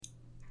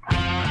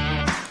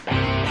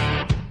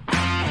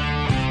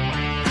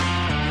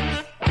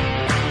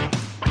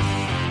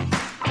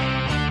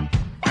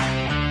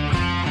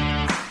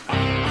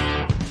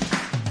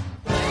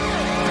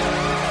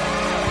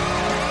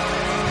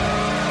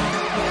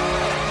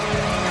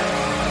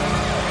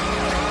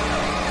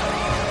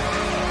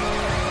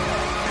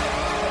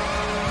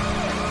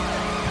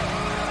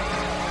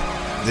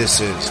This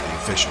is the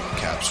official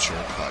Caps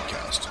Chirp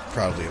podcast,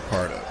 proudly a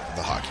part of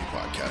the Hockey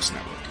Podcast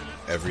Network.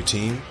 Every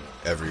team,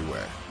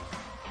 everywhere.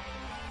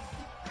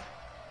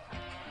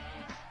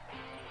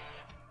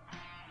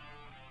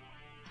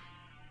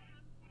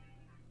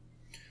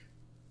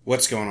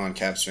 What's going on,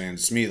 Caps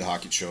fans? It's me, the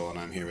Hockey Troll, and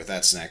I'm here with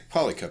that snack,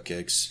 Polly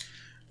Cupcakes.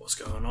 What's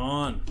going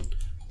on?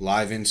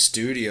 Live in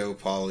studio,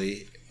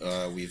 Polly.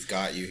 We've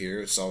got you here.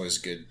 It's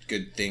always a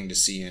good thing to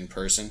see you in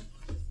person.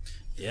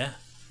 Yeah,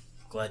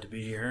 glad to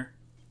be here,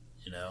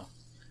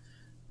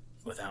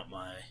 without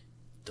my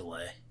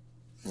delay.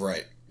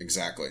 Right,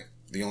 exactly.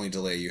 The only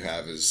delay you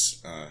have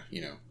is,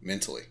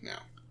 mentally now.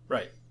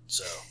 Right,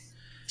 so.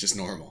 Just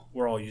normal.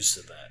 We're all used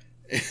to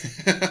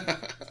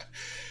that.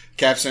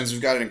 Caps fans,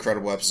 we've got an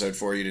incredible episode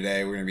for you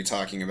today. We're going to be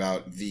talking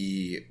about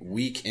the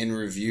week in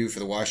review for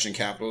the Washington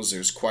Capitals.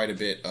 There's quite a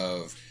bit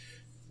of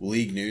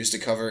league news to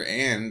cover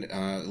and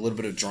a little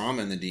bit of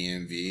drama in the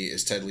DMV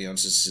as Ted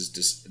Leonsis has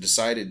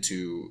decided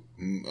to,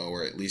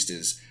 or at least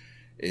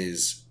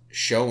is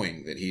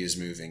showing that he is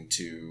moving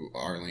to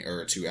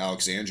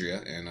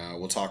Alexandria, and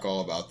we'll talk all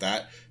about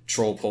that.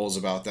 Troll polls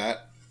about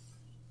that.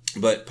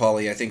 But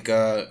Paulie, I think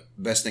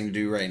best thing to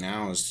do right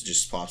now is to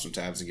just pop some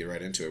tabs and get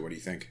right into it. What do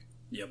you think?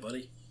 Yeah,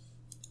 buddy.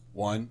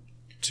 1,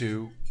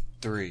 2,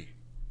 3.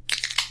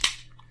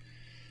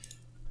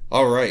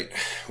 All right.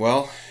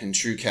 Well, in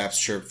true Caps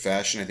Chirp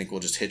fashion, I think we'll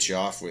just hit you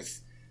off with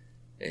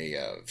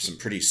some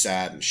pretty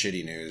sad and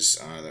shitty news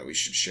that we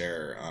should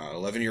share.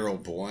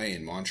 11-year-old boy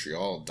in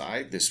Montreal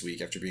died this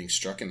week after being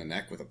struck in the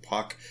neck with a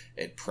puck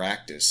at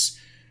practice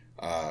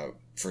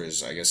for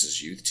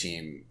his youth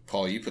team.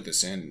 Paul, you put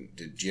this in.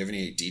 Do you have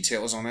any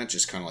details on that?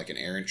 Just kind of like an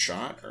errant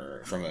shot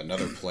or from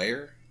another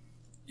player?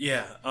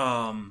 Yeah,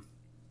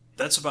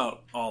 that's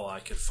about all I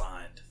could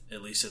find,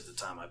 at least at the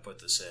time I put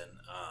this in.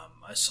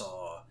 I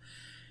saw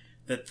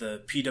that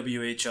the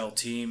PWHL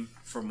team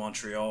from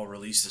Montreal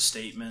released a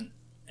statement,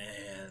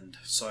 and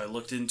so I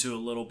looked into a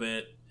little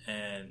bit,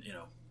 and,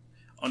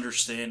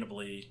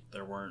 understandably,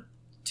 there weren't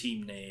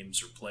team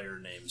names or player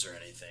names or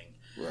anything.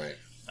 Right.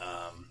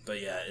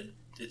 But yeah,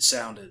 it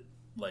sounded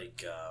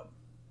like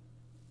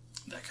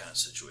that kind of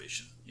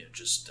situation,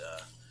 just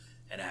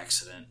an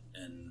accident,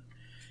 and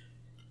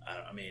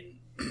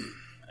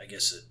I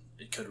guess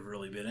it could have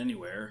really been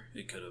anywhere.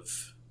 It could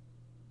have,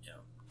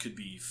 could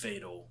be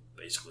fatal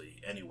basically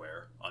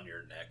anywhere on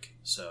your neck.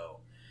 So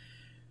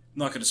I'm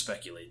not going to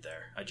speculate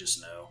there. I just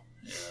know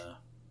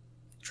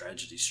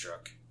tragedy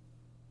struck.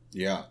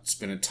 Yeah, it's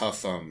been a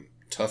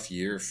tough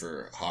year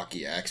for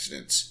hockey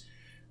accidents.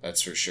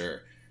 That's for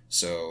sure.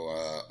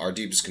 So our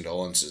deepest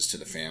condolences to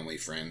the family,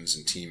 friends,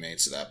 and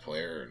teammates of that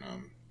player,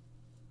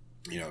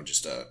 and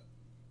just a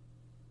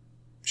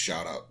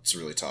shout out. It's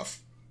really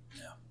tough.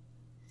 Yeah.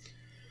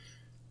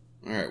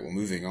 All right, well,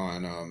 moving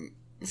on.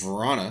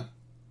 Vrana,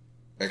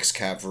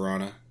 ex-Cap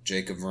Vrana,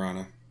 Jacob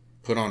Vrana,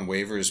 put on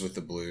waivers with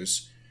the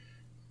Blues.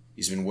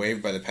 He's been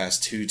waived by the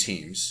past two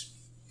teams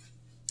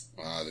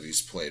that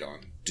he's played on,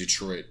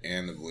 Detroit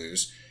and the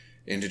Blues.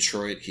 In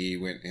Detroit, he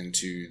went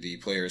into the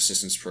player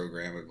assistance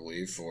program, I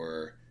believe,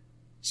 for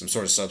some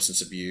sort of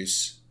substance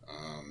abuse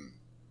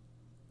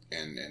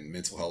and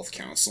mental health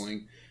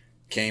counseling.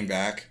 Came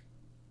back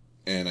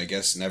and I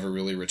guess never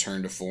really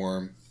returned to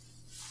form.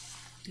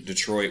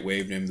 Detroit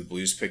waived him, the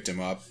Blues picked him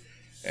up,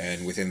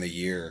 and within the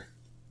year,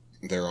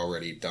 they're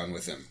already done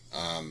with him.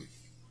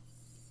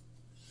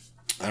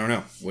 I don't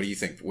know. What do you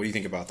think? What do you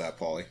think about that,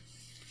 Paulie?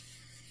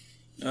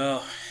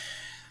 Oh,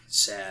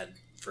 sad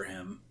for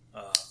him.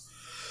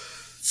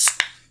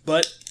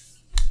 But,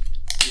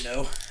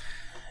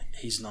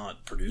 he's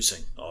not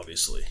producing,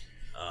 obviously.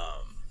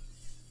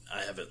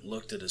 I haven't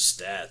looked at his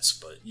stats,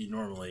 but you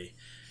only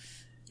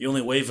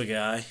waive a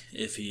guy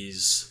if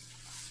he's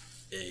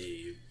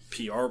a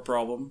PR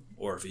problem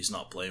or if he's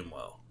not playing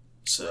well.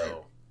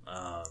 So,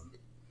 right.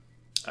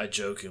 I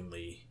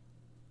jokingly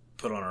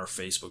put on our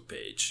Facebook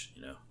page,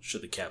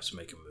 should the Caps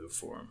make a move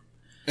for him?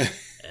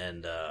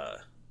 And,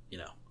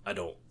 I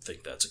don't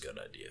think that's a good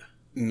idea.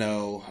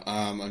 No,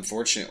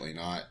 unfortunately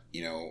not.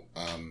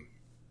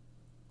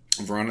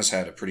 Vrana's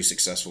had a pretty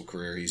successful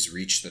career. He's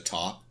reached the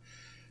top.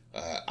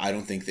 I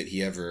don't think that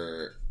he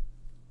ever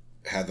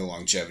had the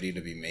longevity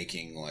to be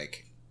making,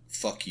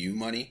 fuck you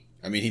money.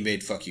 I mean, he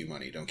made fuck you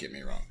money, don't get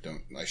me wrong.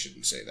 I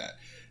shouldn't say that.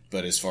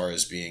 But as far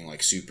as being,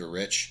 super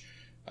rich,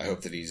 I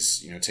hope that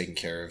he's, taking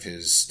care of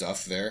his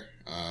stuff there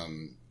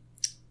and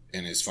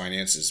his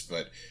finances.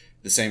 But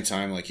at the same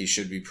time, he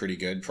should be pretty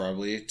good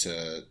probably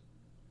to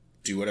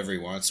do whatever he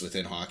wants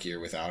within hockey or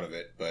without of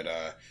it. But,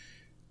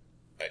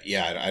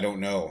 I don't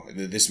know.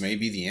 This may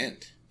be the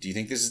end. Do you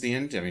think this is the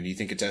end? I mean, do you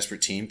think a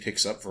desperate team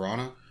picks up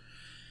Vrana?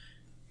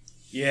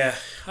 Yeah,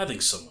 I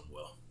think someone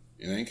will.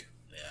 You think?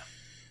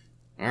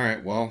 Yeah. All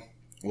right, well,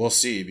 we'll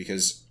see,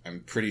 because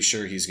I'm pretty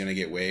sure he's going to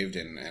get waived,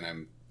 and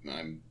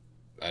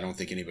I don't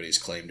think anybody's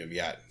claimed him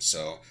yet.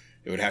 So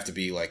it would have to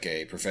be like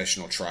a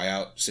professional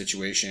tryout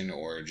situation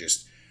or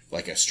just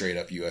like a straight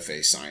up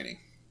UFA signing.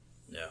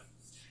 Yeah.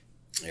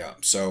 Yeah.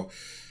 So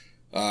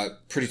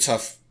pretty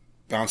tough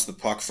bounce the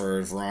puck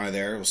for Verona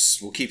there.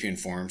 We'll keep you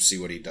informed, see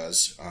what he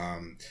does.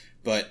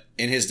 But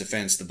in his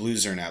defense, the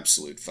Blues are in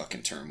absolute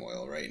fucking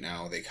turmoil right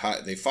now. They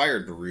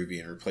fired Berube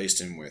and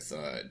replaced him with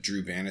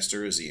Drew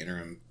Bannister as the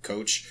interim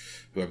coach,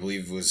 who I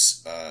believe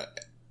was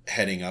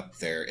heading up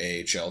their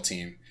AHL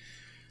team.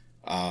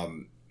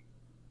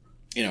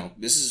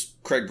 This is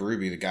Craig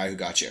Berube, the guy who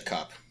got you a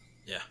cup.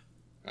 Yeah.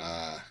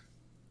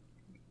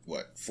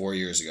 4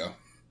 years ago?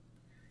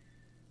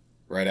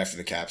 Right after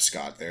the Caps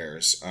got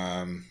theirs.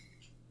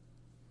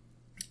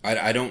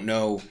 I don't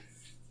know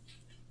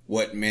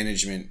what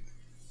management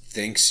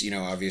thinks.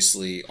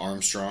 Obviously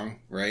Armstrong,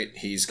 right?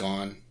 He's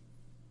gone.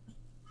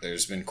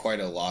 There's been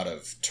quite a lot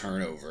of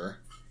turnover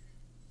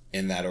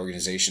in that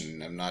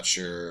organization. I'm not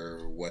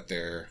sure what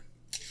their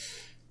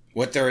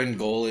end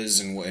goal is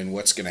and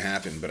what's going to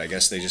happen, but I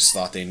guess they just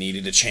thought they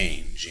needed to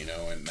change, and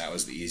that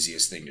was the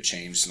easiest thing to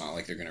change. It's not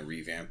like they're going to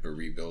revamp or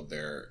rebuild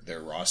their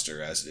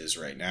roster as it is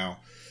right now.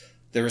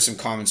 There were some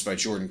comments by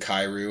Jordan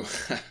Kyrou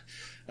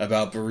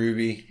about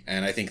Berube,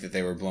 and I think that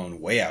they were blown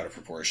way out of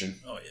proportion.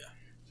 Oh, yeah.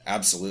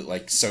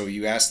 Absolutely. So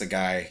you ask the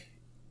guy,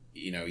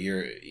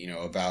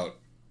 about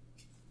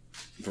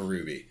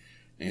Berube,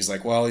 and he's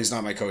like, well, he's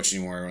not my coach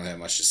anymore. I don't have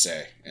much to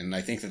say. And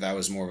I think that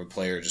was more of a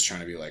player just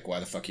trying to be like,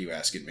 why the fuck are you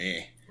asking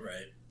me?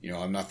 Right.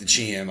 I'm not the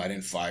GM. I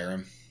didn't fire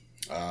him.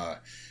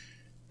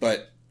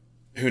 But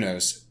who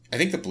knows? I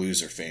think the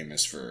Blues are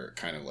famous for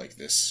kind of like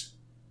this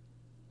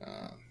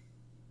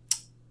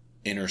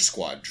inter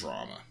squad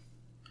drama.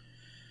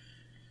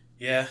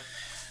 Yeah,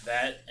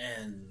 that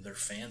and their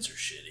fans are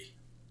shitty.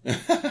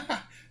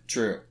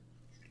 True.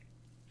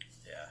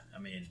 Yeah, I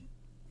mean,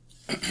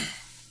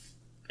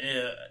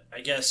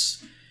 I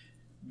guess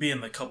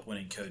being the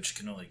cup-winning coach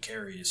can only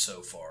carry you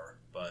so far,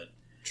 but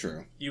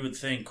true. You would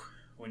think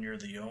when you're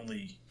the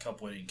only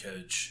cup-winning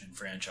coach in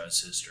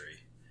franchise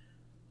history,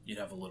 you'd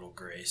have a little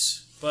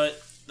grace.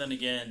 But then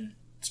again,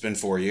 it's been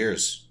 4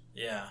 years.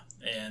 Yeah,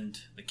 and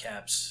the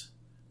Caps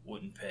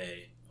wouldn't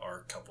pay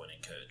our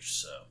cup-winning coach,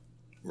 so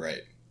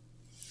right.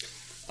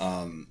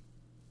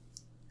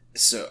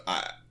 So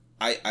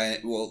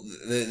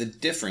the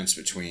difference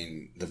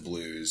between the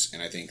Blues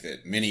and I think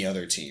that many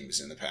other teams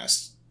in the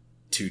past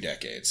 2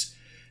 decades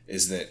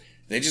is that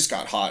they just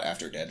got hot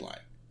after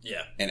deadline.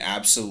 Yeah. And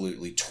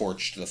absolutely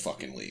torched the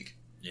fucking league.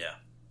 Yeah.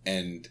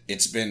 And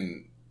it's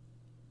been,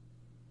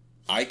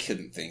 I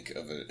couldn't think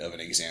of an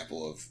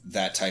example of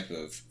that type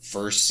of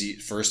first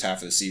half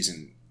of the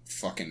season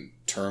fucking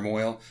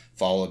turmoil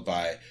followed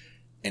by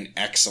an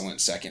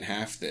excellent second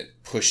half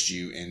that pushed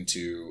you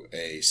into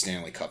a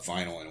Stanley Cup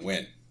final and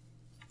win.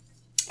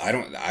 I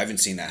haven't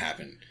seen that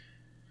happen.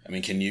 I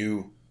mean, can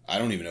you? I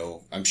don't even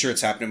know. I'm sure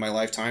it's happened in my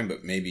lifetime,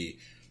 but maybe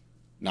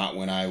not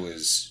when I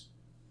was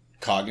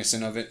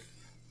cognizant of it.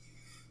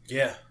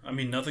 Yeah, I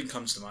mean, nothing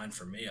comes to mind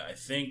for me. I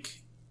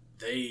think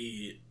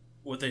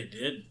what they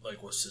did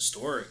was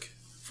historic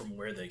from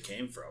where they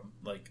came from.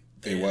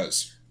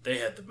 They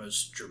had the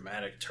most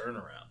dramatic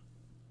turnaround.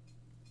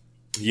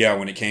 Yeah,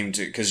 when it came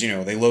to, because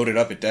they loaded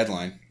up at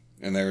deadline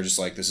and they were just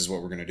like, "This is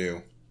what we're gonna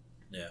do."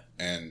 Yeah,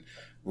 and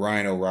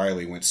Ryan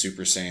O'Reilly went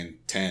Super Saiyan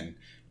 10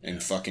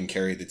 and fucking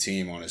carried the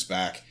team on his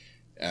back.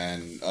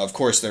 And of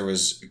course, there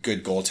was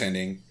good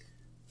goaltending.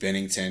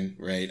 Bennington,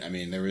 right? I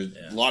mean, there was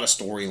a lot of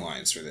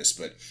storylines for this,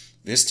 but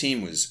this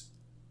team was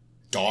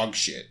dog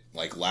shit,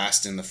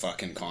 last in the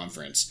fucking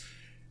conference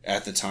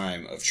at the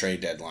time of trade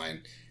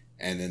deadline,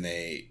 and then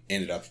they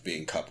ended up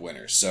being cup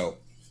winners. So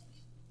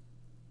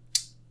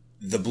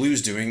the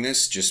Blues doing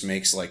this just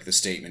makes the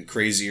statement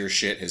crazier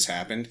shit has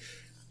happened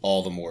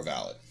all the more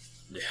valid.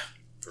 Yeah,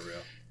 for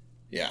real.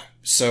 Yeah.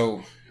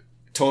 So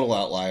total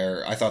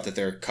outlier. I thought that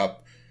their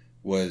cup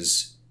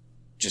was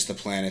just the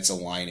planets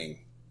aligning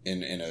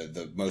in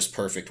the most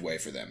perfect way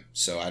for them.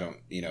 So I don't,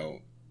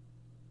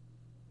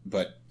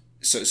 but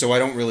so I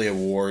don't really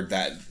award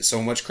that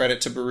so much credit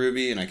to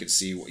Berube, and I could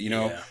see,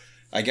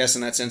 I guess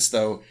in that sense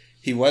though,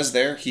 he was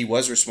there, he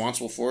was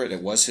responsible for it.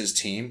 It was his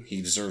team.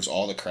 He deserves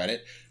all the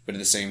credit. But at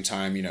the same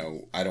time,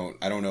 I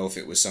don't know if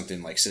it was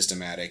something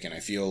systematic, and I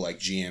feel like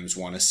GMs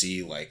want to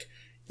see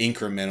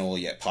incremental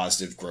yet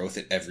positive growth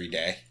at every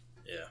day.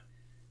 Yeah.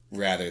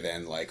 Rather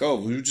than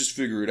we'll just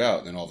figure it out,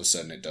 and then all of a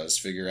sudden it does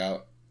figure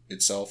out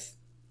itself.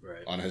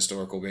 Right. On a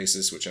historical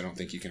basis, which I don't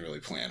think you can really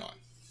plan on.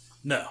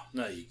 No,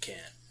 you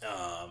can't.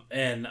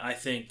 And I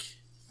think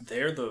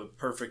they're the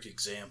perfect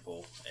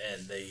example,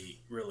 and they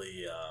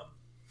really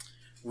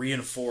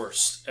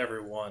reinforced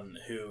everyone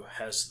who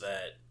has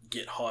that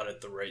get hot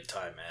at the right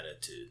time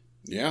attitude.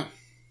 Yeah,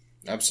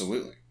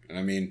 absolutely. And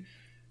I mean,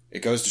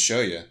 it goes to show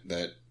you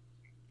that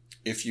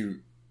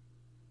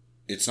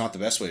it's not the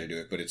best way to do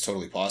it, but it's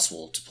totally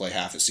possible to play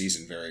half a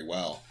season very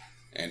well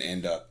and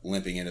end up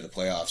limping into the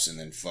playoffs and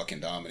then fucking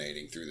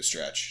dominating through the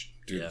stretch,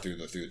 through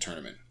the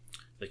tournament.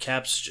 The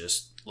Caps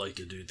just like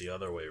to do it the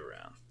other way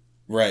around.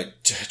 Right.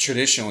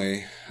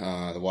 Traditionally,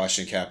 the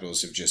Washington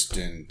Capitals have just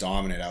been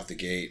dominant out the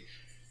gate,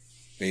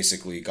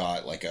 basically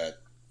got a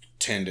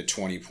 10 to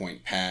 20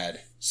 point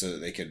pad so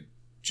that they could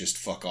just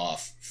fuck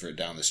off for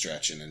down the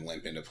stretch and then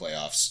limp into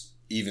playoffs,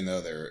 even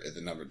though they're at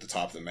the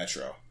top of the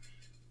Metro.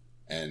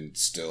 and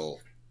still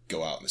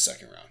go out in the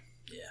second round.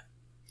 Yeah.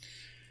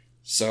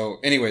 So,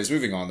 anyways,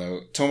 moving on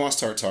though, Tomas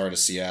Tatar to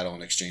Seattle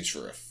in exchange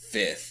for a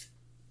 5th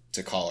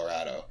to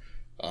Colorado,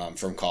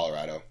 from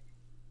Colorado.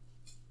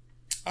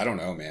 I don't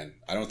know, man.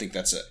 I don't think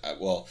that's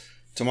well,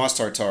 Tomas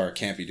Tatar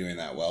can't be doing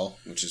that well,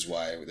 which is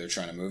why they're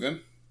trying to move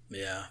him.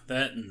 Yeah,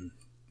 that and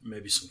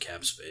maybe some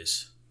cap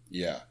space.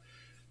 Yeah.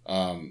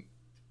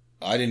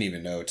 I didn't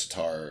even know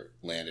Tatar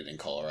landed in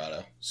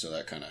Colorado, so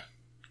that kind of,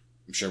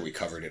 I'm sure we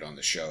covered it on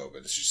the show,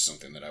 but it's just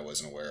something that I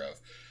wasn't aware of.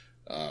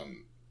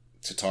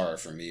 Tatar,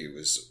 for me,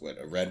 was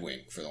a Red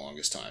Wing for the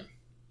longest time.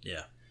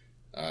 Yeah.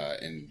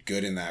 And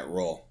good in that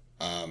role.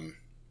 And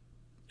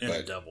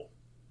a Devil.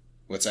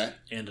 What's that?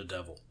 And a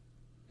Devil.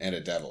 And a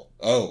Devil.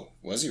 Oh,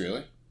 was he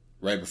really?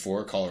 Right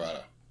before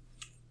Colorado?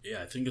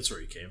 Yeah, I think it's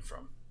where he came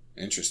from.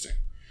 Interesting.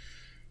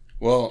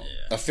 Well,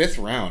 a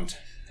 5th round.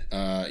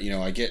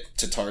 I get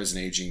Tatar's an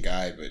aging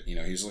guy, but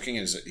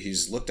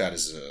he's looked at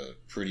as a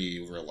pretty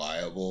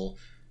reliable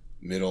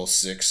middle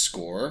 6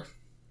 scorer.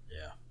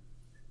 Yeah.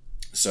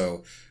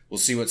 So we'll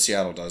see what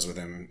Seattle does with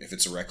him, if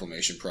it's a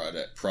reclamation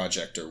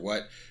project or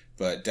what.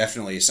 But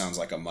definitely sounds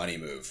like a money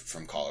move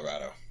from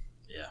Colorado.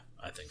 Yeah,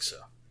 I think so.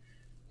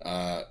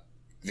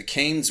 The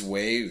Canes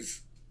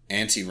waive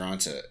Antti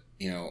Raanta.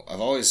 I've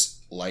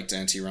always liked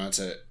Antti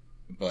Raanta,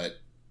 but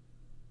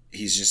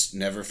he's just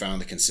never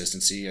found the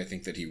consistency I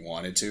think that he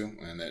wanted to,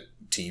 and that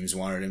teams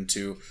wanted him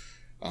to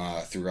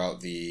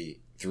throughout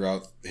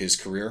his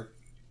career.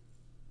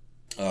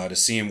 To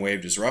see him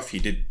waived is rough. He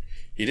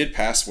did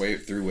pass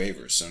through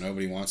waivers, so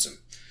nobody wants him.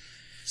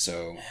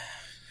 So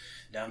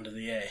down to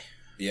the A.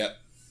 Yep,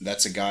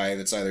 that's a guy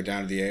that's either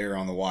down to the A or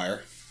on the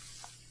wire.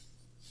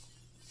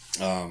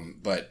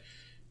 But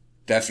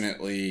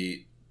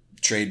definitely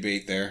trade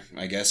bait there,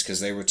 I guess, because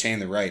they retain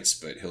the rights,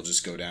 but he'll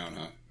just go down,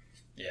 huh?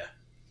 Yeah.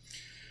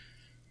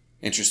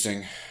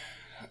 Interesting.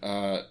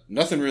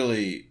 Nothing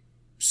really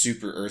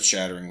super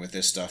earth-shattering with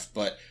this stuff,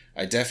 but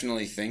I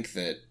definitely think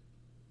that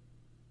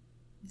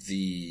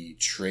the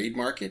trade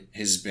market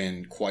has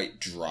been quite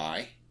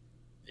dry.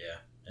 Yeah.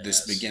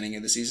 This beginning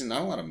of the season.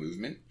 Not a lot of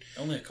movement.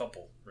 Only a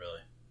couple,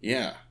 really.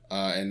 Yeah.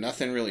 And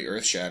nothing really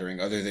earth-shattering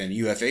other than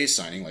UFA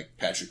signing, like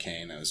Patrick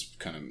Kane. That was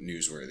kind of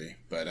newsworthy.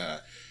 But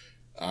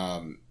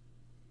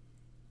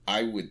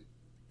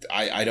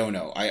I don't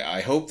know.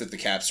 I hope that the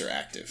Caps are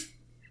active.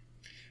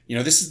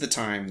 This is the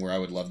time where I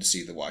would love to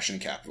see the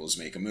Washington Capitals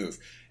make a move.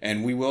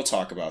 And we will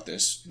talk about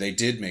this. They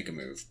did make a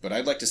move, but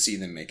I'd like to see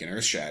them make an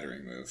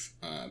earth-shattering move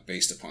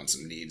based upon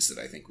some needs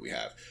that I think we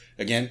have.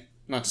 Again,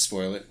 not to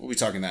spoil it, we'll be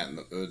talking that in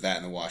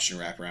the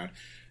Washington wraparound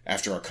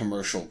after our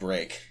commercial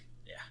break.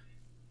 Yeah.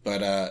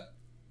 But a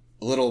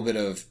little bit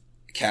of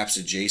Caps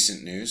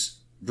adjacent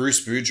news.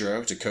 Bruce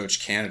Boudreau to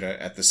coach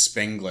Canada at the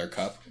Spengler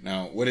Cup.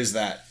 Now, what is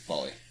that,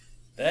 Paulie?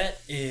 That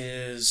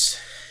is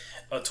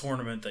a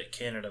tournament that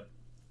Canada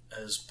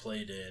has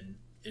played in.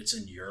 It's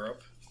in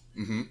Europe.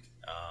 Mm-hmm.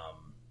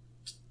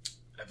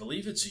 I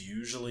believe it's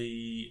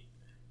usually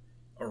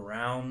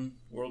around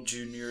World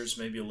Juniors,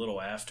 maybe a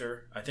little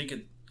after. I think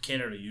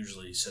Canada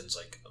usually sends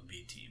like a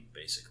B team,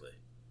 basically.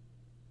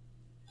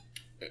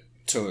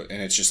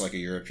 And it's just like a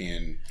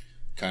European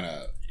kind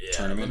of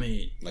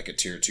tournament, like a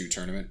Tier 2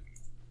 tournament?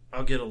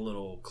 I'll get a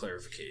little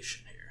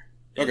clarification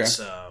here. Okay. It's,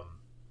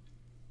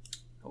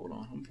 hold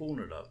on, I'm pulling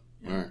it up.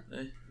 All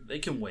right. They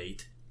can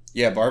wait.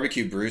 Yeah,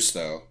 Barbecue Bruce,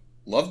 though.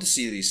 Love to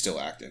see that he's still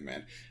active,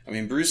 man. I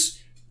mean, Bruce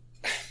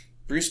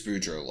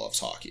Boudreau loves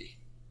hockey.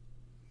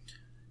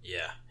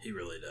 Yeah, he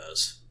really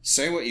does.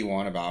 Say what you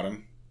want about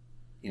him,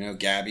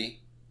 Gabby,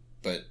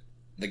 but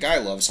the guy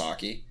loves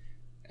hockey,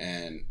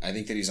 and I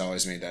think that he's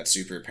always made that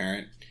super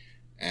apparent,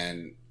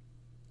 and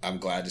I'm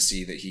glad to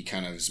see that he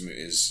kind of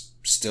is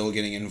still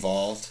getting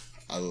involved.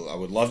 I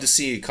would love to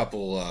see a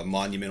couple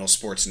Monumental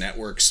Sports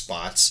Network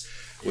spots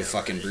with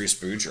fucking right. Bruce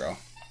Boudreau.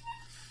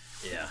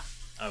 Yeah,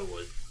 I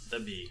would.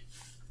 That'd be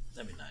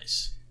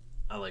nice.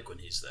 I like when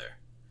he's there.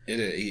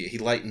 He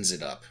lightens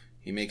it up.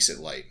 He makes it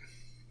light.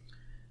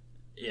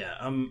 Yeah,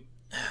 I'm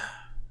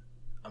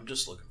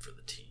just looking for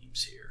the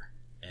teams here,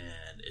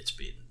 and it's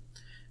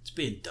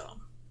being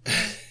dumb.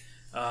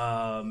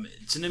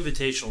 It's an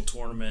invitational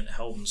tournament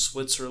held in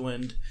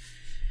Switzerland,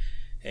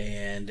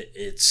 and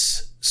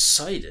it's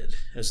cited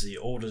as the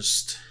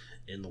oldest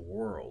in the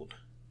world.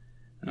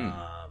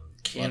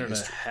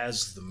 Canada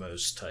has the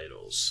most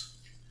titles.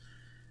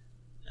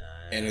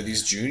 And are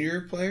these junior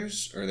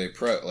players, or are they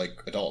pro,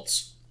 like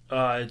adults?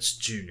 It's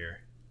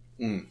junior.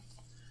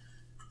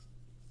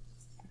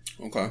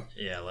 Okay.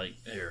 Yeah, like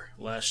here.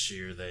 Last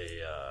year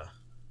they I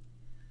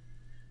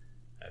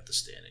have the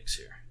standings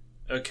here.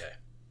 Okay.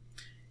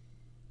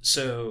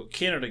 So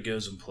Canada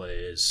goes and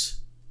plays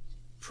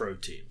pro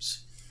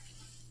teams.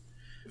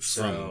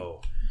 From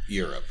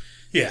Europe.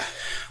 Yeah.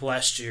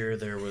 Last year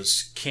there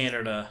was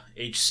Canada,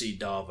 HC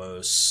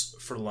Davos,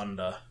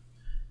 Frölunda,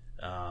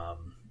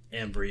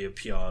 Ambria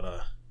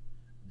Piotta,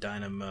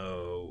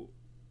 Dynamo.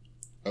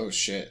 Oh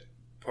shit.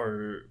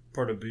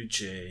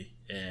 Pardubice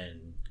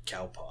and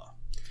Kalpa.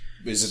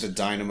 Is it the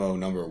Dynamo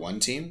number 1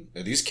 team?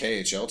 Are these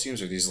KHL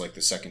teams or are these like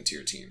the second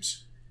tier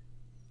teams?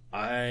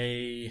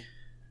 I...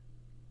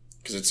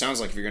 Because it sounds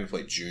like if you're going to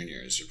play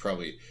juniors, you're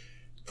probably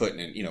putting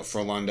in,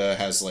 Frölunda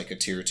has like a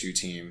tier 2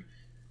 team.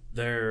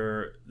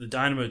 They're the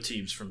Dynamo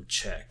teams from the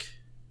Czech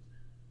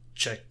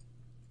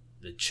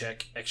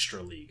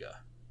Extraliga.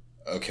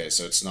 Okay,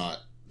 so it's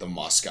not the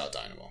Moscow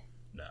Dynamo.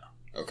 No.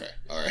 Okay,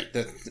 all right,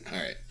 all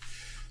right.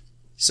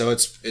 So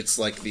it's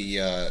like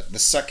the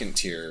second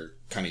tier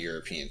kind of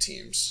European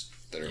teams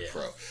that are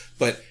pro.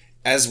 But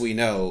as we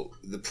know,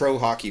 the pro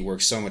hockey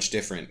works so much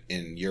different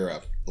in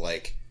Europe.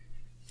 Like,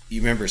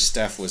 you remember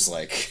Steph was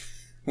like,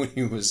 when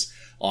he was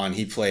on,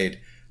 he played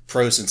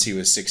pro since he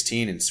was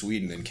 16 in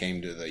Sweden, then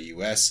came to the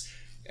U.S.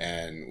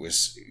 and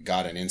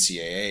got an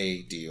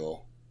NCAA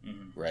deal,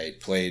 right?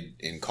 Played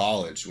in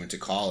college, went to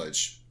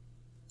college,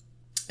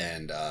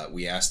 and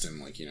we asked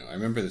him, like, I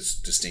remember this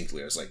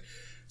distinctly. I was like,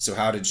 so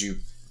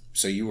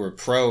you were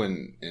pro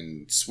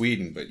in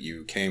Sweden, but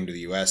you came to the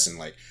U.S. and,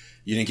 like,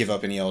 you didn't give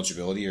up any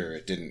eligibility or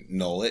it didn't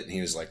null it? And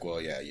he was like, well,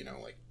 yeah,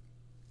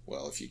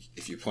 well,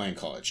 if you play in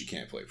college, you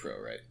can't play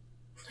pro, right?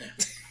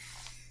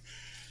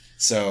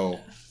 So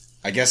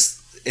I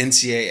guess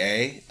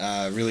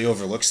NCAA really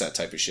overlooks that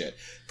type of shit.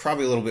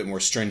 Probably a little bit more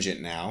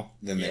stringent now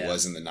than it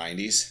was in the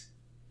 90s.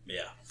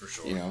 Yeah, for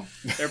sure.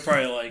 They're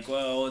probably like,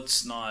 well,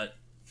 it's not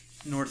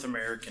North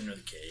American or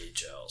the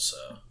KHL,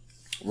 so.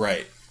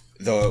 Right.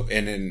 Though,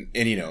 and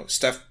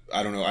Steph,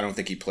 I don't know, I don't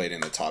think he played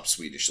in the top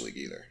Swedish league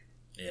either.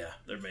 Yeah,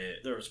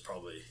 there was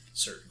probably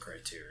certain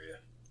criteria.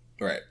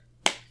 Right.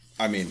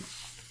 I mean,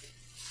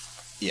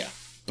 yeah.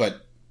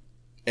 But,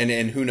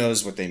 and who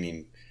knows what they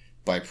mean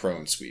by pro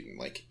in Sweden.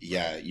 Like,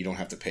 yeah, you don't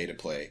have to pay to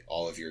play.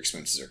 All of your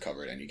expenses are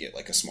covered and you get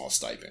like a small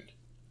stipend.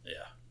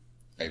 Yeah.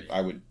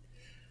 I would,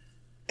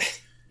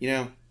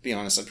 be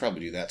honest, I'd probably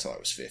do that till I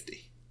was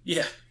 50.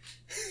 Yeah.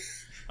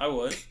 I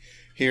would.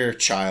 Here,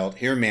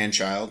 man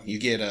child, you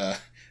get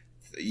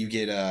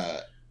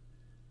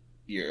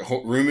your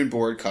room and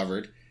board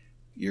covered.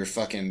 You're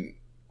fucking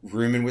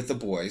rooming with the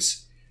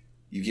boys.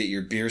 You get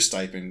your beer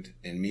stipend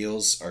and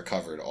meals are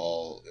covered.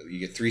 You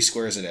get 3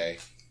 squares a day.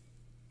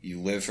 You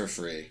live for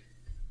free,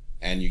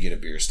 and you get a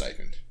beer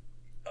stipend.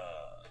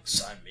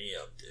 Sign me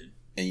up, dude.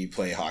 And you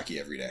play hockey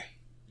every day.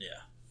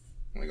 Yeah.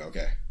 I'm like,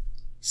 okay,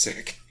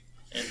 sick.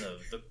 And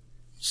the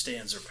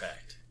stands are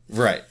packed.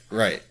 Right,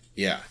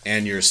 yeah,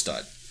 and you're a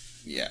stud.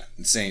 Yeah,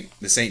 this ain't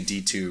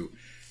D2.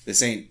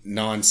 This ain't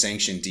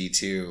non-sanctioned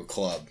D2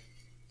 club.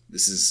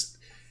 This is,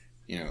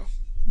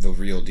 the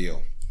real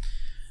deal.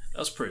 That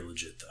was pretty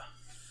legit, though.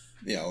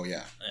 Yeah, oh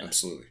yeah,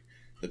 absolutely.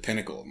 The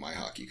pinnacle of my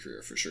hockey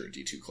career, for sure.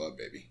 D2 club,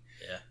 baby.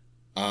 Yeah.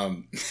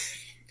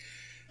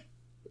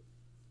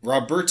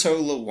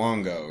 Roberto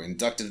Luongo,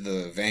 inducted to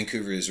the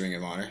Vancouver's Ring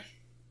of Honor.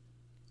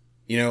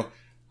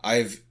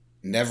 I've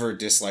never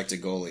disliked a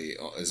goalie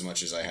as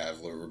much as I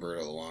have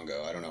Roberto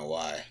Luongo. I don't know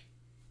why.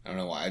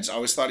 I just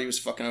always thought he was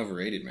fucking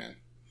overrated, man.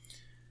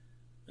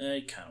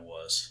 He kind of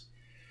was.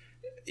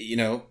 He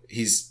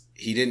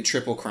didn't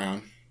triple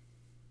crown.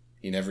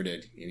 He never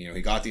did.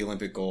 He got the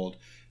Olympic gold.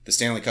 The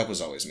Stanley Cup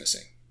was always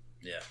missing.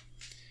 Yeah.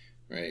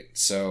 Right.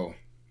 So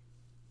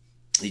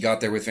he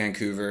got there with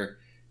Vancouver,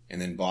 and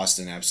then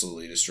Boston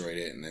absolutely destroyed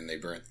it, and then they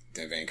burnt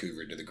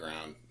Vancouver to the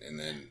ground, and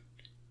then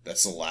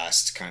that's the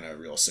last kind of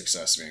real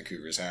success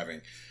Vancouver's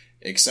having,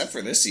 except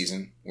for this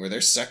season, where they're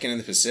second in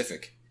the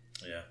Pacific.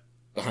 Yeah.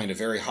 Behind a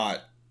very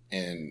hot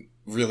and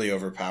really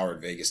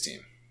overpowered Vegas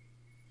team.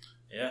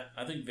 Yeah,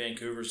 I think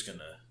Vancouver's going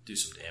to do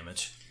some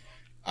damage.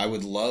 I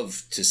would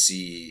love to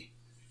see,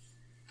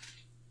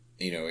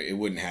 it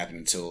wouldn't happen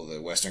until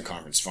the Western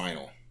Conference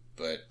Final,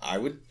 but I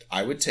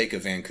would take a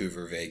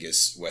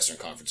Vancouver-Vegas Western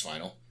Conference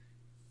Final,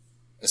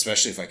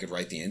 especially if I could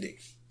write the ending,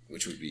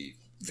 which would be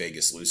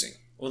Vegas losing.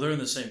 Well, they're in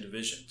the same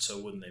division, so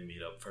wouldn't they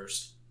meet up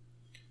first?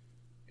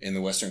 In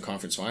the Western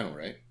Conference Final,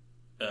 right?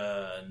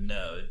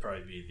 No, it'd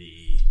probably be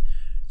the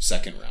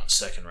second round.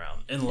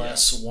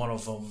 Unless one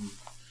of them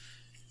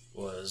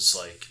was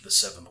like the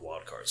 7th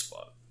wild card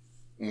spot.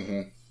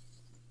 Mm-hmm.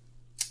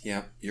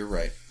 Yeah, you're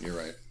right.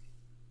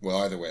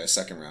 Well, either way, a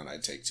second round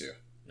I'd take too.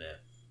 Yeah.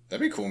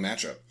 That'd be a cool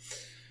matchup.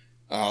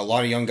 A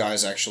lot of young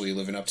guys actually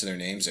living up to their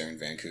names there in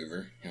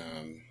Vancouver.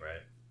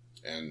 Right.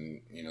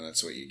 And,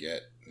 that's what you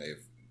get.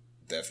 They've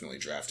definitely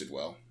drafted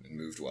well and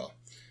moved well.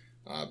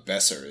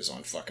 Besser is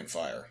on fucking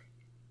fire.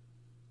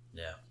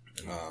 Yeah.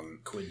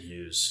 Quinn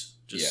Hughes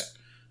just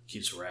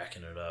keeps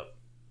racking it up.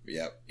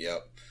 Yep.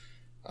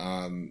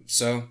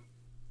 So,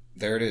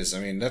 there it is.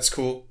 I mean, that's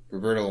cool.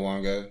 Roberto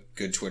Luongo,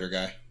 good Twitter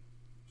guy.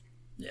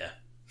 Yeah.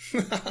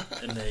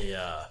 And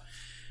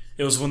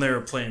it was when they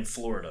were playing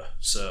Florida,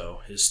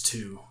 so his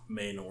 2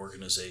 main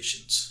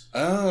organizations.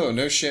 Oh,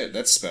 no shit.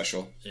 That's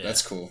special. Yeah.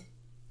 That's cool.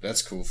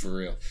 That's cool for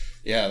real.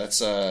 Yeah,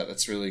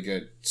 that's really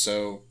good.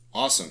 So,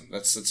 awesome.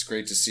 That's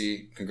great to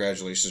see.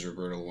 Congratulations,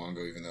 Roberto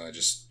Luongo, even though I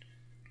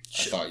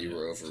thought you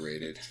were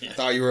overrated. Yeah. I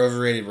thought you were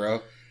overrated,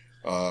 bro.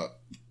 I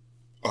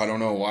don't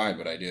know why,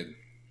 but I did.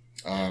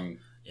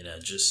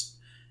 Just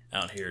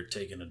out here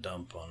taking a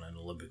dump on an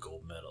Olympic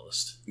gold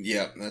medalist.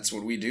 Yeah, that's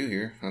what we do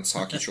here. That's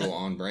Hockey Troll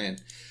on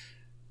brand.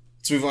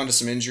 Let's move on to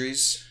some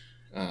injuries.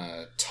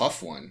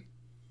 Tough one.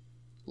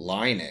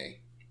 Line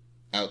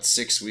out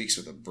 6 weeks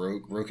with a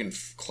broken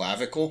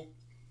clavicle.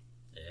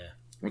 Yeah.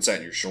 What's that,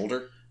 in your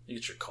shoulder? I think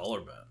it's your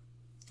collarbone.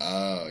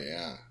 Oh,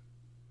 yeah.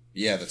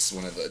 Yeah, that's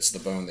it's the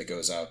bone that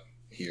goes out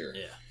here.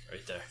 Yeah,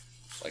 right there.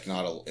 Like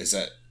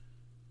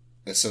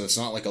so it's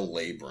not like a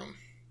labrum.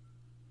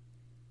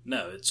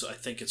 No, I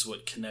think it's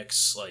what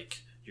connects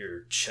like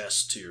your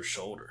chest to your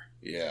shoulder.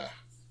 Yeah.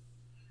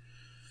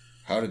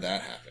 How did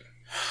that happen?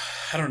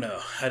 I don't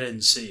know. I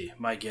didn't see.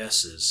 My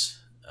guess is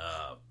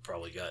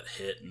probably got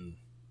hit and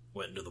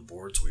went into the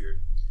boards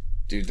weird.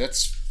 Dude,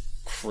 that's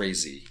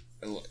crazy.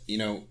 You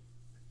know,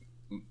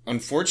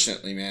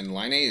 unfortunately, man,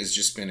 Line has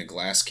just been a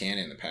glass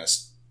cannon the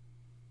past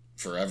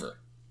forever.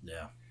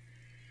 Yeah.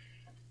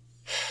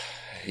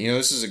 You know,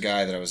 this is a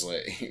guy that I was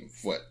like,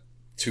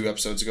 2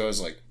 episodes ago, I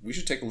was like, we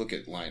should take a look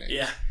at Line.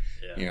 Yeah.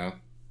 You know,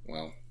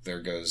 well,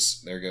 there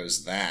goes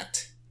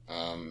that.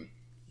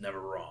 Never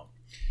wrong.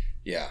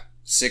 Yeah.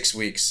 6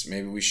 weeks.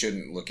 Maybe we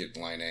shouldn't look at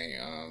Line.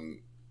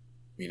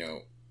 You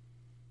know,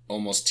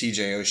 almost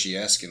TJ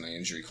Oshie-esque in the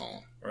injury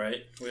column.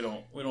 Right? We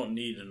don't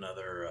need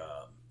another,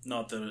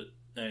 not that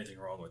anything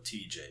wrong with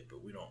TJ,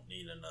 but we don't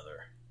need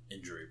another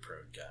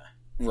injury-prone guy.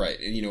 Right.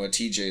 And you know what?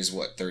 TJ is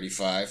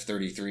 35,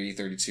 33,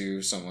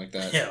 32, something like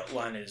that. Yeah,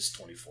 Line is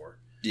 24.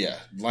 Yeah.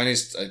 Line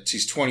is,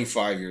 he's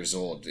 25 years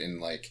old,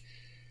 and like,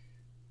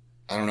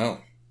 I don't know.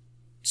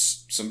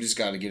 Somebody's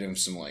got to get him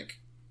some like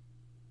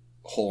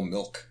whole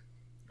milk.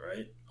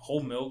 Right?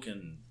 Whole milk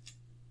and,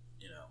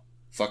 you know.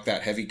 Fuck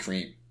that heavy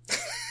cream.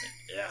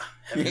 Yeah,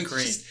 heavy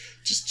cream.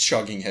 Just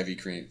chugging heavy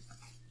cream.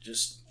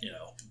 Just, you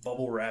know,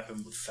 bubble wrap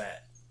him with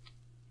fat.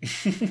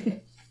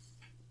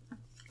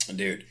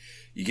 Dude,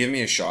 you give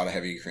me a shot of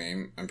heavy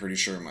cream, I'm pretty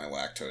sure my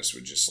lactose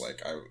would just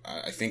like,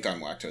 I think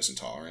I'm lactose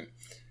intolerant,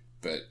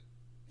 but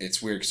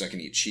it's weird because I can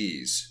eat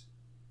cheese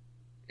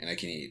and I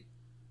can eat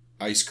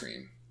ice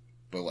cream,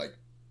 but like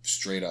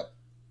straight up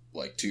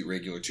like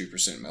regular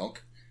 2%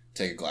 milk,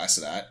 take a glass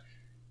of that,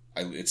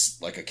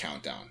 it's like a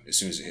countdown as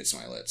soon as it hits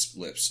my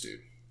lips,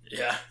 dude.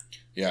 Yeah.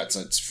 Yeah,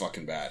 it's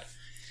fucking bad.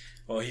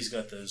 Well, he's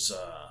got those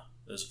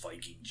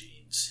Viking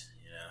genes,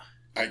 you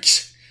know.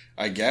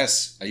 I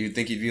guess. You'd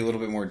think he'd be a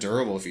little bit more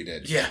durable if he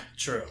did. Yeah,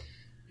 true.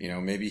 You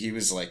know, maybe he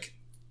was like...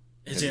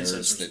 His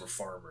ancestors were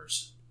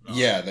farmers.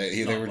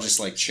 They were just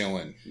like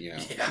chilling, you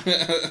know. Yeah.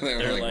 they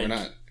were like, we're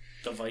not...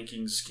 The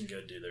Vikings can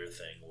go do their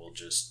thing. We'll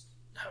just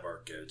have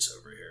our goats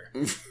over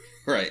here.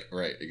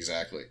 Right,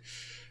 exactly.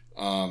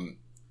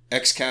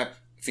 Ex-Cap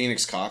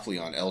Phoenix Copley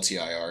on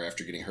LTIR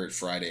after getting hurt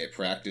Friday at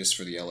practice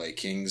for the LA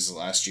Kings.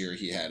 Last year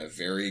he had a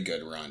very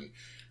good run.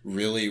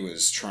 Really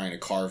was trying to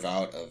carve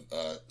out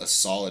a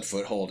solid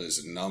foothold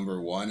as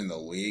number 1 in the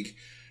league,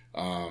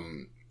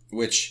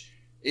 which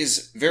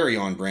is very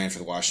on brand for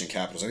the Washington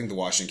Capitals. I think the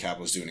Washington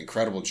Capitals do an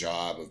incredible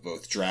job of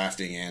both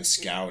drafting and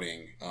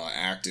scouting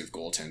active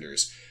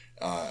goaltenders.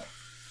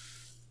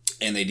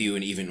 And they do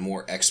an even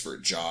more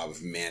expert job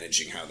of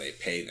managing how they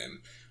pay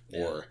them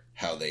or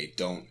how they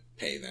don't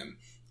pay them.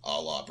 A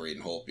la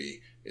Braden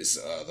Holtby is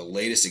the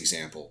latest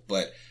example.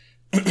 But,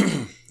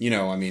 you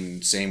know, I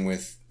mean, same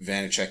with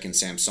Vanacek and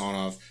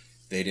Samsonov.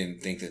 They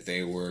didn't think that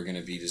they were going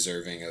to be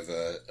deserving of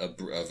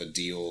a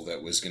deal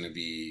that was going to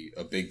be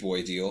a big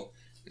boy deal.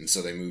 And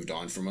so they moved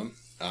on from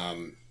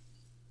him.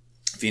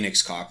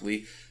 Phoenix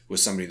Copley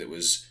was somebody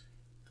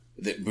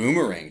that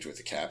boomeranged with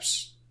the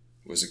Caps,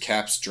 was a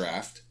Caps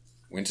draft,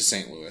 went to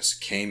St. Louis,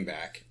 came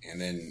back,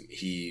 and then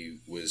he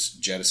was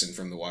jettisoned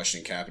from the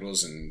Washington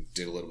Capitals and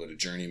did a little bit of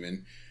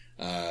journeyman,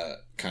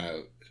 kind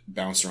of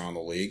bounced around the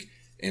league,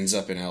 ends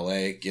up in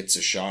LA, gets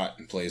a shot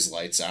and plays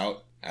lights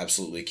out,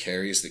 absolutely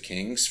carries the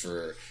Kings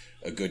for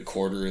a good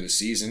quarter of the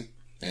season,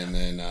 and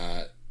then,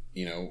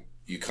 you know,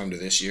 you come to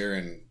this year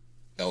and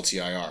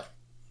LTIR.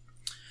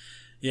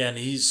 Yeah, and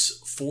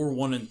he's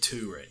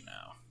 4-1-2 right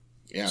now.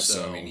 Yeah,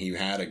 so I mean, he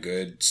had a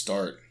good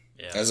start.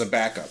 Yeah. As a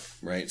backup,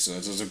 right? So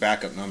those are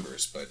backup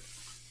numbers, but...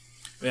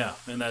 Yeah,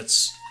 and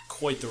that's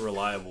quite the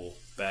reliable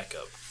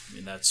backup. I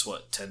mean, that's,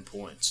 10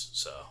 points,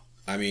 so...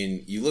 I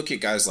mean, you look at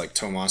guys like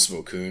Tomas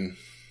Vokoun,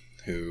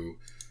 who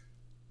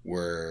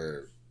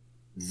were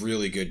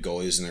really good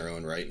goalies in their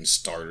own right and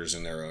starters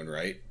in their own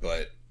right,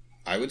 but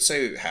I would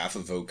say half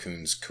of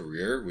Vokoun's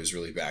career was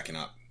really backing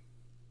up.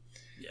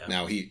 Yeah.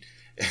 Now,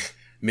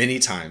 many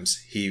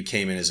times, he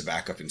came in as a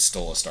backup and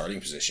stole a starting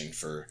position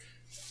for...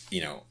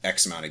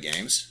 X amount of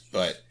games,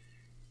 but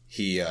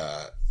he,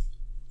 I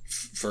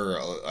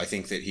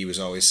think that he was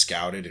always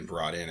scouted and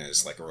brought in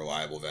as like a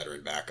reliable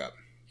veteran backup.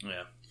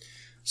 Yeah.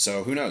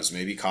 So who knows?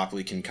 Maybe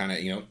Copley can kind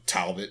of,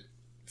 Talbot,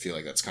 I feel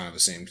like that's kind of the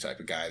same type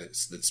of guy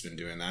that's been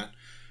doing that,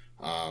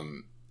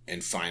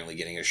 and finally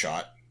getting a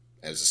shot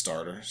as a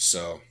starter.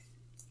 So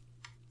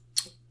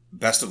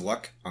best of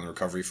luck on the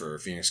recovery for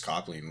Phoenix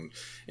Copley, and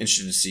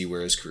interested to see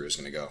where his career is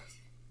going to go.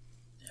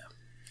 Yeah.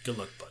 Good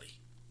luck, buddy.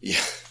 Yeah.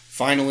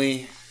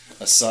 Finally,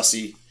 a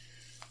sussy.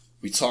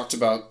 We talked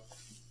about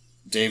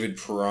David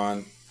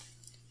Perron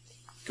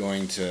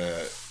going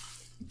to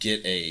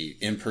get a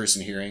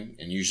in-person hearing,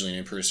 and usually an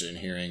in-person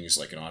hearing is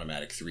like an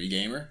automatic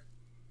 3-gamer,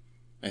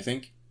 I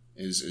think.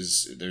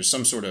 Is there's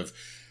some sort of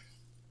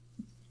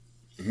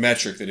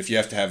metric that if you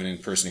have to have an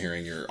in-person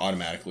hearing, you're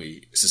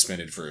automatically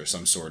suspended for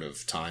some sort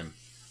of time.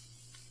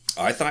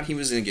 I thought he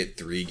was going to get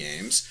 3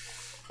 games.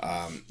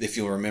 If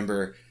you'll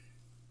remember,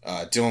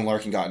 Dylan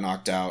Larkin got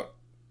knocked out.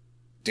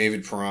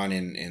 David Perron,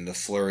 in the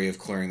flurry of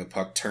clearing the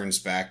puck, turns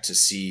back to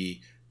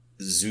see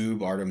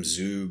Artem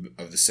Zub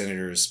of the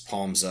Senators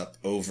palms up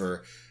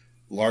over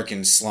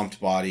Larkin's slumped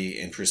body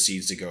and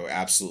proceeds to go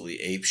absolutely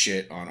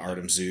apeshit on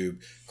Artem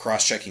Zub,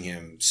 cross-checking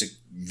him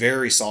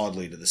very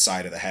solidly to the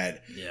side of the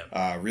head.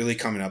 Yeah. Really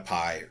coming up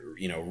high,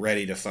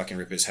 ready to fucking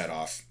rip his head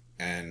off.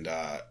 And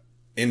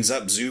ends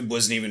up Zub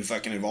wasn't even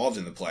fucking involved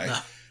in the play.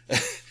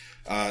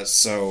 No.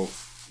 So,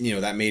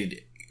 that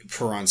made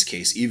Perron's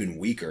case even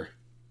weaker.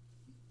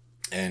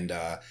 And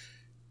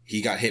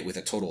he got hit with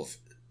a total of,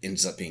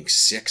 ends up being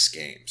 6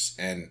 games.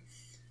 And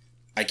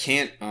I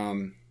can't...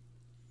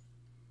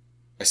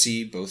 I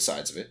see both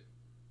sides of it,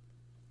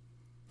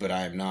 but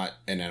I'm not,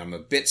 and I'm a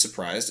bit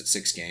surprised at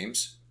 6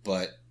 games,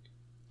 but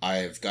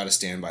I've got to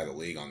stand by the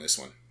league on this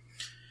one.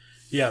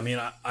 Yeah, I mean,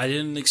 I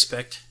didn't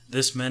expect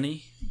this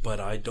many,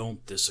 but I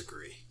don't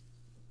disagree.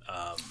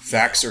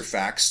 Facts are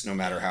facts, no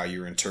matter how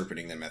you're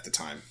interpreting them at the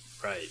time.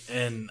 Right,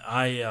 and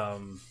I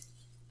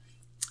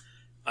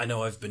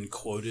know I've been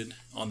quoted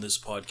on this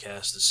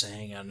podcast as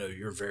saying, I know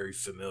you're very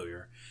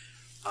familiar,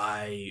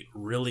 I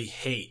really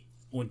hate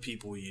when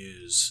people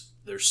use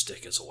their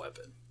stick as a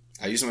weapon.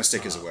 I use my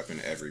stick as a weapon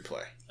every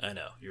play. I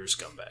know, you're a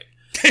scumbag.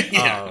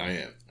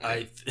 Yeah, I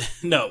am.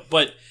 No,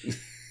 but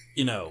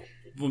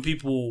when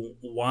people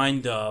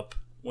wind up,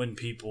 when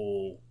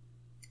people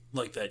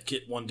like that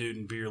one dude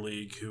in beer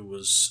league who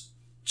was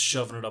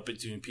shoving it up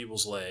between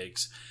people's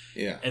legs,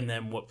 yeah, and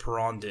then what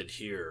Perron did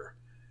here,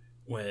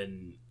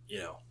 when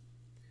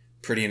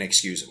pretty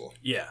inexcusable.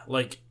 Yeah,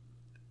 like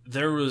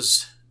there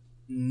was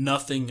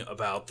nothing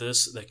about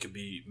this that could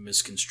be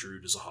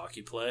misconstrued as a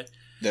hockey play.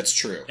 That's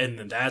true.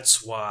 And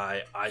that's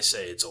why I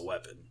say it's a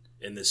weapon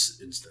in this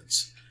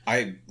instance.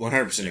 I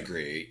 100%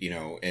 agree,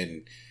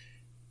 and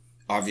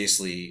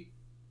obviously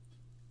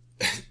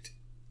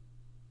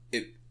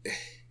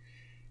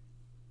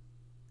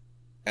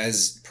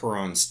as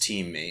Perron's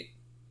teammate,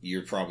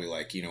 you're probably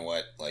like, you know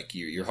what, like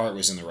your heart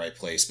was in the right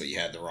place, but you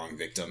had the wrong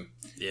victim.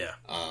 Yeah.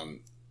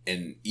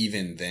 And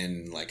even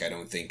then, like, I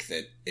don't think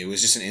that it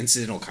was just an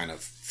incidental kind of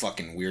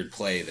fucking weird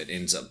play that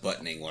ends up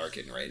buttoning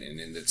Larkin, right? And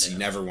you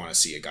never want to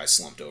see a guy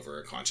slumped over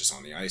or conscious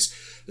on the ice,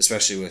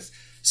 especially with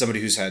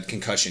somebody who's had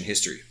concussion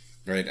history,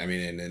 right? I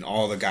mean, and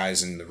all the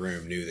guys in the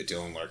room knew that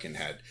Dylan Larkin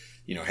had,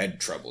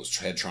 head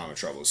trauma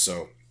troubles.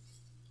 So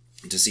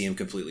to see him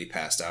completely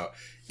passed out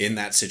in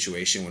that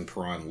situation when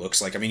Perron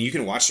looks like, I mean, you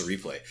can watch the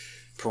replay.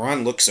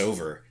 Perron looks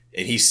over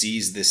and he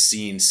sees this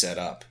scene set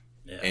up,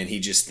 and he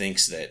just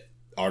thinks that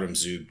Artem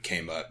Zub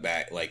came up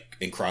back, like,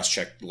 and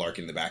cross-checked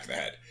Larkin in the back of the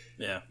head.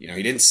 Yeah.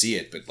 He didn't see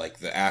it, but, like,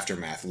 the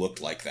aftermath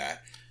looked like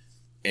that.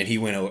 And he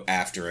went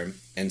after him.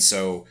 And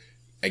so,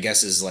 I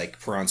guess as, like,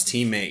 Perron's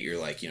teammate, you're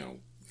like,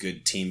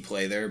 good team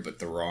play there, but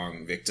the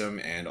wrong victim.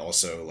 And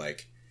also,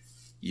 like,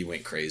 you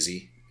went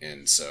crazy.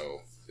 And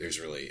so, there's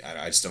really,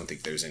 I just don't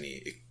think there's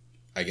any,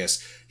 I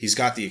guess, he's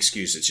got the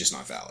excuse, it's just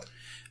not valid.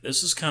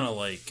 This is kind of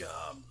like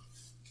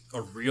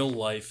a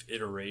real-life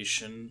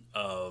iteration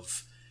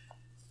of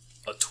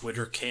a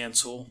Twitter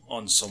cancel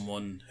on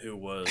someone who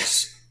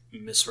was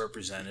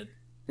misrepresented.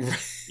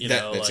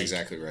 That's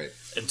exactly right.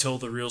 Until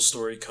the real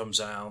story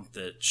comes out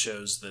that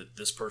shows that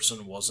this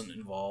person wasn't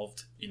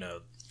involved,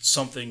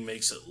 something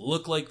makes it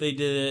look like they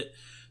did it,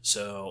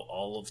 so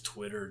all of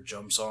Twitter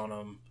jumps on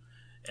them,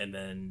 and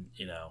then,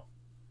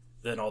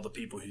 then all the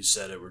people who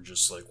said it were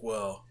just like,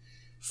 well,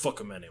 fuck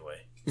them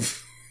anyway.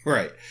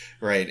 Right.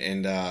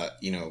 And, I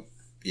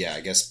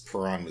guess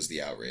Perron was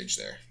the outrage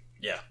there.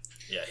 Yeah,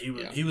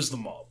 he was the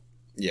mob.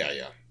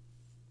 Yeah.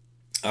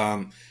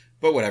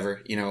 But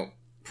whatever,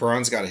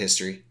 Perron's got a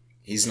history.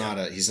 He's not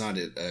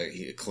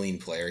a clean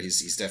player.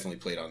 He's definitely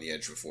played on the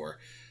edge before,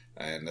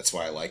 and that's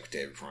why I like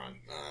David Perron.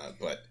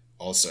 But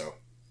also,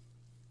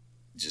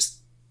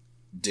 just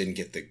didn't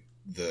get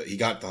he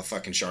got the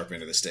fucking sharp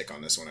end of the stick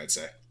on this one, I'd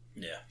say.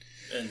 Yeah,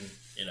 and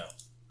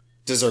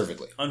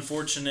deservedly.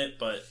 Unfortunate,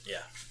 but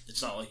yeah,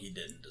 it's not like he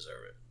didn't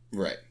deserve it.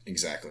 Right,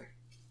 exactly.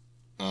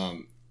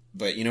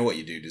 But you know what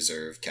you do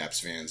deserve, Caps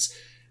fans?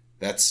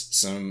 That's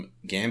some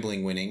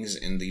gambling winnings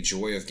and the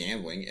joy of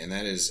gambling, and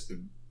that is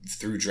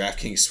through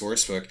DraftKings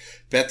Sportsbook.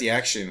 Bet the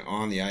action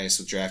on the ice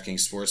with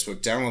DraftKings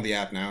Sportsbook. Download the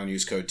app now and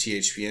use code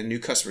THPN. New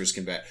customers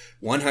can bet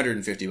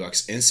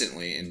 $150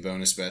 instantly in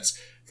bonus bets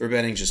for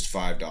betting just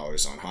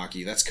 $5 on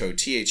hockey. That's code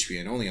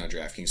THPN only on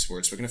DraftKings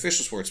Sportsbook, an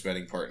official sports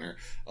betting partner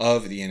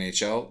of the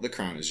NHL. The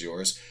crown is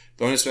yours.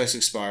 Bonus bets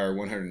expire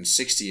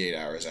 168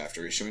 hours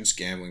after issuance.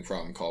 Gambling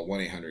problem, call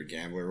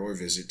 1-800-GAMBLER or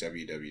visit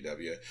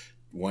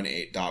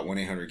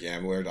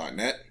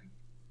www.1800gambler.net.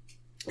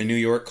 In New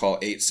York, call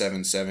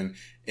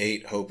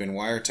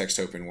 8-HOPE-NY or text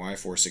HOPE-NY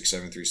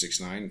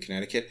 467-369. In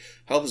Connecticut,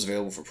 help is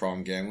available for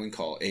problem gambling.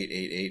 Call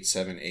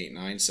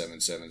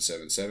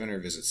 888-789-7777 or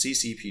visit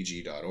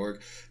ccpg.org.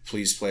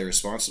 Please play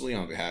responsibly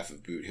on behalf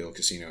of Boot Hill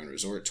Casino and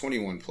Resort.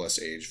 21 plus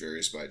age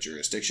varies by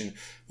jurisdiction.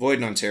 Void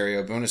in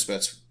Ontario. Bonus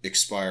bets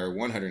expire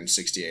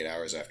 168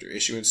 hours after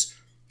issuance.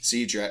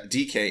 See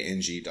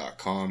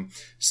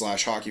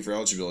dkng.com/hockey for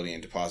eligibility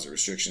and deposit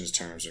restrictions,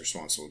 terms, and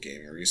responsible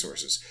gaming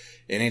resources.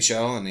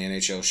 NHL and the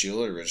NHL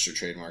Shield are registered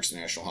trademarks of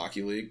the National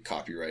Hockey League.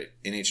 Copyright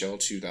NHL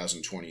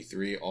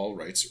 2023. All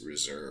rights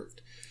reserved.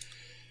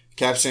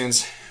 Caps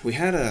fans, we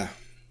had an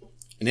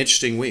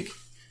interesting week.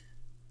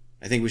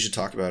 I think we should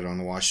talk about it on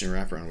the Washington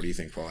Wraparound. What do you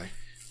think, Paulie?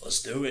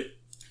 Let's do it.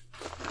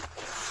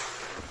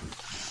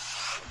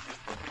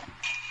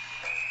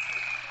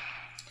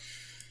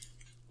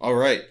 All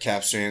right,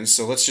 Caps fans.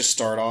 So let's just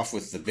start off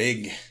with the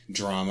big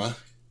drama.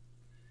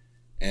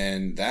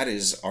 And that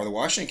is, are the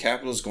Washington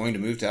Capitals going to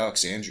move to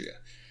Alexandria?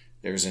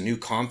 There's a new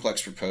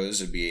complex proposed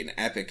to be an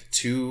epic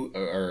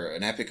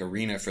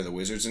arena for the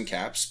Wizards and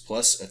Caps,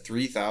 plus a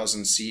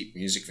 3,000-seat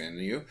music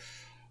venue.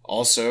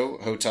 Also,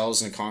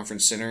 hotels and a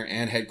conference center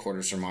and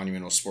headquarters for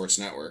Monumental Sports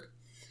Network.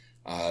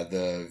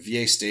 The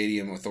VA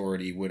Stadium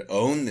Authority would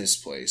own this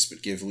place,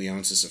 but give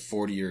Leonsis a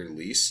 40-year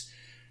lease.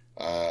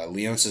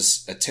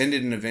 Leonsis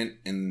attended an event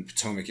in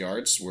Potomac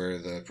Yards, where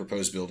the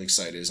proposed building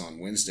site is, on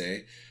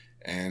Wednesday,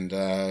 and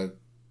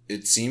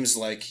it seems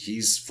like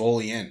he's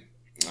fully in.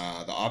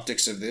 The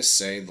optics of this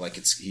say like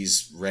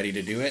he's ready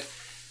to do it.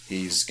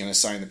 He's going to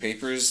sign the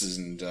papers,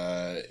 and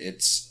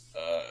it's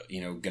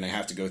going to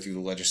have to go through the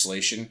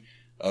legislation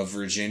of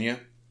Virginia.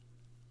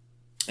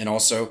 And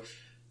also,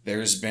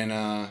 there's been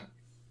a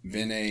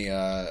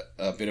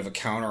bit of a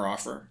counter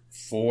offer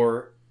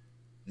for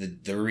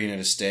the arena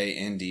to stay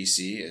in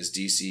DC, as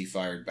DC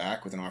fired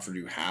back with an offer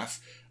to do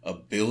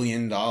 $500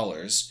 million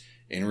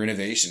in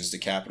renovations to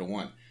Capital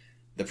One.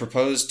 The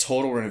proposed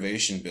total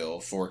renovation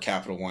bill for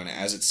Capital One,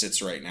 as it sits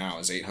right now,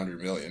 is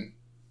 $800 million.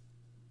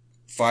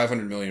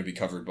 $500 million to be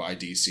covered by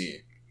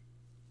DC,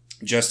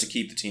 just to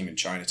keep the team in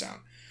Chinatown.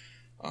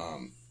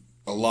 A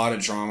lot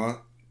of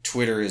drama.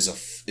 Twitter is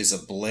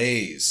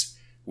ablaze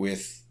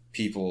with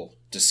people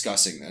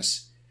discussing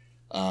this.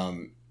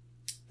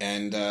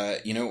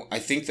 I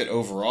think that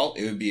overall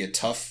it would be a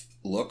tough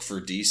look for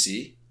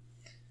DC,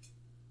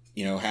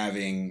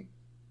 having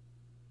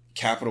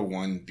Capital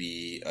One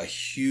be a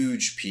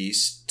huge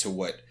piece to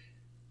what,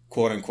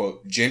 quote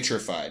unquote,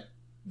 gentrified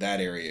that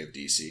area of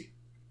DC.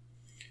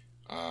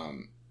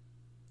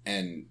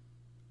 And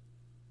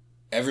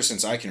ever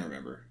since I can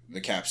remember,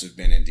 the Caps have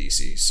been in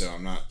DC, so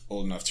I'm not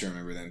old enough to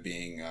remember them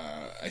being,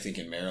 I think,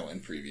 in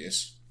Maryland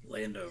previous.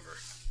 Landover.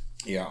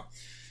 Yeah.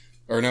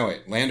 Or no,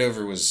 wait,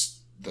 Landover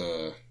was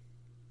the...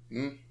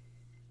 I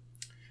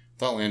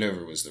thought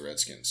Landover was the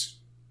Redskins.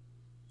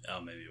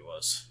 Oh, maybe it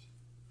was.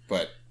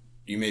 But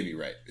you may be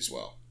right as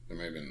well. There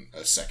may have been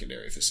a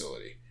secondary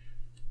facility.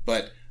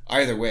 But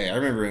either way, I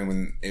remember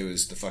when it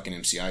was the fucking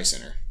MCI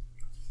Center.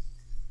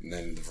 And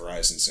then the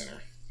Verizon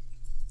Center.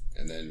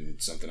 And then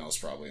something else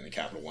probably in the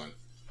Capital One.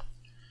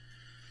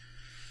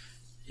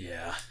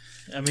 Yeah.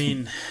 I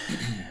mean...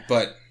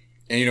 But,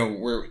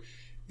 we're...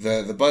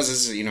 The buzz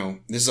is,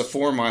 this is a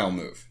 4-mile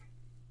move.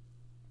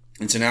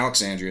 It's in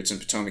Alexandria. It's in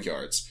Potomac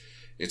Yards.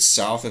 It's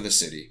south of the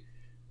city,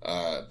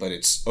 but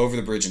it's over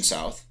the bridge in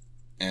south.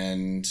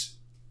 And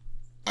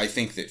I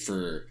think that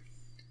for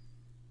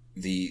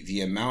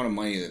the amount of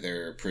money that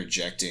they're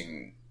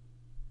projecting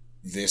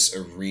this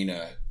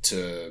arena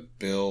to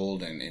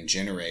build and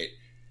generate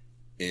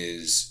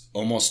is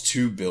almost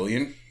 $2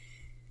 billion.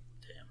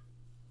 Damn.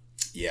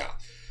 Yeah.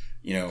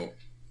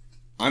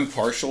 I'm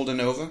partial to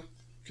Nova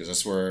because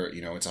that's where,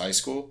 it's high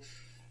school.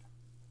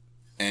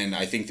 And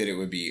I think that it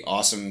would be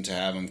awesome to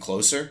have them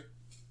closer.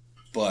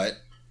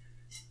 But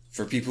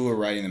for people who are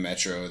riding the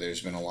Metro,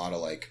 there's been a lot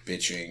of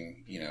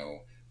bitching,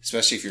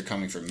 especially if you're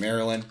coming from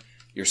Maryland.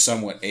 You're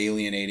somewhat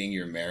alienating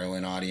your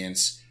Maryland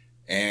audience.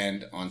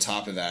 And on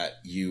top of that,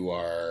 you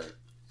are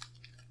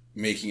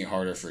making it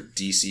harder for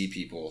DC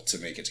people to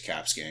make it to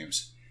Caps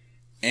games.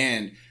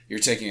 And you're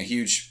taking a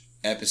huge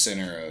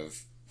epicenter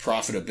of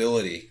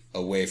profitability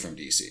away from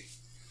DC.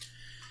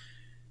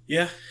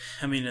 Yeah,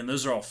 I mean, and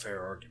those are all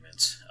fair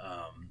arguments.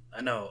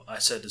 I know I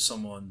said to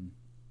someone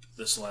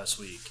this last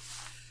week,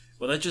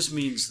 well, that just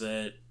means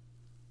that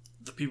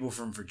the people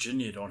from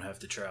Virginia don't have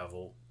to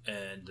travel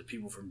and the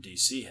people from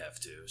DC have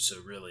to. So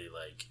really,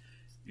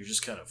 you're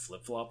just kind of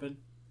flip-flopping.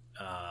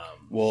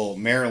 Well,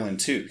 Maryland,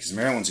 too, because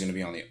Maryland's going to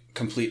be on the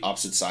complete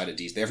opposite side of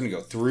DC. They're going to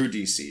go through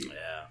DC.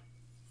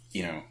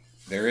 Yeah.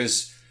 There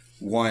is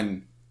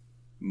one...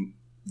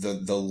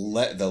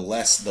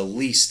 The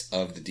least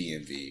of the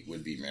DMV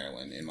would be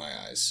Maryland in my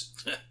eyes,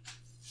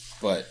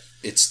 but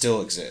it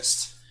still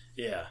exists.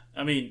 Yeah,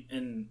 I mean,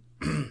 and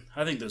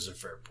I think those are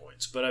fair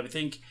points, but I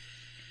think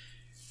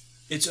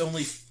it's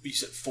only, you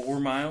said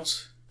 4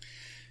 miles?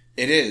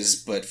 It is,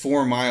 but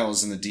 4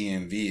 miles in the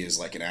DMV is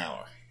like an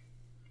hour,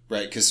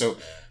 right? Because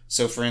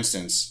so for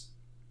instance,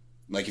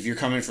 Like, if you're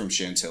coming from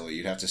Chantilly,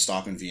 you'd have to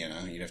stop in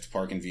Vienna. You'd have to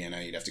park in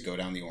Vienna. You'd have to go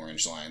down the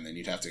Orange Line. Then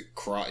you'd have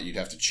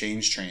to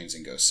change trains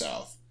and go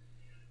south.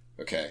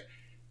 Okay.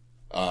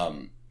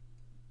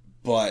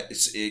 But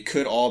it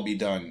could all be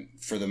done,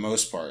 for the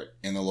most part,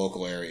 in the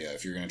local area.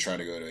 If you're going to try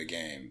to go to a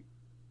game,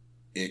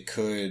 it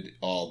could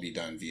all be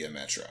done via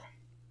metro.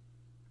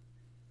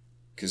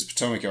 Because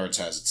Potomac Yards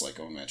has its,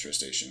 like, own metro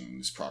station,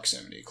 its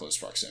close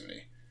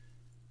proximity.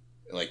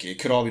 Like, it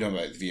could all be done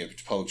via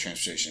public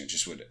transportation. It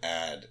just would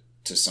add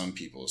to some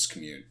people's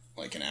commute,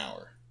 like, an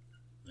hour.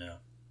 Yeah.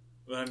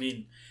 But, I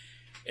mean,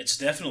 it's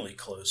definitely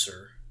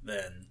closer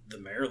than the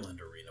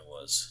Maryland arena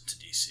was to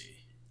DC.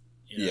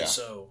 Yeah.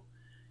 So,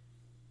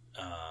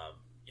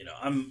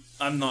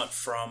 I'm not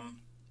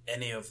from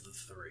any of the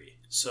three,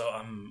 so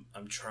I'm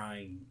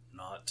trying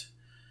not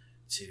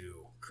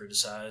to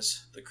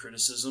criticize the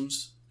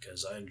criticisms,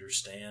 because I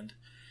understand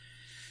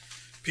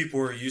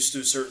people are used to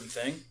a certain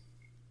thing.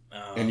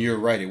 And you're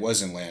right, it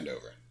was in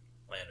Landover.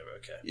 Landover,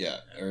 okay. Yeah,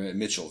 or at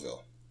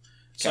Mitchellville.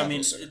 So, I mean,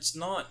 it's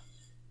not,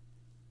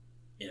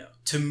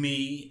 to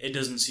me, it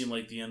doesn't seem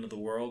like the end of the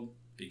world,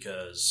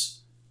 because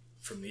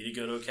for me to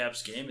go to a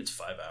Caps game, it's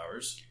 5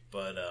 hours.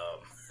 But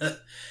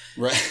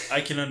right. I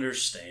can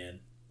understand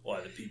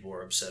why the people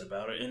are upset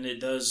about it. And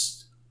it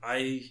does,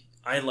 I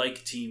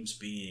like teams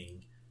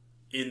being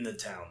in the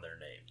town they're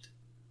named.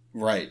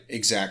 Right,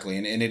 exactly.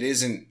 And it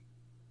isn't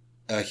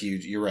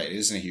you're right, it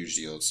isn't a huge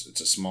deal.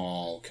 It's a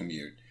small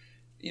commute.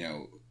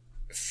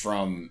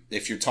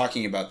 If you're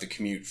talking about the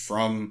commute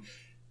from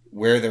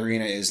where the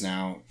arena is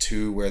now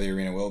to where the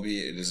arena will be,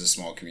 it is a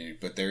small commute.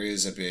 But there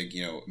is a big,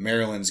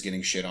 Maryland's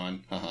getting shit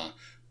on.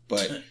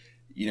 But,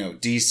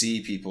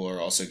 DC people are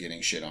also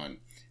getting shit on.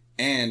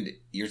 And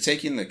you're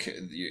taking the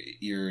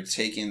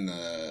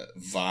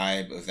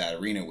vibe of that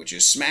arena, which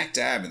is smack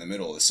dab in the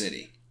middle of the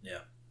city.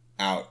 Yeah.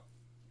 Out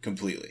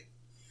completely.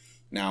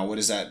 Now, what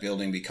does that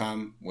building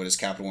become? What does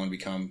Capital One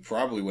become?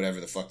 Probably whatever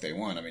the fuck they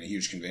want. I mean, a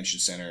huge convention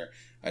center.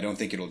 I don't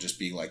think it'll just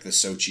be like the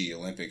Sochi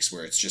Olympics,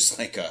 where it's just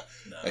like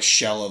a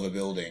shell of a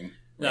building.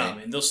 Right? No, I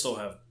mean, they'll still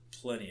have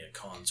plenty of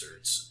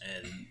concerts,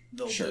 and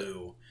they'll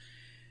do,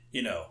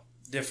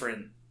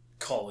 different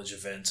college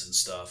events and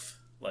stuff,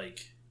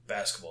 like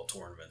basketball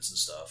tournaments and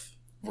stuff.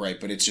 Right,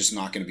 but it's just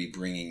not going to be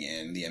bringing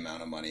in the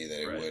amount of money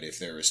that it would if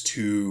there was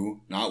two,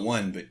 not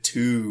one, but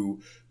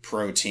two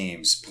pro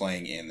teams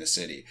playing in the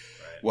city.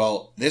 Right.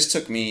 Well, this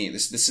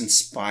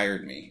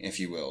inspired me,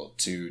 if you will,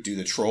 to do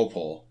the troll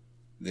poll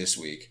this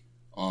week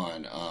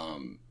on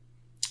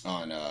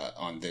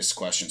this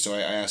question. So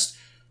I asked,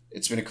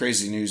 it's been a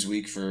crazy news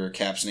week for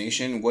Caps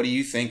Nation. What do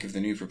you think of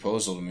the new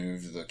proposal to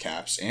move the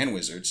Caps and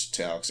Wizards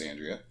to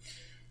Alexandria?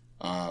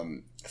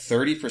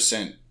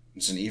 30%,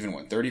 it's an even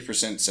one,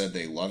 30% said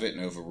they love it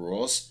and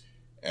overrules,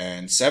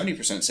 and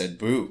 70% said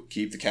boo,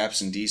 keep the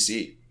Caps in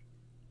DC.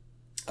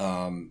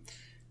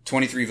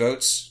 23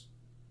 votes,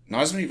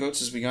 not as many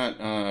votes as we got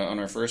on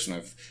our first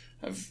one.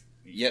 I've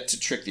yet to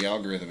trick the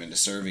algorithm into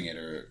serving it,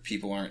 or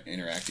people aren't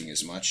interacting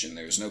as much, and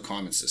there's no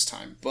comments this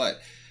time.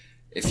 But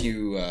if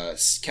you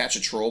catch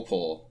a troll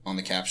poll on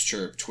the Caps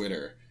Chirp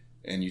Twitter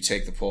and you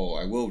take the poll,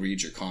 I will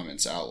read your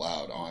comments out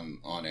loud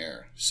on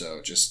air.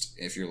 So just,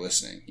 if you're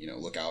listening,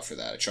 look out for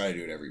that. I try to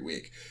do it every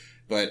week.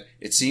 But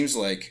it seems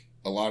like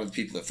a lot of the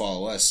people that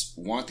follow us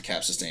want the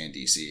Caps to stay in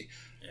DC.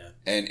 Yeah.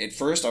 And at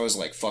first I was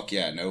like, fuck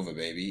yeah, Nova,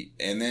 baby.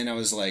 And then I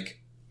was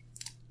like,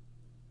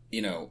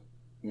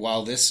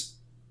 while this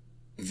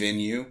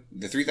venue,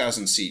 the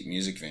 3,000 seat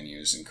music venue,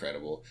 is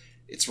incredible,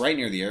 it's right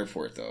near the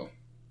airport though.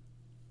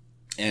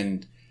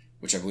 And,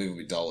 which I believe will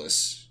be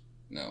Dulles.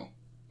 No,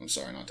 I'm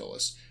sorry, not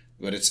Dulles.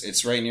 But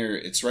it's right near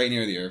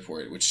the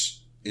airport, which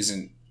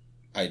isn't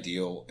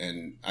ideal,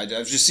 and I've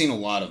just seen a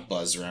lot of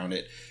buzz around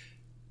it.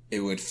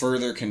 It would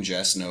further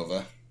congest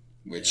Nova,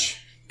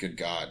 which, good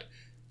God,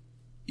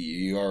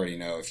 you already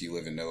know if you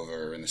live in Nova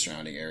or in the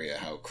surrounding area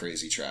how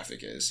crazy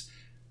traffic is.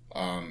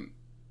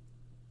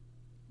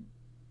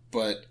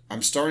 But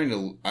I'm starting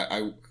to,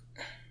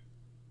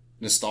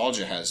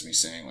 nostalgia has me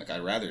saying, like,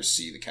 I'd rather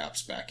see the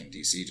Caps back in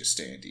DC, just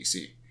stay in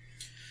DC.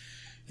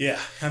 Yeah,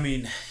 I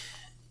mean,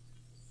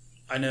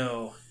 I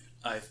know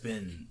I've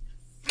been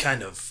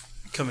kind of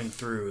coming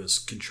through as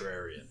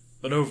contrarian,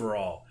 but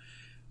overall,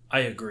 I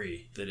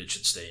agree that it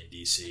should stay in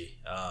DC.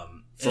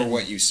 For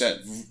what you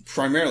said,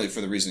 primarily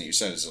for the reason that you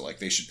said, is that, like,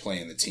 they should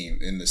play in the team,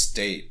 in the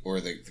state,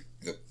 or the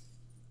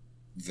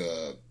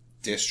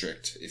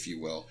district, if you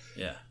will.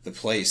 Yeah. The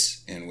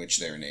place in which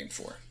they're named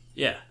for.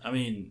 Yeah, I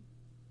mean,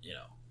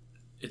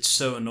 it's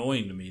so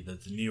annoying to me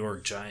that the New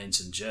York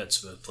Giants and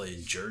Jets both play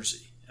in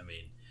Jersey. I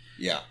mean,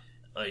 yeah.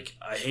 Like,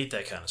 I hate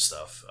that kind of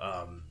stuff.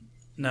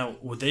 Now,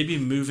 would they be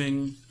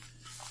moving?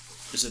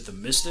 Is it the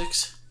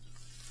Mystics?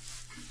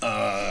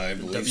 I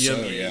believe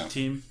so. Yeah.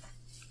 Team.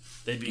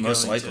 They'd be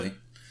most going likely. To,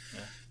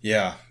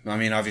 yeah. I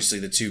mean, obviously,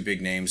 the two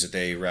big names that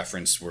they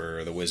referenced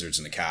were the Wizards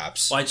and the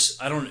Caps. Well,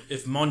 I don't.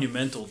 If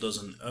Monumental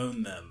doesn't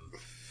own them,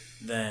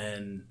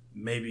 then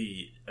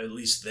maybe at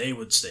least they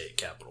would stay at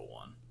Capital One.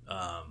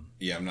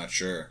 Yeah, I'm not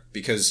sure,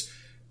 because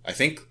I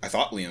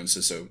thought Leon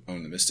Ciso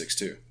owned the Mystics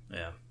too.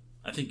 Yeah,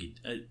 I think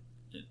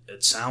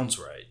It sounds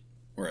right.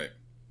 Right.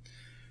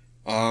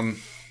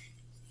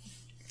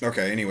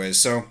 Okay, anyways,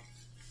 so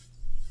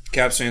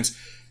Caps fans,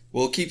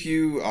 we'll keep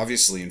you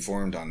obviously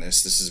informed on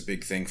this. This is a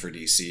big thing for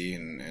DC,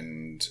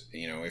 and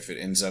you know, if it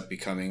ends up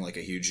becoming like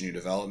a huge new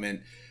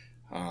development,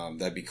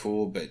 that'd be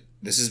cool. But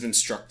this has been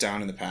struck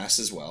down in the past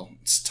as well.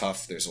 It's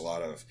tough. There's a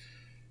lot of,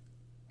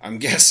 I'm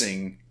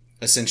guessing,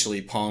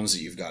 essentially palms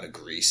that you've got to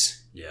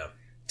grease. Yeah.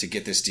 To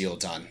get this deal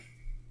done.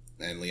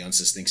 And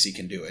Leonsis thinks he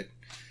can do it.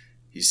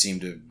 He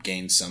seemed to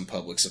gain some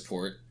public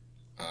support.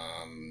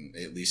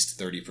 At least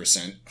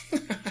 30%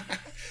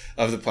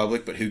 of the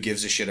public, but who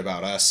gives a shit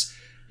about us?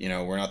 You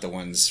know, we're not the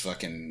ones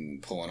fucking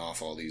pulling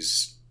off all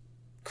these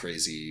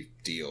crazy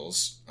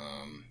deals.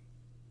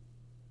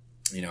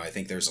 You know, I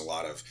think there's a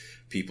lot of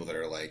people that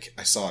are like,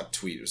 I saw a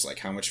tweet, it was like,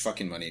 how much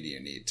fucking money do you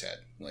need, Ted?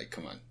 Like,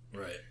 come on.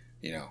 Right.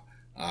 You know,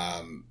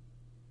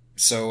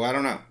 so I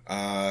don't know.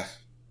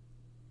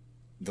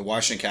 The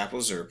Washington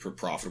Capitals are a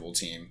profitable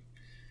team.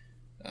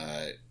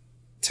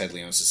 Ted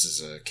Leonsis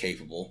is a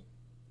capable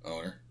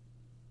owner.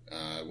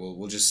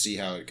 We'll just see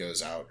how it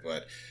goes out.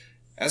 But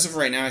as of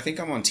right now, I think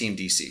I'm on Team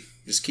DC.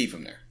 Just keep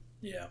him there.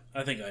 Yeah,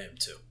 I think I am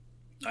too.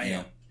 I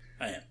am.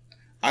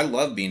 I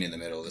love being in the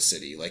middle of the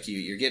city. Like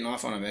you're getting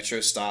off on a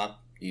metro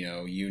stop. You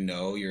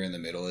know you're in the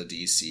middle of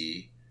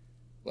DC.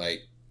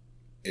 Like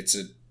it's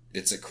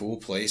a cool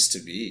place to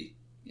be.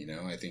 You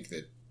know, I think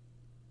that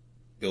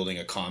building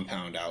a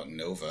compound out in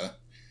Nova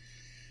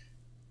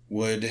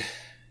would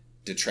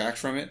detract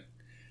from it.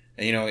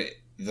 And you know,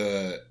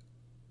 the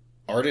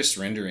artist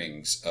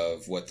renderings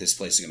of what this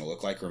place is going to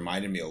look like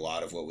reminded me a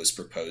lot of what was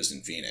proposed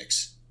in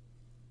Phoenix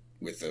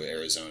with the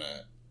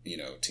Arizona, you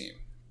know, team.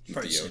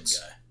 Probably the same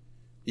guy.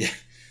 Yeah,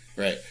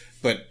 right.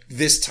 But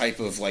this type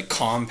of like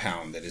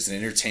compound that is an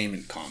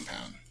entertainment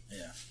compound.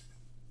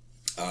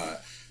 Yeah.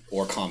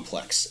 Or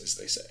complex, as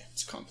they say.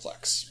 It's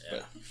complex.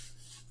 Yeah.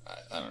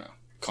 But I don't know.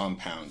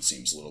 Compound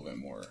seems a little bit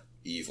more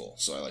evil,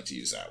 so I like to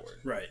use that word.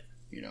 Right.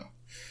 You know.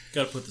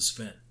 Got to put the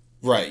spin.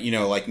 Right. You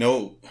know, like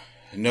no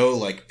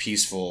like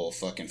peaceful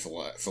fucking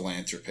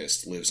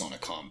philanthropist lives on a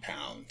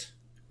compound.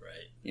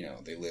 Right. You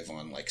know, they live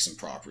on like some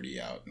property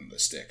out in the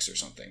sticks or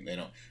something. They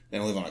don't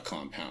live on a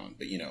compound,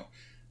 but you know,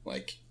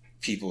 like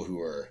people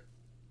who are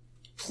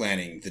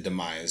planning the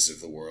demise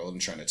of the world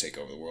and trying to take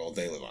over the world,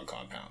 they live on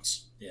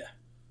compounds. Yeah.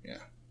 Yeah.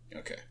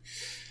 Okay.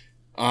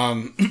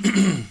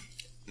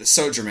 It's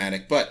so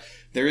dramatic, but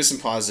there is some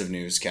positive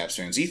news, Caps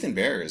fans. Ethan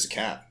Bear is a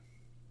Cap.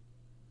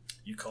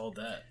 You called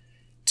that.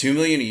 $2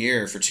 million a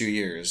year for 2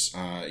 years.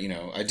 You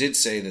know, I did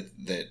say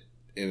that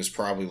it was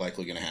probably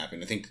likely going to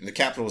happen. I think the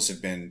Capitals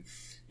have been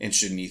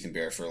interested in Ethan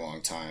Bear for a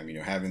long time. You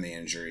know, having the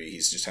injury,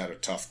 he's just had a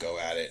tough go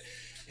at it.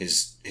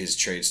 His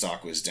trade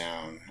stock was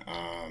down.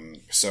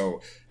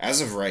 So as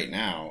of right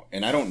now,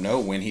 and I don't know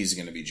when he's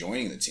going to be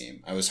joining the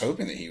team. I was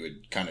hoping that he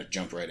would kind of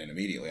jump right in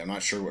immediately. I'm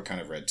not sure what kind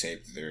of red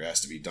tape there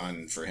has to be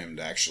done for him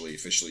to actually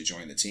officially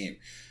join the team.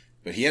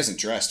 But he hasn't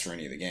dressed for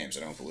any of the games,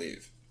 I don't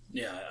believe.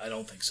 Yeah, I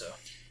don't think so.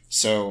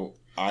 So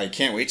I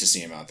can't wait to see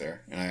him out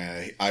there.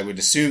 And I would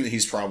assume that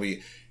he's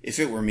probably, if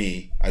it were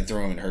me, I'd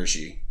throw him in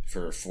Hershey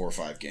for 4 or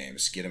 5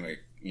 games, get him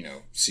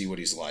see what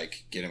he's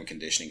like, get him a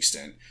conditioning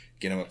stint,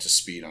 get him up to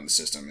speed on the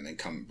system, and then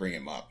come bring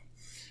him up.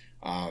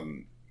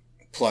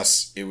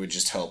 Plus, it would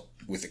just help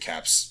with the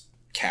Caps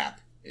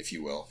cap, if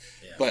you will.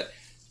 Yeah. But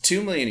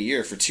 $2 million a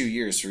year for 2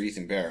 years for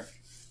Ethan Bear.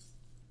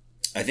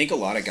 I think a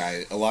lot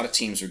of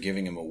teams were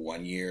giving him a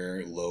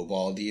 1-year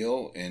lowball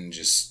deal, and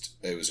just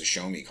it was a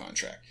show me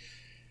contract.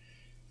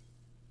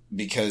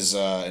 Because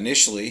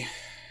initially,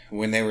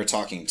 when they were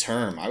talking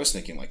term, I was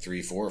thinking like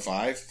 3, 4, or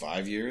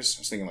 5 years.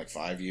 I was thinking like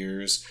 5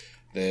 years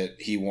that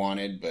he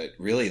wanted, but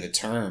really the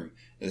term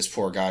this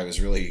poor guy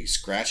was really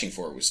scratching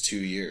for was 2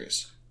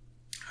 years.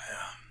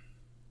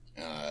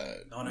 Yeah.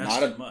 Not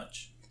asking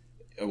much.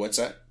 What's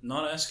that?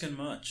 Not asking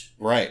much.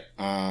 Right.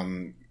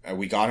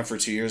 We got him for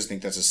 2 years. I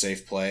think that's a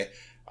safe play.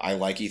 I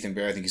like Ethan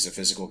Bear. I think he's a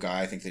physical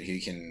guy. I think that he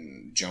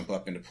can jump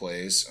up into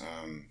plays.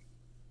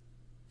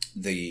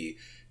 The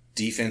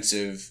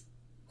defensive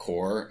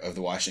core of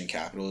the Washington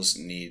Capitals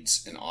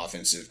needs an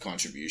offensive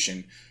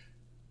contribution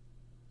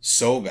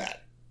so bad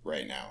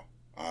right now.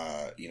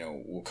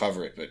 We'll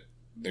cover it, but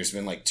there's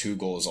been like 2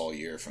 goals all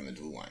year from the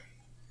blue line.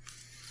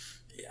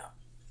 Yeah.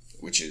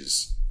 Which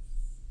is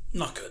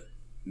not good.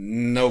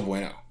 No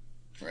bueno,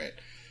 right?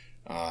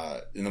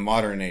 In the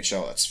modern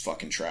NHL, that's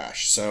fucking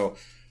trash. So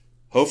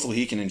hopefully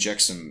he can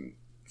inject some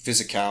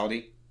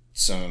physicality,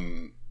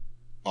 some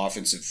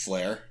offensive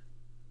flair,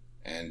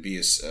 and be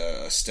a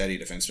steady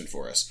defenseman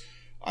for us.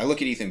 I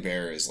look at Ethan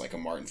Bear as like a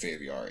Martin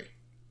Faviari.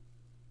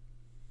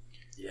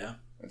 Yeah.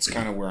 That's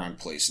kind of where I'm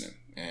placing him.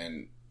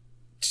 And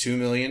 $2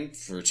 million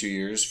for 2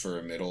 years for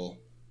a middle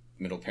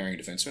pairing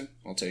defenseman,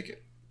 I'll take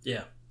it.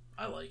 Yeah,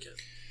 I like it.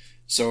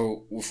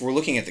 So if we're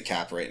looking at the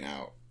cap right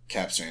now,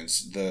 Caps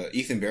fans, the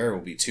Ethan Bear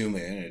will be $2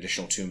 million, an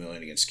additional $2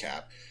 million against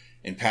cap,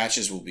 and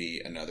Patches will be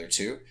another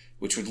 2,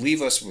 which would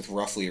leave us with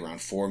roughly around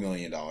 $4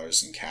 million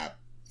in cap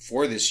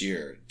for this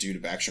year due to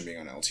Backstrom being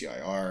on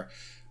LTIR,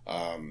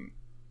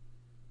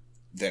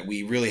 that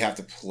we really have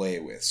to play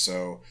with.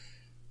 So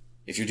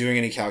if you're doing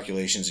any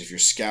calculations, if you're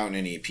scouting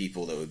any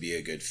people that would be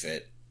a good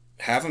fit,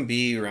 have them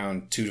be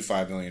around $2 to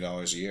 $5 million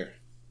a year,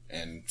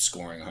 and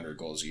scoring 100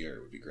 goals a year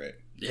would be great.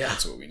 Yeah,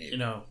 that's what we need.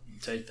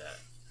 Take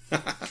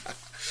that.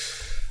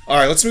 All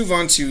right, let's move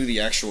on to the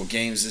actual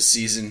games this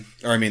season.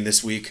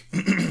 This week.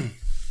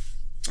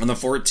 On the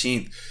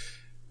 14th,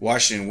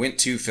 Washington went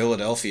to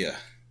Philadelphia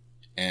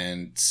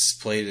and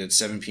played at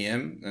 7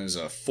 p.m. It was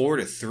a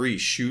 4-3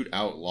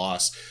 shootout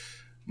loss.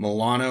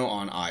 Milano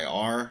on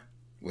IR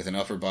with an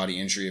upper body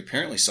injury,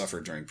 apparently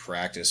suffered during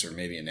practice, or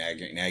maybe a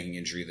nagging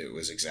injury that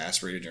was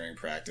exacerbated during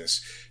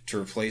practice. To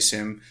replace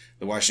him,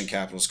 the Washington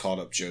Capitals called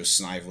up Joe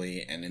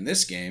Snively, and in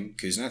this game,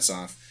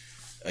 Kuznetsov,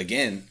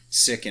 again,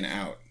 sick and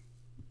out.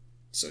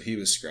 So he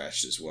was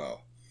scratched as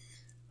well.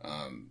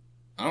 I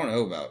don't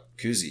know about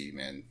Kuzi,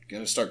 man.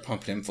 Gotta start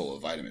pumping him full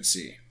of vitamin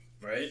C.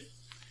 Right?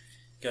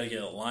 Gotta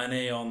get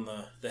Line on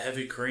the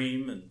heavy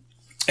cream and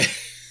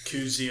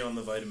Kuzi on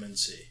the vitamin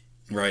C.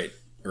 Right.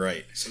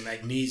 Some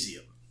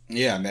magnesium.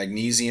 Yeah,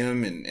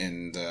 magnesium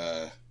and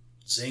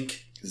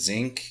zinc.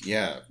 Zinc,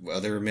 yeah.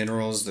 Other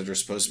minerals that are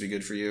supposed to be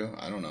good for you.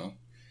 I don't know.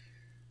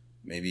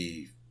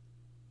 Maybe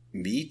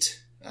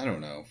meat? I don't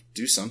know.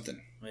 Do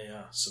something.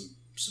 Yeah,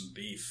 some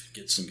beef.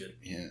 Get some good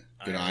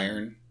good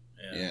iron.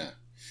 Yeah.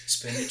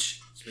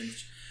 Spinach.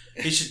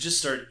 He should just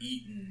start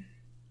eating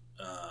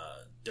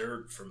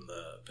dirt from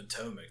the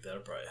Potomac.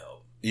 That'll probably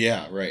help.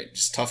 Yeah, right.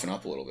 Just toughen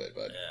up a little bit.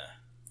 But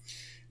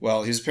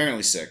well, he's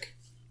apparently sick.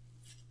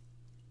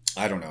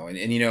 I don't know. And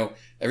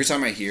every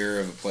time I hear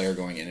of a player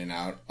going in and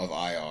out of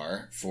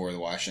IR for the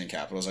Washington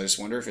Capitals, I just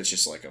wonder if it's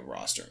just like a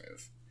roster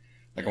move.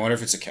 Like, I wonder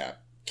if it's a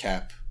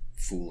cap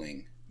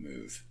fooling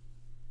move.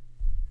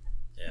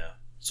 Yeah.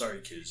 Sorry,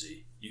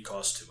 Kuzi. You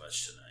cost too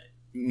much tonight.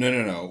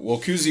 No. Well,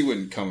 Kuzi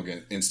wouldn't come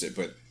against it,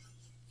 but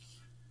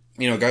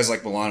guys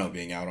like Milano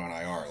being out on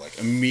IR, like,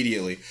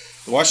 immediately,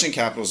 the Washington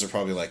Capitals are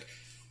probably like,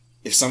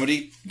 if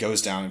somebody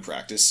goes down in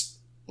practice,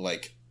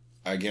 like,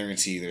 I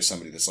guarantee there's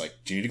somebody that's like,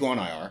 do you need to go on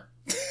IR?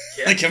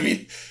 Yeah.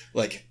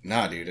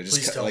 Nah, dude. I just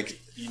Please tell me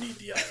you need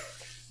the IR.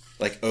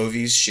 Like,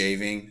 Ovi's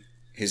shaving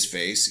his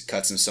face,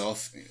 cuts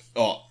himself.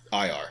 Oh,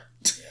 IR.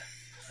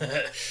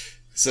 Yeah.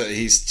 So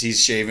he's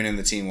shaving in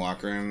the team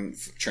locker room.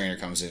 Trainer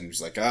comes in.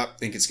 He's like, I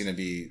think it's going to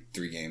be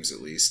 3 games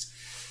at least.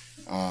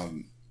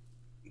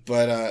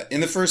 But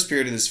in the first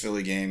period of this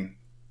Philly game,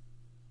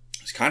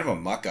 it's kind of a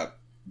muck-up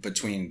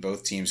between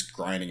both teams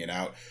grinding it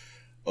out.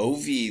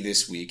 Ovi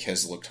this week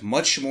has looked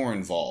much more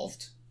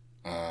involved,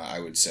 I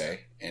would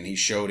say. And he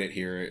showed it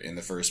here in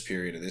the first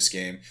period of this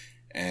game.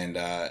 And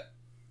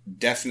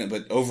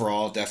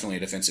overall, definitely a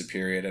defensive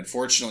period.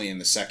 Unfortunately, in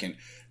the second,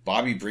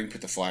 Bobby Brink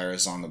put the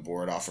Flyers on the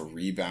board off a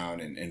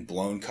rebound and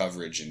blown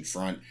coverage in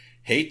front.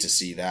 Hate to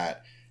see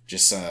that.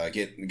 Just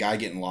guy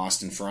getting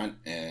lost in front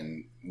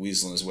and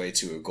weaseling his way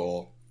to a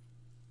goal.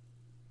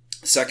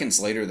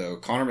 Seconds later, though,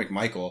 Connor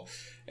McMichael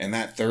and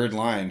that third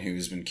line,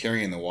 who's been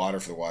carrying the water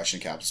for the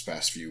Washington Capitals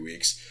past few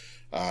weeks,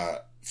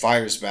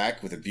 fires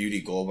back with a beauty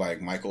goal by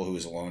McMichael, who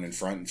was alone in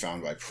front and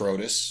found by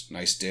Protas.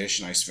 Nice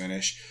dish, nice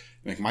finish.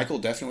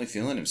 McMichael definitely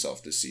feeling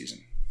himself this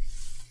season.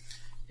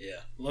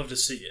 Yeah, love to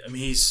see it.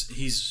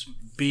 He's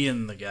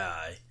being the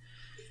guy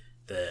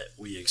that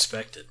we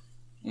expected.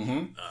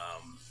 Mm-hmm.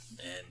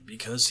 And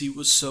because he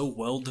was so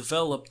well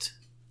developed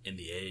in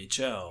the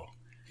AHL,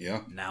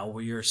 now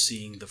we are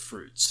seeing the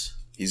fruits.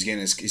 He's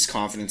getting his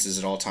confidence is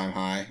at all-time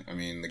high.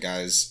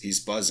 He's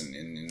buzzing,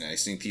 and I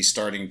think he's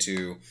starting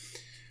to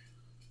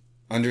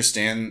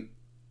understand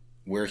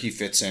where he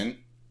fits in,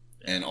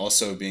 and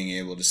also being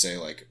able to say,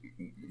 like,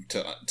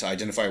 to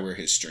identify where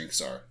his strengths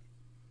are.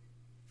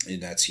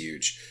 And that's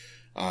huge.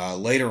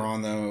 Later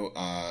on, though,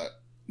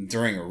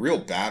 during a real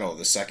battle,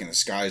 the second the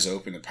skies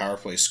opened, the power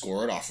play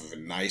scored off of a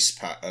nice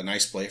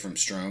play from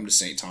Strome to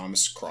St.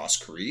 Thomas cross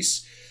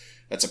crease.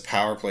 That's a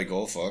power play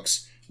goal,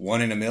 folks.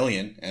 1 in a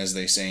million, as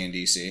they say in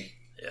DC.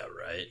 Yeah,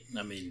 right.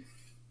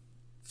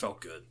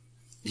 Felt good.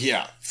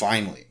 Yeah,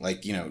 finally.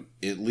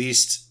 At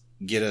least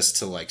get us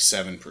to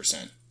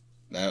 7%.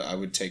 I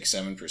would take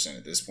 7%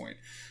 at this point,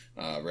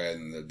 rather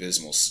than the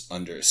abysmal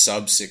sub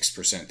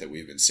 6% that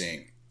we've been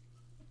seeing.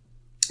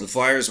 The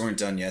Flyers weren't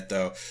done yet,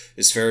 though.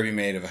 As Farabee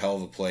made of a hell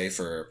of a play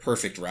for a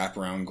perfect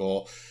wraparound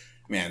goal.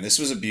 Man, this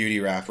was a beauty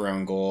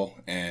wraparound goal,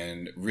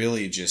 and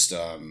really just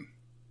a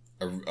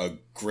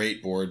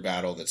great board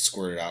battle that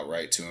squirted out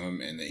right to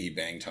him and that he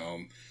banged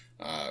home.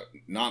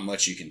 Not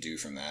much you can do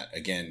from that.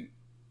 Again,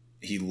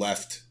 he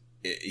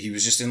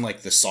was just in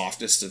the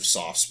softest of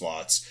soft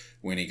spots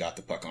when he got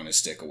the puck on his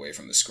stick away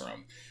from the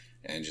scrum,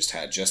 and just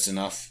had just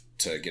enough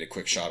to get a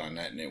quick shot on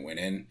net, and it went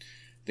in.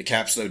 The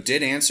Caps, though,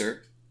 did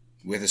answer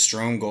with a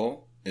Strome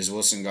goal, as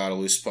Wilson got a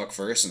loose puck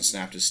first and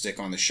snapped his stick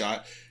on the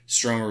shot.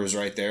 Stromer was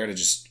right there to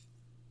just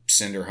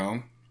send her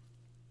home.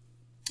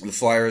 The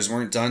Flyers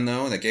weren't done,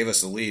 though. That gave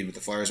us the lead, but the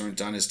Flyers weren't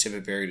done as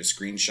Tippett buried a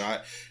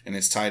screenshot, and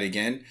it's tied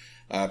again.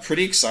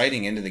 Pretty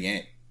exciting into the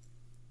game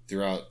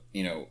throughout,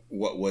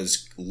 what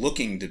was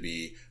looking to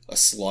be a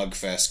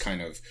slugfest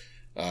kind of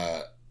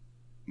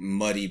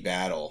muddy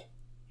battle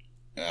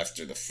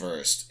after the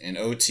first. In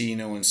OT,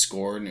 no one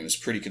scored, and it was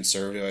pretty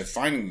conservative. I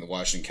find the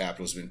Washington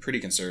Capitals have been pretty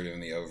conservative in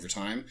the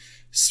overtime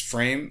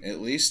frame,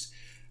 at least.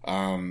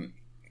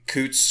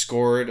 Coots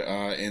scored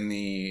in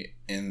the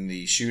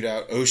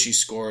shootout. Oshie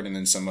scored, and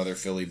then some other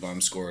Philly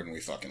bum scored, and we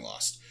fucking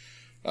lost.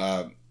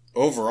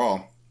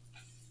 Overall,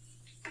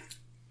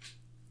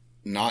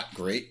 not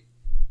great,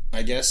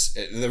 I guess.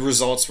 The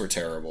results were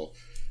terrible.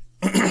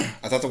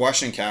 I thought the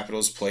Washington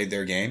Capitals played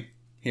their game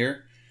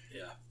here.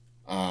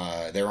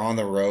 Yeah. They're on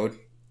the road,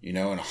 in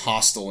a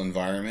hostile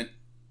environment,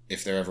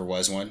 if there ever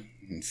was one,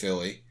 in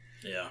Philly.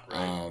 Yeah,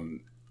 right.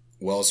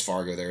 Wells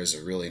Fargo there is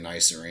a really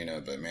nice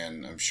arena, but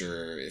man, I'm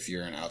sure if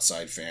you're an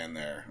outside fan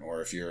there,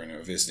 or if you're in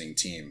a visiting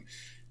team,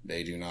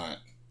 they do not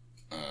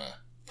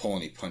pull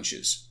any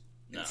punches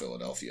in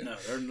Philadelphia. No,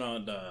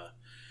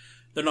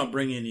 they're not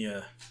bringing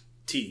you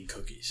tea and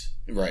cookies.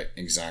 Right,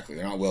 exactly.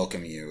 They're not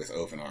welcoming you with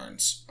open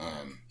arms.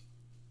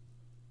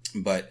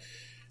 But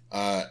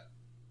I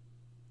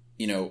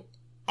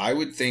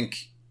would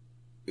think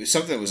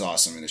something that was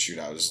awesome in the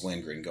shootout was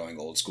Lindgren going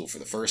old school for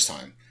the first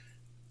time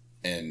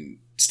and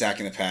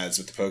stacking the pads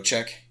with the poke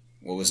check.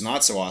 What was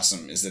not so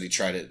awesome is that he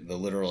tried it the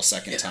literal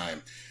second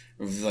time.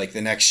 Like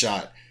the next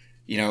shot.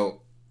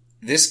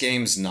 This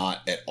game's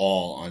not at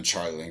all on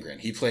Charlie Lindgren.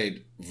 He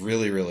played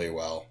really, really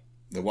well.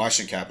 The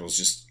Washington Capitals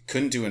just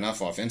couldn't do enough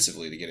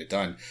offensively to get it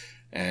done.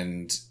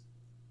 And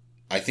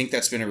I think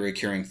that's been a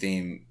recurring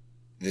theme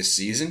this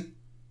season.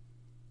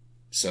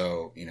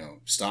 So,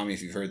 stop me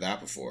if you've heard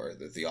that before,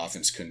 that the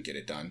offense couldn't get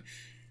it done.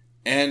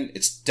 And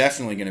it's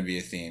definitely going to be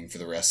a theme for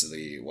the rest of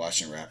the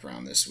Washington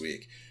wraparound this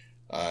week.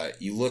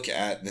 You look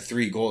at the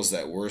 3 goals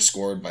that were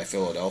scored by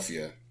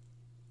Philadelphia.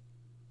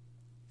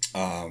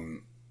 The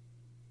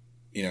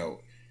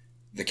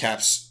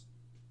Caps...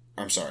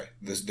 I'm sorry.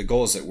 The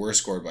goals that were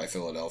scored by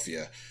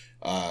Philadelphia.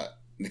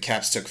 The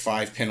Caps took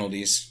 5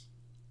 penalties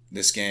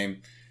this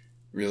game.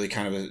 Really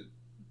kind of a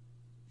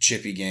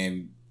chippy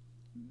game.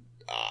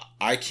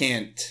 I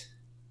can't...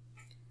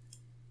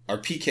 Our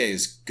PK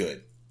is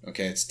good.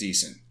 Okay, it's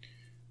decent.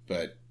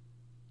 But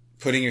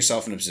putting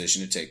yourself in a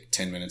position to take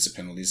 10 minutes of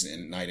penalties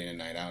in and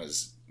night out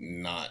is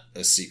not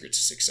a secret to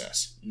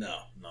success.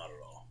 No, not at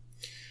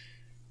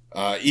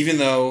all. Even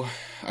though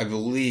I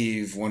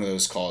believe one of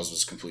those calls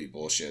was complete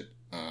bullshit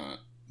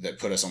that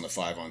put us on the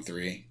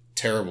 5-on-3.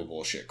 Terrible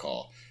bullshit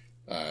call.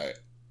 I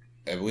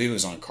believe it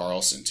was on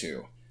Carlson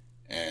too.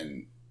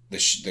 And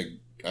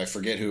I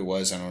forget who it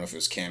was. I don't know if it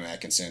was Cam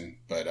Atkinson,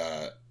 but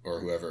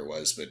or whoever it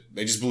was, but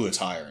they just blew a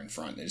tire in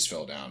front. They just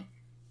fell down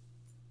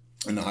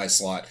in the high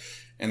slot,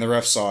 and the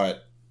ref saw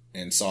it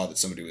and saw that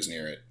somebody was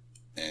near it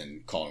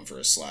and called him for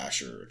a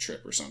slash or a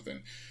trip or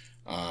something.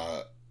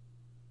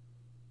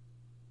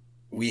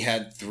 We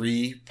had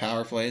 3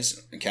 power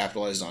plays and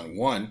capitalized on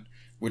 1,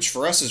 which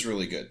for us is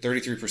really good.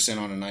 33%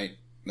 on a night.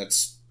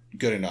 That's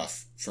good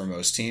enough for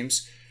most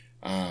teams.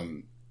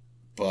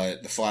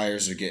 But the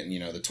Flyers are getting,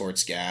 the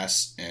Torts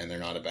gas, and they're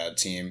not a bad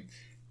team.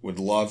 Would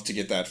love to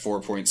get that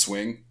 4-point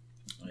swing.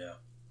 Yeah.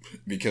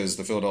 Because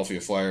the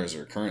Philadelphia Flyers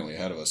are currently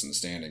ahead of us in the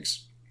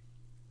standings.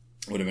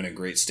 Would have been a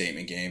great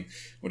statement game.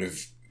 Would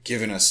have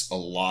given us a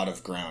lot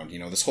of ground.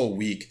 This whole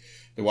week,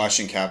 the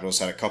Washington Capitals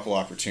had a couple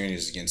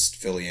opportunities against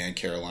Philly and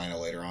Carolina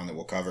later on that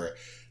we'll cover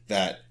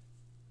that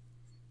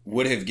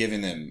would have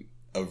given them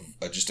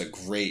just a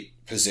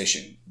great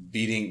position.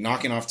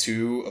 Knocking off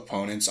 2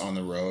 opponents on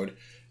the road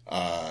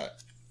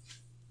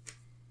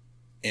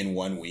in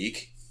 1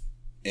 week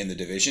in the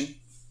division.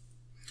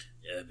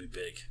 Yeah, that'd be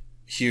big.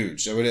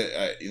 Huge. So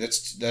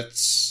that's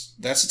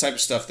the type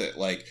of stuff that,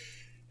 like,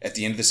 at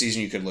the end of the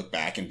season you could look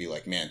back and be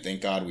like, man,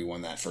 thank God we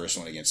won that first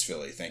one against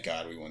Philly. Thank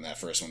God we won that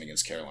first one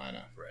against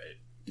Carolina. Right.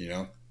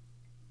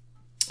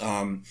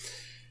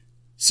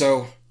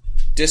 So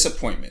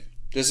disappointment,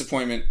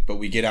 but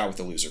we get out with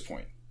a loser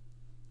point.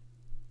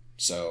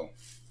 So,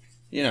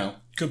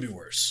 could be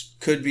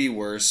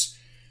worse.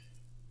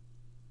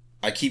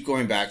 I keep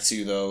going back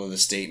to, though, the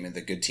statement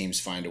that good teams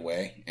find a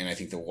way, and I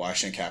think the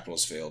Washington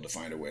Capitals failed to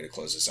find a way to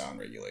close this out in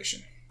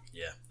regulation.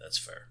 Yeah, that's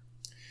fair.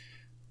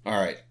 All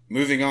right,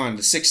 moving on.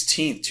 The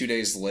 16th, 2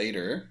 days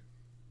later,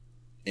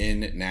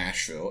 in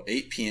Nashville,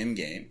 8 p.m.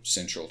 game,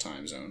 Central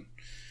Time Zone.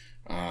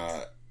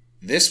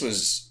 This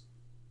was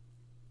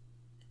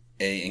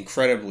an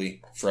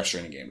incredibly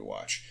frustrating game to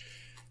watch.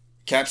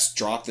 Caps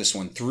dropped this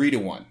one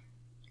 3-1.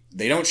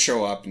 They don't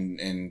show up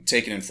and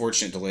take an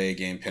unfortunate delay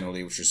game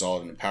penalty, which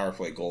resulted in a power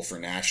play goal for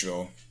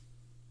Nashville.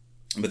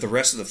 But the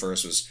rest of the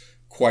first was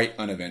quite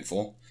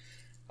uneventful.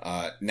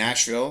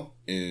 Nashville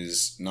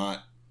is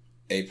not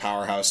a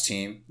powerhouse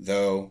team,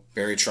 though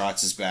Barry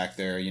Trotz is back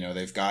there.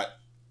 They've got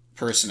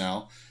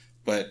personnel,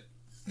 but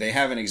they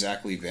haven't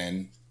exactly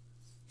been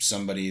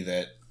somebody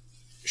that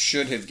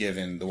should have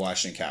given the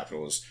Washington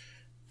Capitals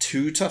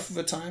too tough of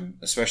a time,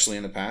 especially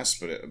in the past.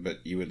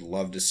 But you would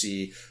love to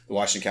see the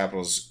Washington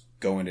Capitals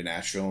go into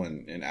Nashville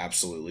and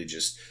absolutely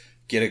just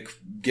get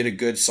a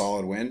good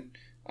solid win.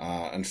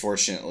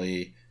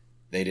 Unfortunately,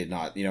 they did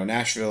not.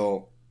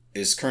 Nashville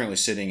is currently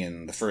sitting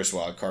in the first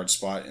wild card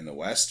spot in the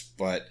West,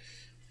 but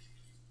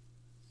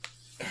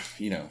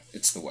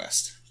it's the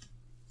West.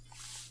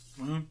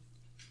 Mm-hmm.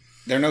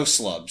 They're no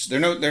slubs. They're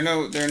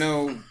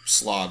no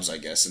slobs, I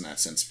guess, in that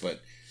sense.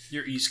 But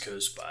your East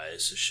Coast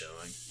bias is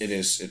showing. It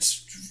is.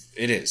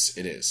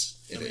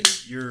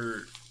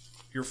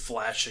 You're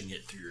flashing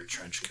it through your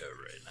trench coat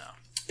right now.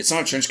 It's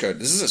not a trench coat.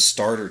 This is a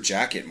starter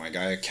jacket, my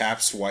guy. A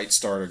Caps white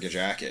starter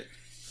jacket.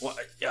 Well,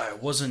 I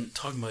wasn't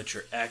talking about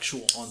your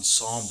actual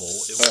ensemble.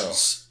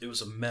 It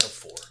was a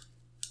metaphor.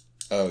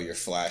 Oh, you're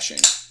flashing.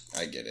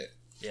 I get it.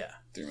 Yeah.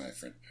 Through my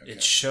friend. Okay.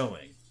 It's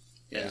showing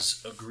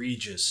as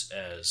egregious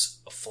as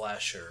a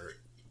flasher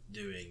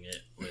doing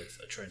it with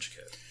a trench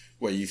coat.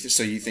 What,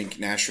 so you think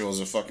Nashville is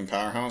a fucking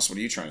powerhouse? What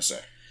are you trying to say?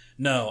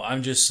 No,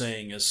 I'm just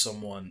saying as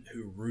someone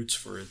who roots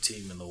for a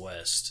team in the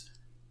West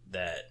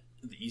that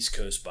the East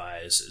Coast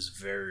bias is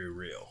very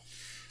real.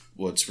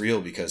 Well, it's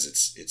real because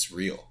it's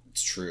real.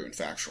 It's true and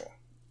factual.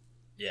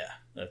 Yeah,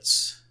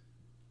 that's...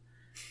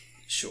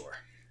 Sure.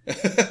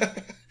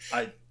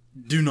 I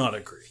do not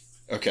agree.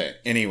 Okay,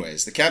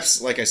 anyways, the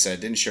Caps, like I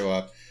said, didn't show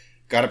up.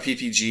 Got a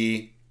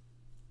PPG,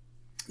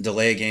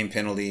 delay a game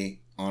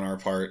penalty on our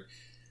part.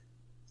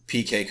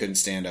 PK couldn't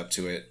stand up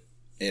to it.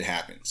 It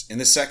happens. In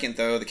the second,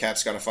 though, the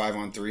Caps got a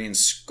 5-on-3 and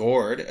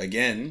scored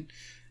again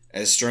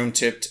as Strome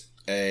tipped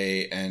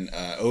an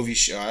Ovi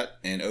shot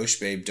and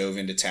Oshbabe dove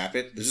in to tap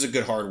it. This is a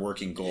good,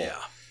 hard-working goal. Yeah,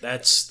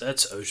 that's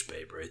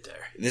Oshbabe right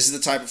there. This is the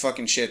type of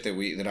fucking shit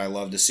that I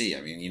love to see.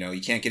 I mean,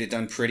 you can't get it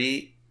done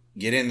pretty.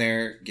 Get in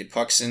there, get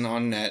pucks in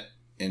on net,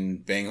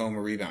 and bang home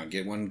a rebound.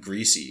 Get one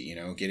greasy,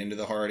 get into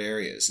the hard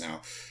areas.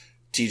 Now,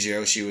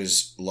 TJ Oshie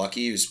was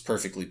lucky. He was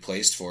perfectly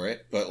placed for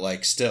it.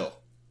 But, still,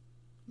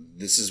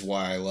 this is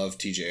why I love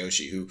TJ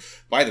Oshie, who,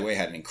 by the way,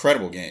 had an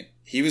incredible game.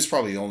 He was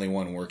probably the only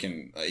one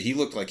working. He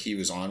looked like he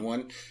was on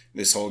one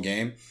this whole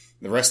game.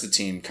 The rest of the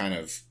team kind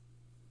of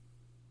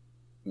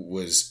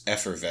was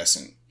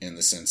effervescent in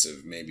the sense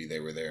of maybe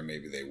they were there,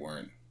 maybe they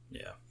weren't.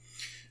 Yeah.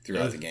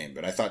 Throughout the game.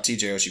 But I thought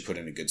TJ Oshie put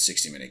in a good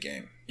 60-minute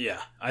game.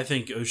 Yeah, I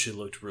think Oshie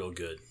looked real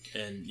good.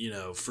 And,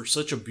 for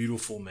such a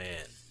beautiful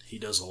man, he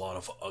does a lot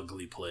of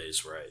ugly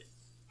plays right.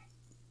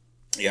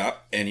 Yeah,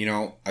 and,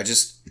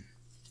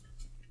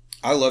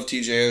 I love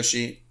TJ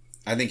Oshie.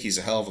 I think he's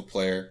a hell of a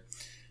player.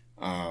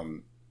 Hall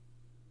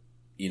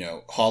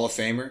of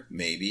Famer,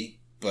 maybe.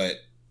 But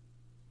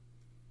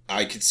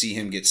I could see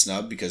him get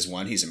snubbed because,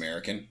 one, he's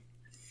American.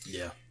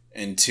 Yeah.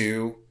 And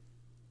two,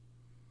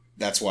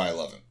 that's why I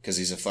love him. Because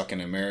he's a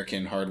fucking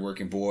American,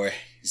 hardworking boy.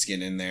 He's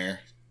getting in there,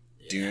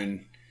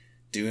 doing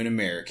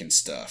American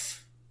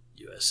stuff.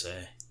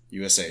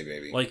 USA,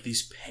 baby. Like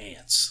these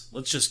pants.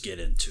 Let's just get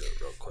into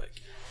it real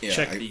quick. Yeah,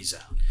 Check these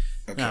out.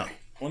 Okay. Now,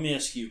 let me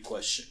ask you a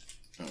question.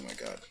 Oh my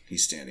God.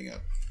 He's standing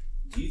up.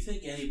 Do you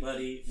think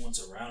anybody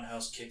wants a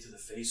roundhouse kick to the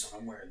face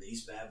when I'm wearing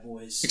these bad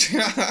boys?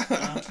 Look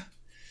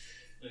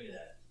at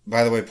that.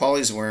 By the way,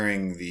 Paulie's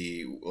wearing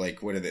the,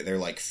 what are they? They're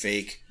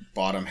fake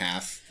bottom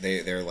half.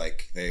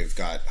 They've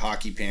got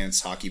hockey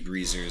pants, hockey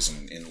breezers,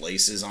 and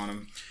laces on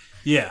them.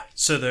 Yeah,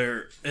 so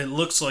it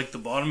looks like the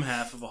bottom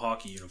half of a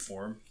hockey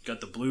uniform.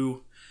 Got the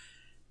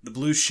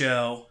blue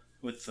shell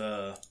with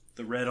the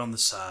red on the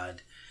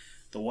side,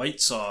 the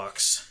white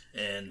socks,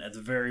 and at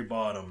the very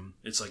bottom,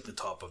 it's like the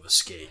top of a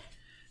skate.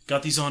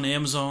 Got these on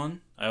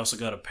Amazon. I also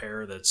got a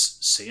pair that's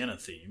Santa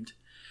themed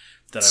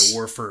that I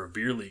wore for a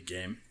beer league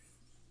game.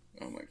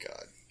 Oh my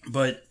God.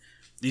 But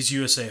these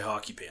USA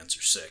hockey pants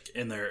are sick,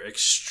 and they're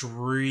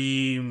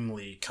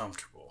extremely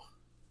comfortable.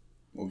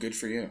 Well, good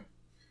for you.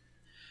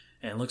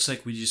 And it looks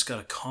like we just got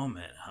a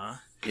comment, huh?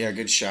 Yeah,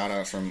 good shout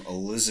out from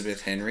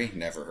Elizabeth Henry.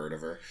 Never heard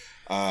of her.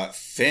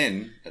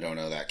 Finn, I don't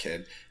know that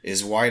kid,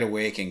 is wide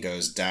awake and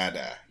goes,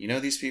 Dada. You know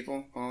these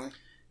people, Paulie?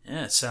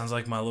 Yeah, it sounds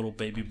like my little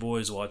baby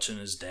boy's watching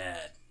his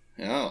dad.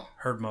 Oh.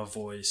 Heard my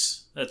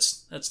voice.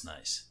 That's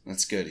nice.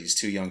 That's good. He's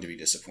too young to be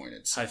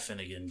disappointed. Hi,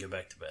 Finnegan. Go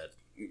back to bed.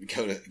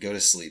 Go to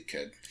sleep,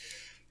 kid.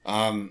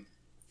 All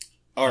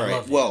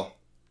right. Well,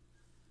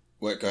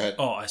 what? Go ahead.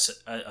 Oh, I said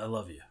I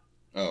love you.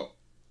 Oh,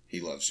 he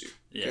loves you.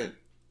 Yeah. Good.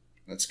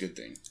 That's a good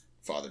thing.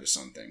 Father to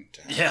son thing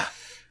to have. Yeah.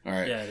 All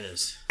right. Yeah, it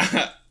is.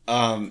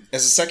 As the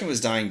second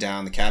was dying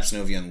down, the Caps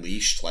Novi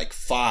unleashed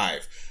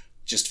five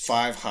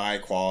high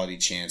quality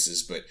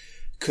chances, but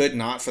could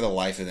not for the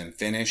life of them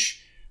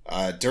finish.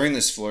 During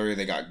this flurry,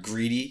 they got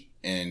greedy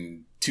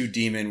and two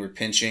D-men were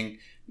pinching.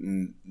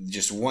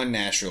 Just one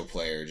Nashville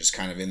player just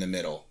kind of in the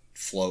middle,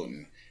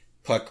 floating.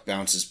 Puck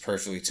bounces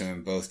perfectly to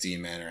him. Both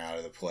D-men are out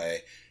of the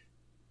play.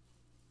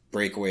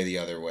 Breakaway the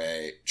other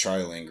way.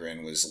 Charlie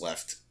Lindgren was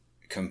left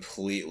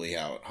completely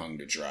out, hung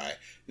to dry.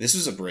 This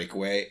was a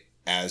breakaway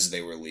as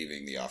they were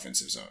leaving the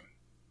offensive zone.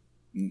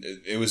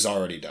 It was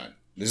already done.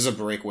 This is a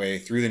breakaway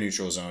through the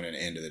neutral zone and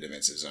into the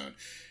defensive zone.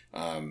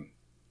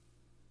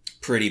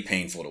 Pretty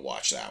painful to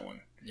watch that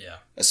one. Yeah.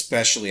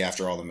 Especially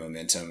after all the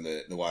momentum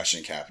the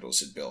Washington Capitals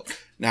had built.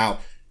 Now,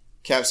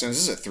 Caps fans,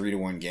 this is a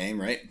 3-1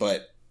 game, right?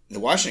 But the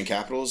Washington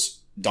Capitals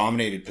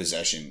dominated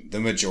possession the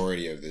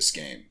majority of this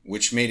game,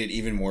 which made it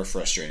even more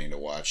frustrating to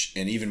watch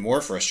and even more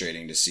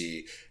frustrating to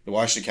see the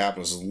Washington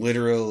Capitals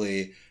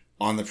literally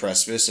on the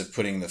precipice of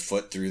putting the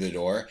foot through the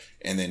door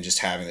and then just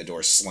having the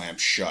door slam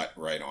shut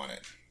right on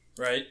it.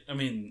 Right? I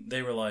mean,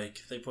 they were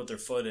like, they put their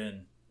foot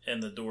in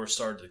and the door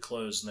started to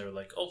close and they were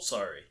like, oh,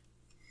 sorry.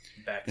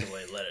 Backed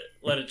away,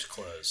 let it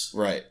close.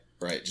 Right.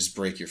 Just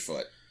break your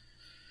foot.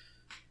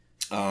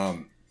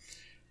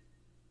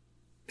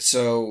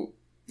 So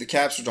the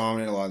Caps were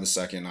dominant a lot of the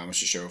second, not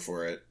much to show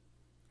for it.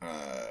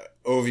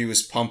 Ovi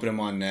was pumping him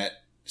on net.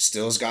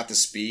 Still's got the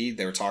speed.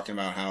 They were talking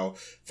about how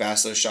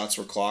fast those shots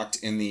were clocked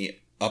in the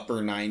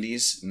upper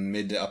 90s,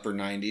 mid to upper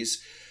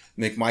 90s.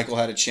 McMichael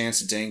had a chance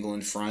to dangle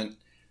in front.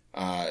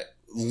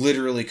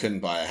 Literally couldn't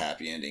buy a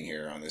happy ending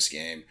here on this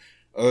game.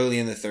 Early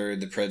in the third,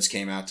 the Preds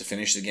came out to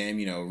finish the game,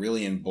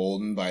 really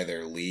emboldened by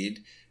their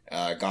lead.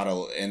 And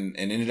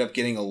ended up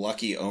getting a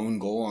lucky own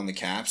goal on the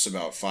Caps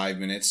about 5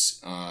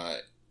 minutes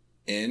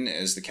in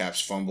as the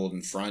Caps fumbled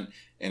in front.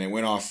 And it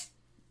went off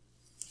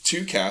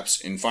two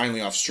Caps and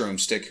finally off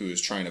Strom's stick, who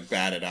was trying to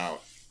bat it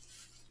out.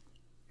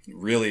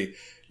 Really,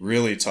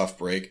 really tough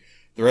break.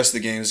 The rest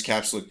of the games,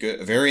 Caps looked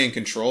good, very in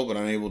control, but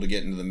unable to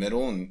get into the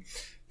middle. And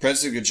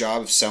Preds did a good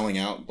job of selling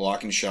out,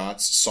 blocking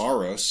shots.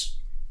 Saros,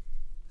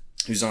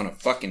 who's on a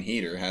fucking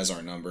heater, has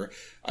our number.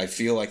 I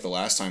feel like the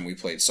last time we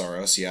played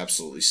Saros, he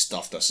absolutely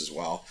stuffed us as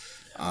well.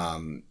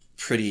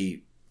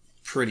 Pretty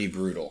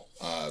brutal.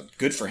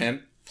 Good for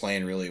him,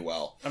 playing really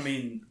well. I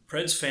mean,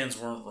 Preds fans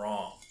weren't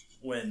wrong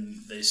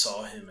when they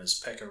saw him as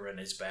Pekka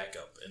Rinne's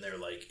backup, and they're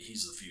like,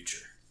 he's the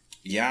future.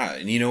 Yeah,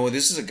 and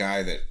this is a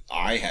guy that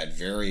I had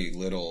very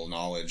little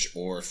knowledge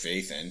or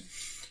faith in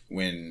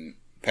when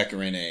Pekka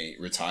Rinne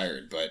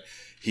retired, but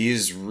he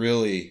has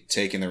really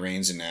taken the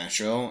reins in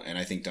Nashville, and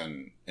I think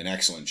done an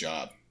excellent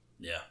job.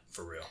 Yeah,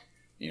 for real.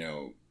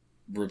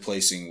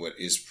 Replacing what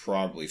is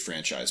probably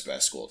franchise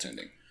best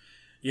goaltending.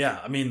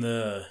 Yeah, I mean,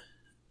 the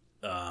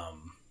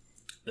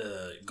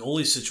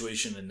goalie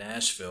situation in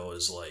Nashville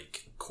is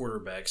like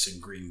quarterbacks in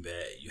Green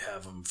Bay. You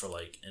have them for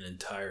like an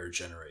entire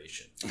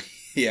generation.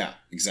 Yeah,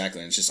 exactly.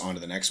 And it's just on to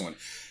the next one.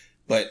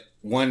 But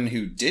one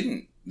who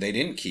they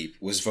didn't keep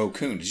was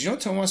Vokun. Did you know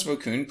Tomas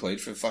Vokun played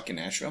for fucking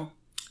Nashville?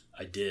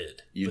 I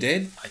did. You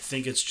did? I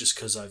think it's just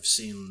because I've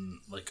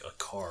seen like a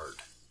card.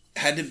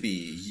 Had to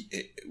be,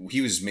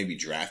 he was maybe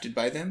drafted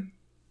by them?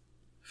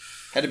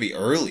 Had to be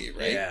early,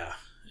 right? Yeah,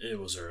 it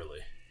was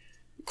early.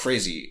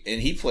 Crazy.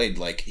 And he played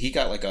he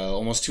got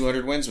almost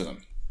 200 wins with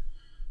him.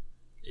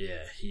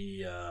 Yeah,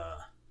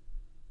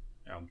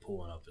 I'm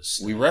pulling up his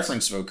stats. We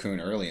referenced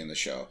Vokun early in the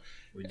show.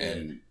 We did.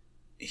 And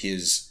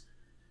his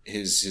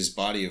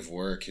body of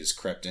work has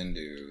crept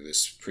into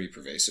this pretty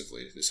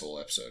pervasively this whole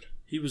episode.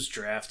 He was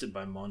drafted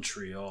by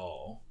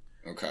Montreal.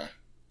 Okay.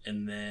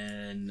 And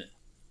then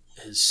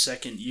his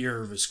second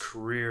year of his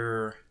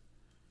career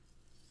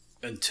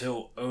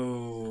until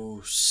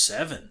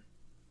 2007.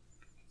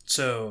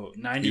 So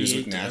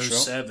 98 to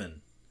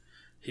 07,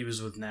 he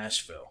was with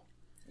Nashville.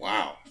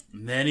 Wow.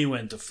 And then he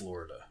went to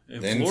Florida.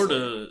 And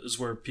Florida is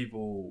where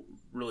people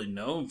really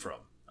know him from,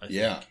 I think.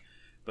 Yeah.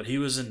 But he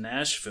was in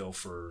Nashville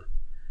for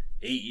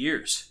 8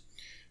 years.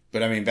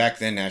 But I mean, back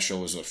then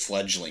Nashville was a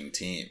fledgling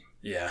team.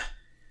 Yeah.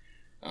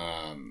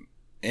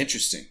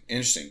 Interesting.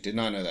 Did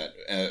not know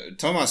that.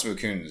 Tomas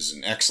Vokun is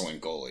an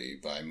excellent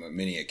goalie by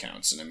many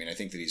accounts. And I mean, I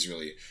think that he's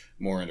really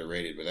more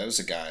underrated. But that was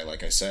a guy,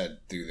 like I said,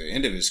 through the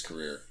end of his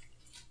career,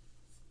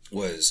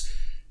 was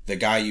the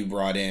guy you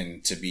brought in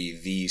to be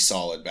the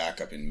solid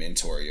backup and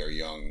mentor your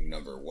young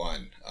number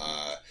one.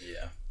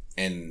 Yeah.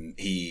 And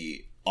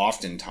he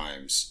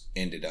oftentimes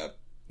ended up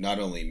not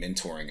only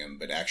mentoring him,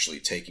 but actually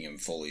taking him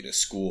fully to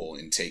school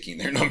and taking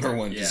their number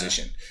one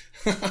position.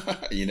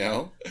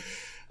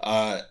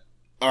 All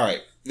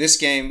right. This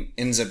game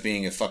ends up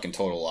being a fucking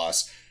total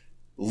loss.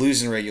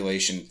 Losing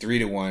regulation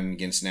 3-1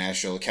 against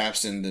Nashville. The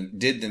Caps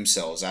did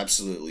themselves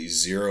absolutely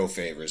zero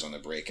favors on the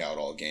breakout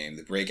all game.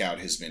 The breakout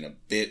has been a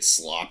bit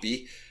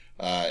sloppy.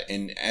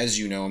 And as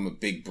you know, I'm a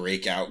big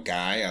breakout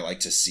guy. I like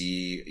to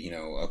see,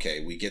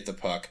 okay, we get the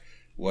puck.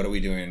 What are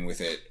we doing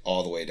with it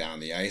all the way down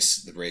the ice?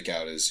 The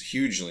breakout is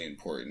hugely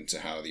important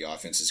to how the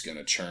offense is going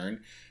to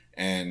churn.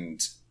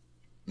 And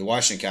the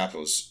Washington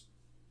Capitals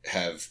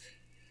have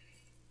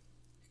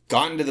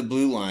gotten to the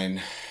blue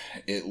line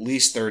at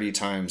least 30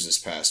 times this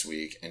past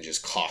week and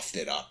just coughed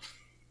it up.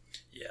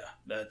 Yeah,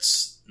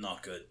 that's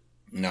not good.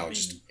 No,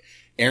 just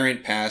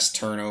errant pass,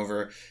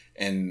 turnover,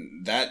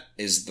 and that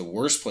is the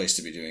worst place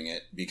to be doing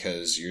it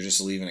because you're just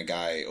leaving a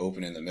guy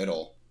open in the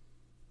middle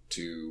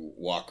to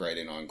walk right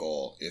in on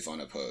goal if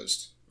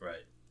unopposed.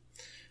 Right.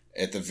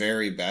 At the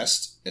very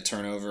best, a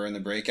turnover in the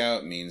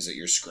breakout means that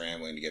you're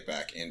scrambling to get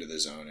back into the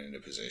zone and into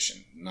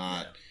position.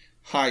 Not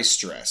high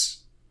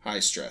stress.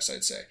 High stress,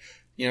 I'd say.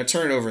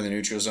 Turn it over in the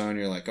neutral zone,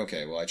 you're like,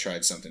 okay, well, I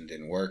tried something,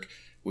 didn't work.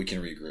 We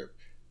can regroup.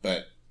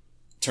 But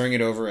turning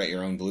it over at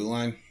your own blue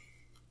line,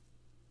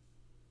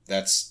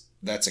 that's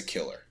a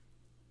killer.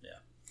 Yeah.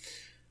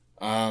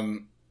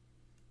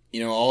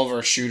 All of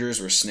our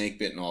shooters were snake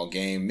bitten all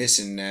game,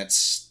 missing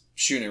nets,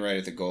 shooting it right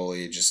at the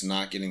goalie, just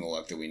not getting the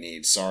luck that we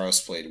need.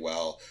 Saros played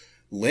well.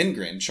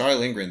 Charlie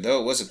Lindgren,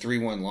 though it was a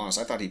 3-1 loss,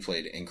 I thought he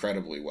played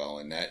incredibly well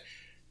in net.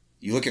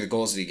 you look at the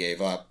goals that he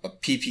gave up, a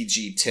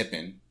PPG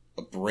tip-in,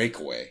 a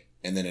breakaway,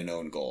 and then an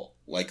own goal.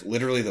 Like,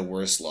 literally the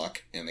worst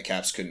luck, and the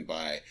Caps couldn't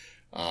buy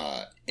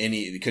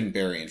they couldn't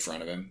bury in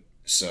front of him.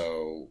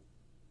 So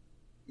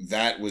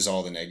that was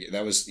all the negative.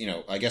 That was,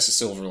 I guess a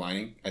silver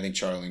lining. I think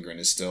Charlie Lindgren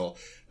is still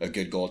a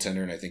good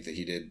goaltender, and I think that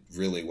he did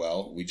really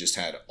well. We just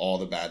had all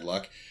the bad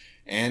luck.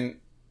 And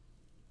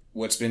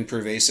what's been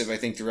pervasive, I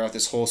think, throughout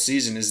this whole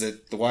season is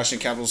that the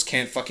Washington Capitals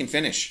can't fucking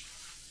finish.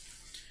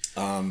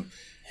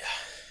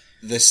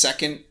 The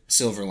second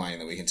silver lining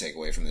that we can take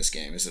away from this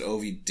game is that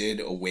Ovi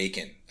did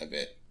awaken a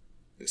bit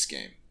this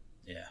game.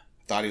 Yeah.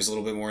 Thought he was a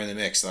little bit more in the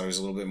mix. Thought he was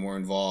a little bit more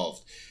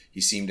involved.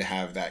 He seemed to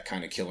have that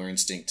kind of killer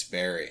instinct to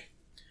bury.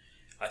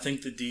 I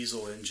think the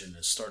diesel engine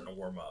is starting to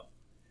warm up.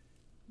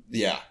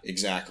 Yeah,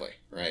 exactly.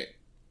 Right.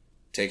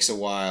 Takes a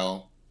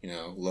while,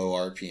 low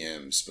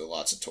RPMs, but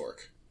lots of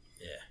torque.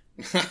 Yeah.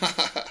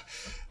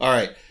 All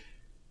right.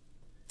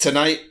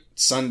 Tonight,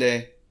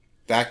 Sunday,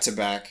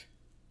 back-to-back,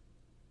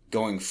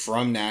 going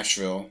from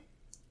Nashville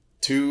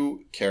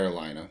to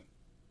Carolina.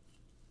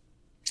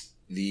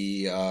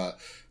 The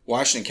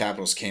Washington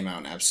Capitals came out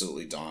and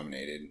absolutely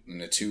dominated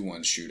in a 2-1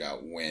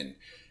 shootout win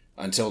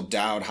until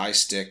Dowd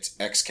high-sticked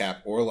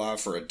ex-Cap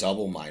Orlov for a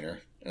double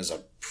minor. It was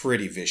a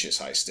pretty vicious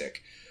high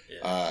stick.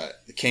 Yeah.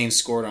 The Canes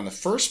scored on the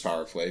first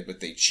power play, but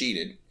they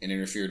cheated and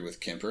interfered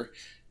with Kemper,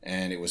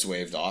 and it was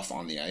waved off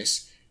on the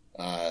ice.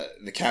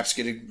 The Caps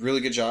did a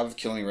really good job of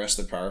killing the rest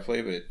of the power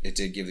play, but it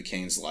did give the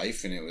Canes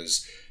life, and it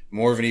was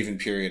more of an even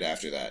period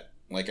after that.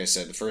 Like I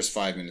said, the first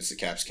 5 minutes the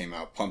Caps came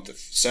out, pumped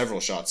several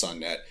shots on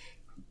net,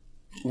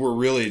 were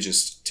really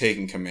just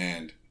taking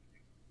command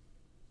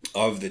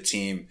of the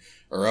team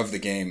or of the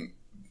game,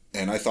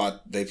 and I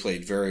thought they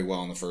played very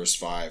well in the first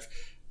 5.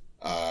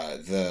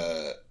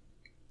 The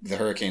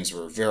Hurricanes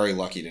were very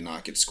lucky to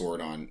not get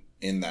scored on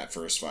in that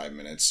first 5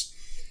 minutes,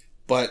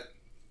 but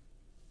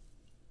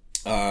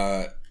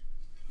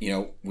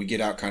we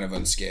get out kind of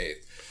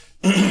unscathed.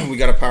 We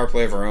got a power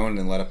play of our own and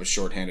then let up a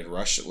shorthanded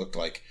rush, it looked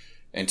like,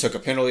 and took a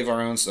penalty of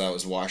our own, so that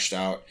was washed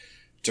out.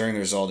 During the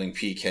resulting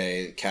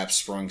PK, the Caps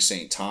sprung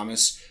St.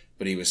 Thomas,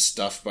 but he was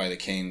stuffed by the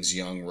Canes'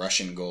 young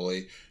Russian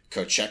goalie,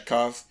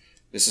 Kochetkov.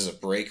 This is a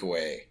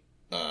breakaway.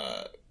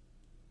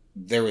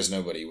 There was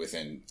nobody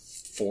within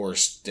 4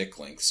 stick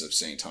lengths of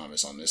St.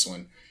 Thomas on this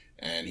one,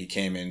 and he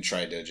came in,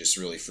 tried to just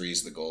really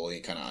freeze the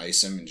goalie, kind of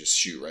ice him and just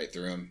shoot right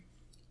through him.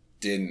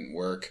 Didn't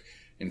work.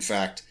 In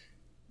fact,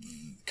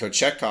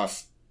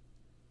 Kochetkov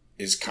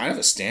is kind of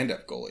a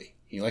stand-up goalie.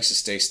 He likes to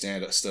stay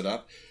stood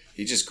up.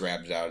 He just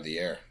grabbed it out of the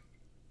air.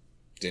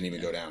 Didn't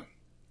even go down.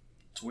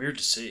 It's weird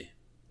to see.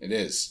 It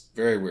is.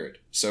 Very weird.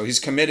 So he's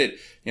committed.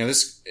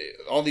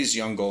 All these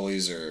young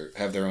goalies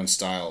have their own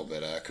style,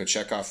 but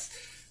Kochetkov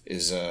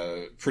is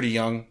a pretty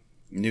young,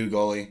 new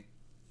goalie.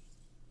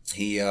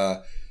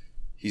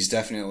 He's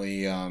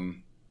definitely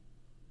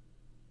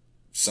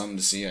something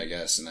to see, I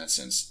guess, in that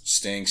sense.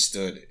 Staying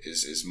stood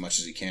as much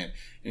as he can.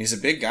 And he's a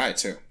big guy,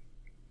 too.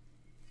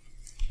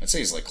 I'd say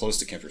he's like close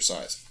to Kemper's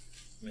size.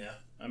 Yeah.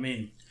 I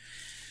mean,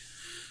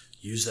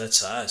 use that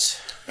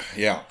size.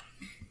 Yeah.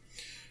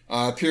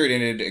 Period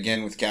ended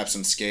again with Caps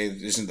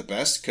unscathed. Isn't the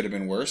best. Could have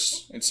been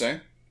worse, I'd say.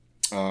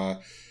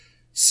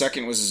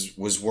 Second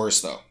was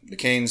worse, though. The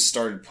Canes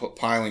started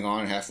piling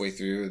on halfway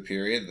through the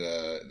period.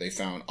 They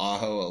found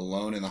Aho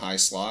alone in the high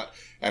slot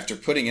after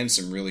putting in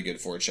some really good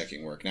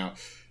forechecking work. Now,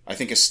 I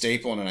think a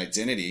staple and an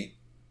identity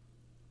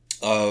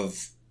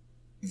of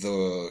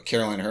the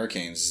Carolina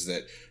Hurricanes is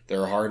that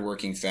they're a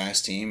hard-working,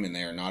 fast team, and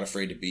they are not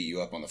afraid to beat you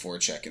up on the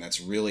forecheck, and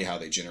that's really how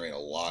they generate a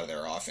lot of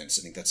their offense.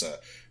 I think that's a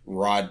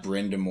Rod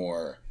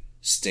Brindamore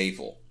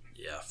staple.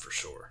 Yeah, for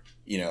sure.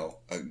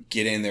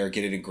 Get in there,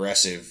 get it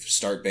aggressive,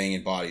 start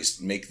banging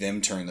bodies, make them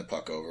turn the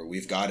puck over.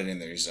 We've got it in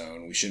their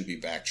zone. We shouldn't be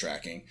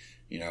backtracking,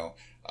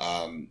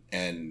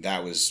 and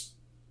that was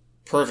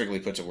perfectly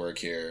put to work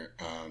here.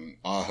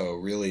 Aho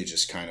really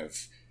just kind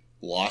of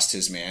lost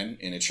his man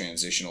in a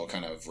transitional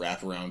kind of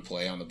wraparound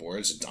play on the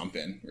boards, a dump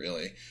in,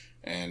 really,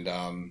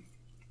 and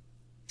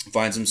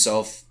finds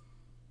himself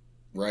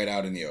right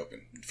out in the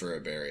open for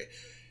a bury.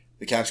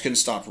 The Caps couldn't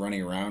stop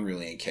running around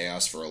really in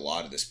chaos for a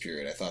lot of this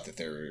period. I thought that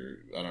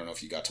I don't know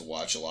if you got to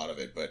watch a lot of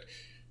it, but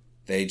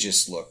they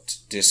just looked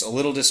a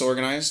little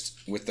disorganized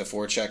with the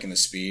forecheck and the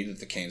speed that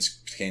the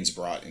Canes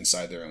brought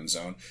inside their own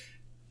zone.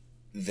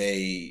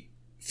 They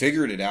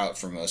figured it out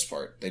for the most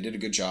part. They did a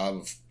good job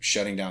of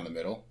shutting down the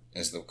middle,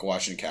 as the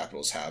Washington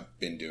Capitals have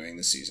been doing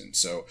this season.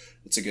 So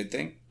it's a good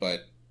thing,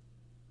 but,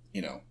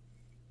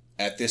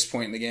 at this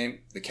point in the game,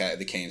 the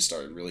Canes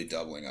started really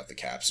doubling up the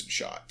Caps in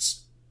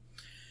shots.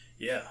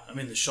 Yeah, I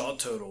mean, the shot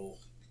total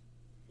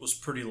was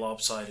pretty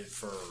lopsided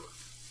for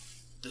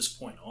this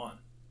point on.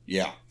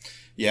 Yeah.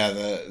 Yeah,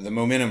 the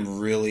momentum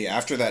really,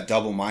 after that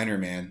double minor,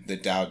 man,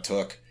 that Dowd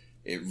took,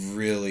 it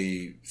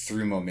really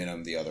threw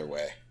momentum the other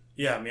way.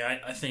 Yeah, I mean,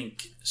 I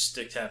think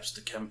stick taps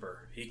to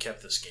Kemper. He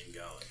kept this game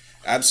going.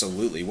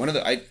 Absolutely.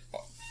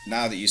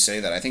 Now that you say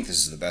that, I think this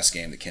is the best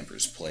game that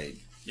Kemper's played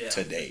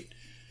to date.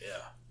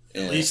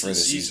 Yeah. At least for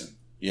this season.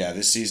 Yeah,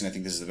 this season I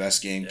think this is the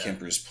best game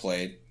Kemper's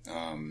played.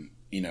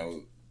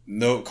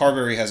 no,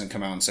 Carberry hasn't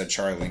come out and said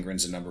Charlie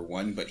Lindgren's a number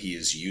one, but he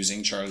is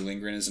using Charlie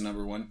Lindgren as a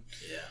number one.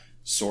 Yeah.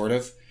 Sort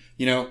of.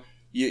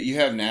 You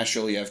have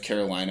Nashville, you have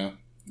Carolina.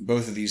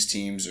 Both of these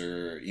teams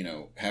are,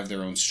 have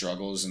their own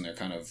struggles, and they're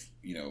kind of,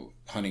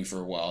 hunting for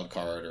a wild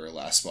card or a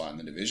last spot in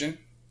the division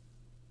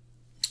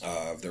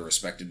of their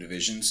respective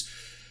divisions.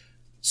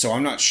 So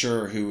I'm not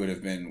sure who would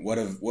have been, what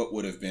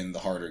would have been the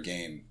harder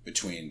game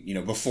between,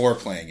 before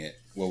playing it,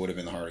 what would have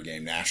been the harder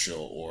game,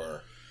 Nashville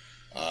or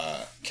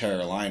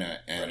Carolina.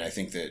 And I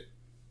think that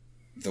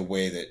the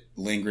way that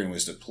Lindgren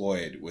was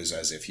deployed was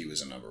as if he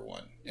was a number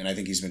one. And I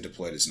think he's been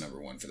deployed as number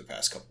one for the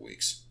past couple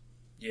weeks.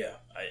 Yeah,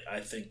 I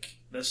think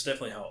that's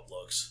definitely how it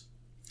looks.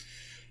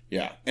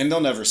 Yeah, and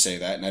they'll never say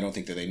that, and I don't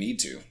think that they need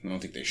to. I don't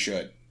think they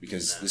should,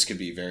 because this could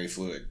be very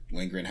fluid.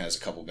 Lindgren has a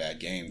couple bad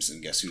games,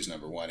 and guess who's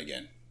number one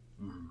again?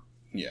 Mm-hmm.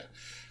 Yeah.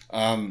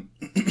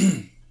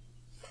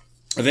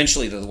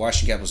 Eventually, the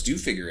Washington Capitals do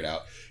figure it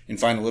out and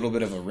find a little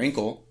bit of a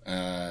wrinkle,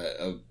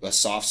 a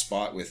soft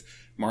spot with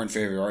Martin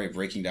Ferriari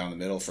breaking down the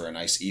middle for a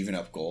nice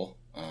even-up goal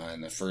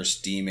and the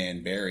first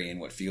D-man Barry in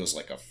what feels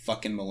like a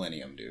fucking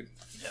millennium, dude.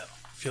 Yeah,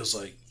 feels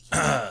like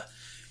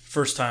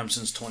first time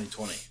since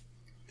 2020.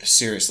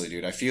 Seriously,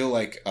 dude. I feel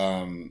like,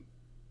 and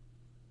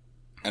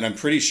I'm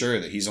pretty sure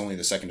that he's only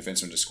the second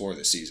defenseman to score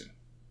this season.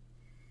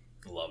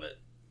 Love it.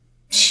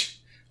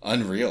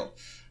 Unreal.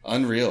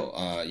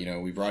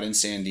 We brought in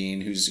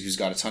Sandin, who's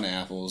got a ton of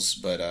apples,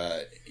 but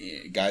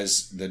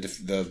guys,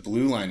 the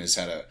blue line has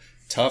had a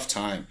tough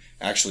time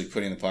actually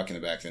putting the puck in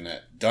the back of the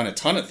net. Done a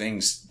ton of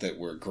things that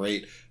were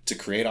great to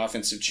create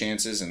offensive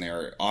chances, and they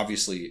are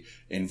obviously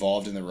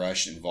involved in the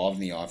rush, involved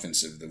in the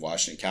offense of the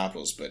Washington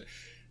Capitals, but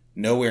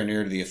nowhere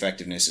near to the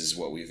effectiveness as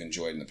what we've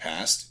enjoyed in the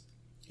past,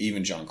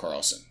 even John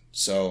Carlson.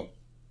 So,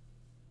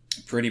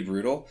 pretty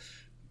brutal,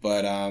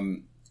 but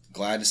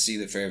glad to see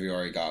that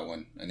Ferriari got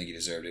one. I think he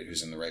deserved it. He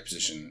was in the right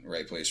position,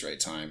 right place, right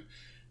time.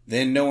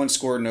 Then no one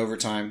scored in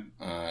overtime,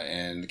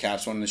 and the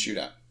Caps won in the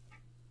shootout.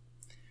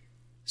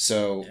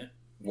 So,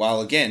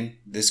 while again,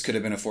 this could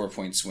have been a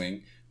 4-point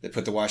swing that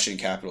put the Washington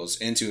Capitals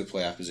into a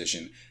playoff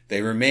position,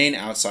 they remain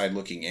outside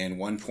looking in,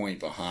 1 point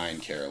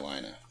behind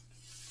Carolina.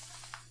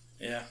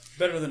 Yeah,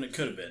 better than it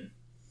could have been.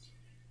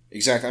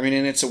 Exactly. I mean,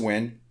 and it's a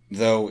win,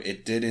 though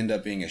it did end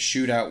up being a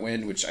shootout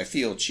win, which I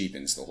feel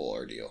cheapens the whole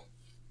ordeal.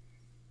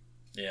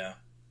 Yeah.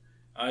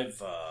 I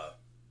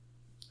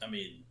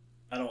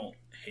don't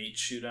hate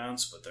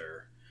shootouts, but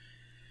they're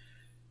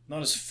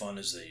not as fun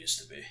as they used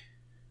to be.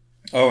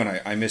 Oh, and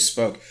I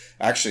misspoke.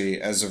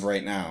 Actually, as of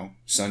right now,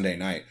 Sunday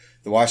night,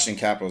 the Washington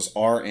Capitals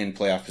are in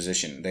playoff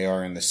position. They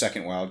are in the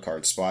second wild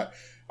card spot.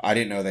 I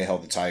didn't know they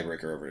held the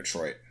tiebreaker over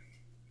Detroit.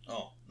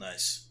 Oh,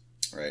 nice.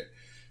 Right.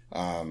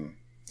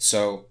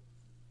 So,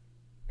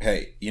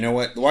 hey, you know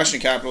what? The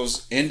Washington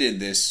Capitals ended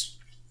this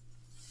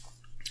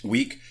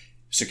week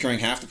securing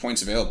half the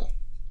points available.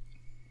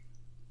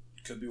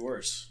 Could be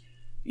worse.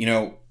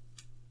 The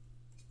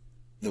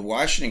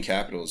Washington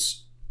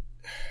Capitals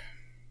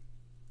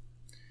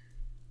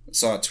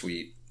saw a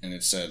tweet and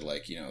it said,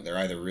 they're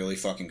either really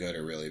fucking good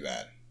or really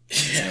bad.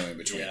 There's no in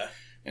between. Yeah.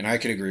 And I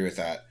could agree with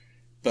that.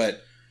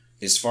 But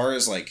as far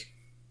as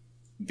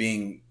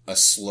being a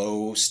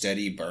slow,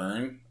 steady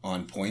burn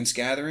on points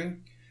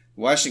gathering,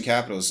 the Washington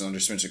Capitals under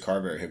Spencer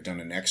Carberry have done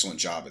an excellent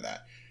job of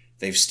that.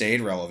 They've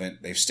stayed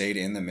relevant, they've stayed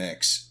in the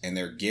mix, and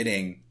they're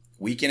getting,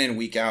 week in and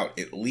week out,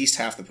 at least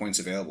half the points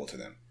available to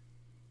them.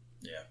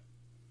 Yeah.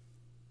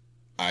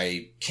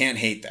 I can't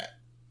hate that.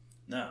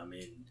 No, I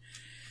mean,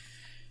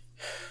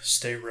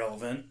 stay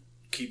relevant,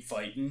 keep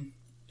fighting,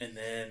 and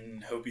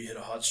then hope you hit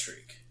a hot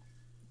streak.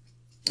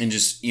 And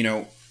just,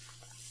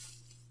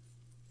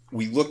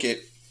 we look at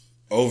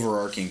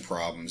overarching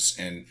problems,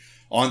 and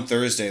on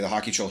Thursday, the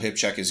Hockey Troll Hip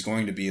Check is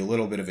going to be a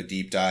little bit of a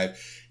deep dive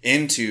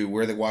into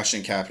where the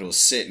Washington Capitals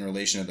sit in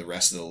relation to the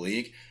rest of the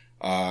league.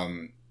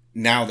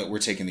 Now that we're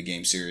taking the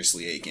game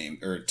seriously,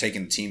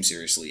 taking the team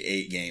seriously,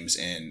 8 games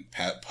in,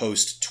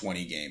 post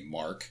 20 game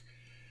mark.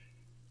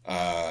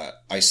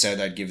 I said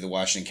I'd give the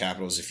Washington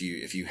Capitals, if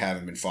you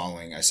haven't been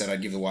following, I said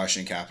I'd give the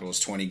Washington Capitals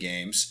 20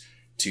 games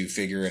to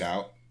figure it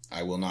out.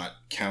 I will not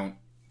count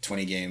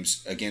 20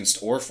 games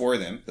against or for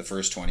them, the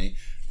first 20,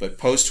 but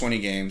post 20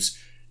 games,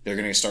 they're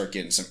going to start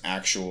getting some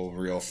actual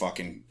real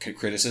fucking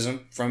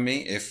criticism from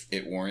me if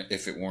it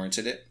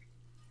warranted it.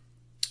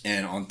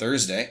 And on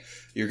Thursday,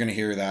 you're going to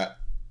hear that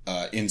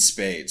in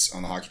spades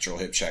on the Hockey Troll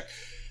Hip Check.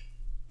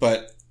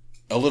 But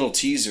a little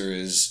teaser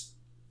is,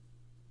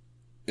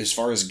 as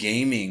far as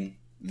gaming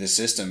the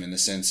system in the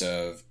sense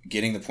of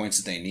getting the points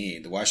that they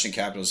need, the Washington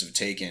Capitals have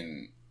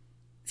taken,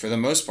 for the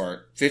most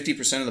part,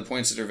 50% of the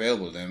points that are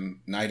available to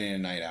them night in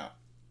and night out.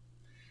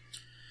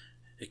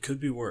 It could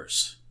be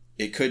worse.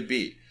 It could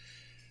be.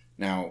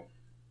 Now,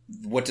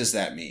 what does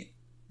that mean?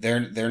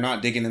 They're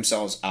not digging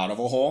themselves out of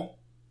a hole.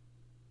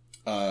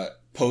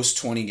 Post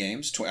 20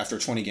 games, after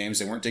 20 games,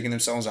 they weren't digging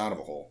themselves out of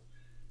a hole,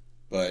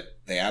 but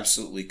they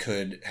absolutely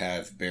could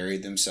have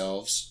buried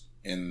themselves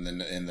in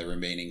the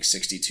remaining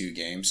 62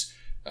 games.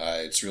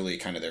 It's really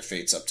kind of their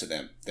fate's up to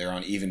them. They're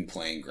on even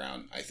playing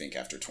ground, I think,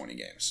 after 20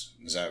 games.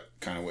 Is that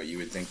kind of what you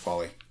would think,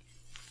 Paulie?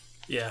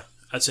 Yeah,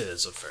 I'd say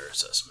that's a fair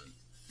assessment.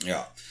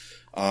 Yeah.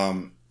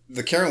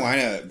 The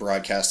Carolina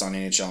broadcast on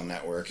NHL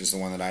Network is the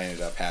one that I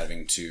ended up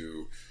having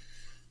to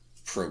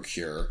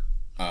procure.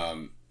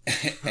 And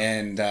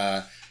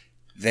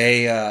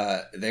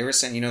they were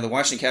saying, the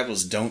Washington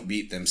Capitals don't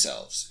beat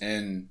themselves.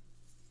 And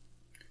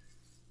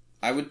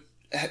I would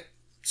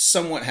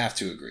somewhat have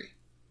to agree.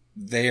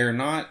 They are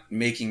not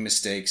making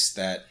mistakes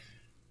that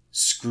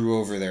screw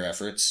over their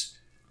efforts,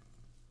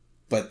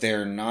 but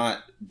they're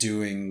not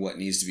doing what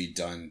needs to be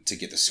done to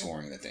get the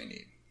scoring that they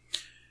need.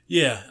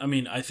 Yeah, I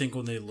mean, I think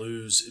when they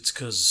lose, it's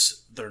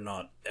because they're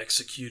not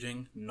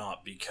executing,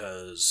 not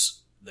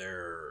because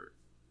they're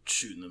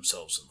shooting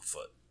themselves in the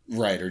foot.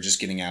 Right, or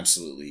just getting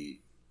absolutely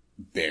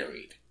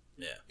buried.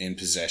 Yeah. In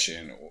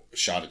possession, or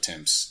shot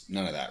attempts,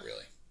 none of that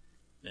really.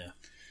 Yeah.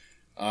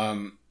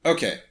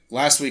 Okay,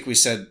 last week we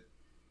said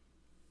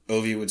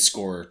Ovi would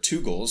score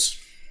 2 goals.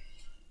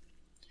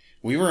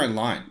 We were in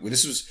line.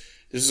 This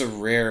is a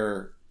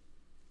rare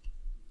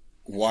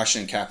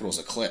Washington Capitals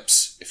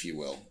eclipse, if you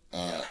will,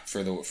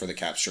 for the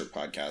Caps Chirp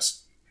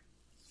podcast.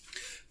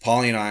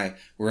 Paulie and I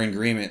were in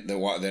agreement that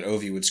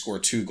Ovi would score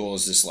 2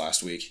 goals this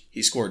last week.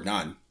 He scored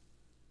none.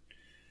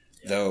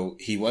 Yeah. Though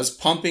he was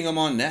pumping them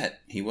on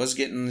net. He was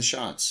getting the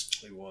shots.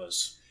 He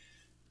was.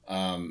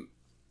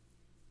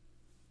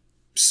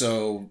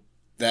 So,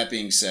 that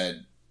being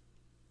said,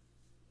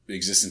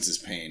 existence is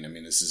pain. I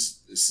mean, this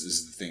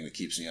is the thing that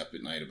keeps me up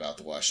at night about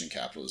the Washington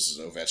Capitals.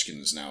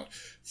 Ovechkin is now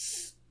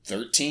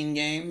 13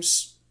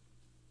 games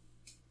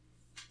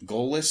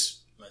goalless.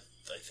 I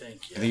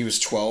think. Yeah. I think he was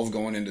 12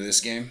 going into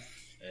this game.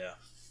 Yeah.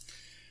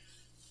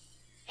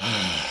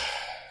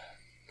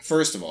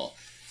 First of all,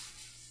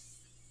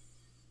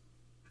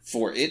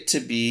 for it to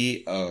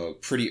be a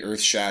pretty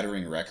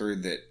earth-shattering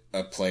record that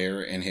a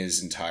player in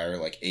his entire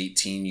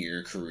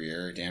 18-year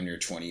career, damn near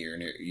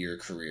 20-year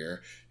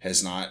career,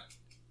 has not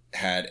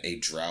had a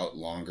drought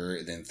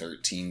longer than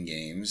 13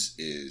 games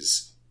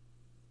is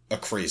a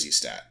crazy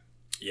stat.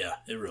 Yeah,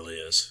 it really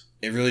is.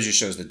 It really just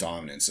shows the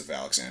dominance of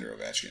Alexander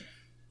Ovechkin.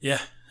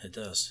 Yeah, it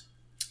does.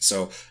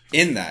 So,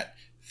 in that,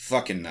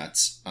 fucking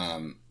nuts.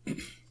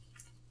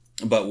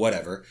 But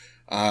whatever.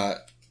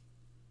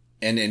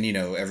 And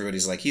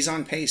everybody's like, he's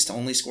on pace to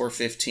only score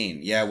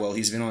 15. Yeah, well,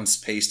 he's been on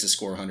pace to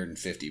score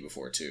 150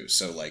 before, too.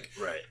 So,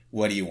 right.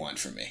 What do you want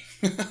from me?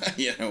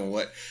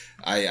 What?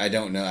 I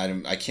don't know.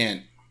 I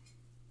can't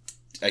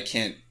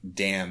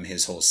damn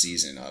his whole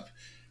season up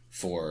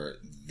for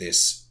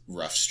this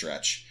rough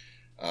stretch.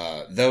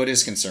 Though it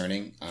is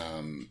concerning,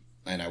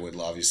 and I would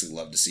obviously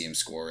love to see him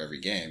score every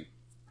game.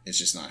 It's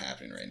just not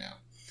happening right now.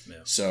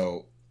 Yeah.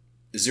 So,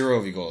 0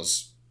 OV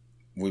goals.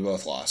 We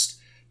both lost.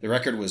 The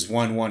record was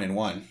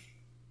 1-1-1,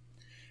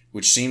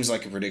 which seems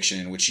like a prediction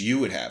in which you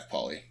would have,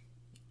 Paulie.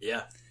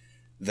 Yeah.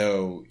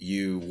 Though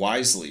you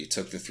wisely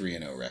took the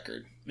 3-0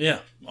 record. Yeah,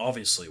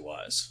 obviously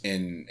wise.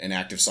 In an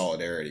act of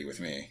solidarity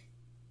with me.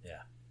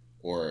 Yeah.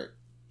 Or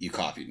you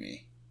copied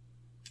me.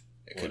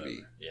 Whatever. Could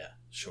be. Yeah,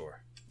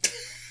 sure.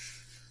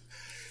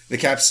 The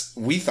Caps,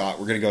 we thought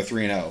were going to go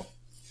 3-0.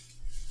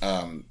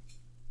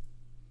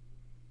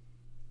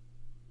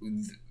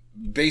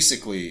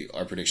 Basically,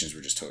 our predictions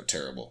were just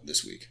terrible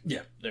this week.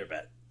 Yeah, they're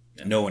bad.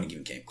 Yeah. No one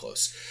even came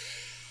close.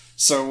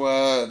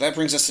 So that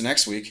brings us to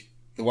next week.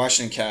 The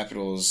Washington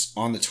Capitals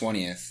on the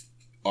 20th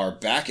are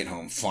back at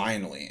home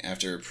finally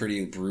after a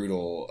pretty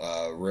brutal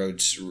road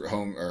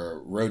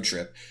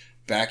trip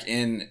back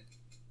in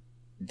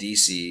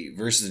DC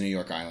versus the New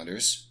York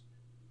Islanders.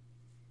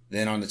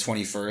 Then on the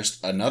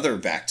 21st, another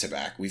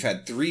back-to-back. We've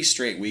had 3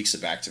 straight weeks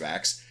of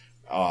back-to-backs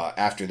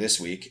after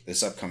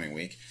this upcoming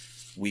week.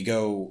 We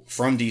go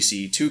from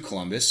DC to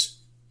Columbus,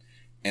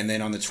 and then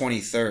on the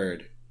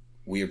 23rd,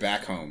 we are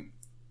back home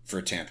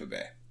for Tampa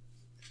Bay.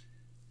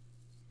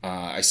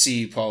 I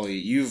see,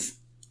 Paulie, you've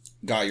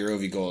got your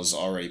Ovi goals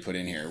already put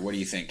in here. What do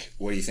you think?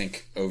 What do you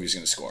think Ovi's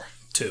going to score?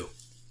 2.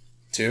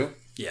 2?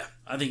 Yeah,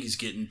 I think he's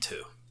getting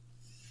 2.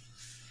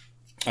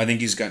 I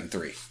think he's gotten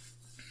 3.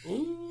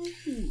 Ooh.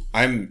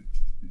 I'm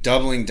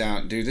doubling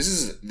down. Dude, this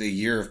is the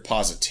year of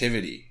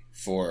positivity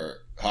for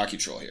Hockey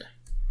Troll here.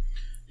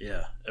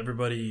 Yeah,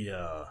 everybody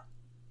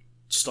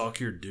stock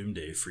your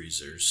Doomsday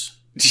freezers.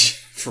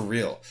 For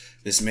real.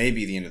 This may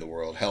be the end of the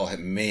world. Hell, it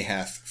may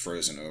have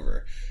frozen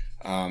over.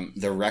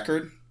 The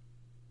record?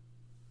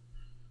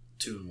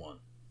 2-1.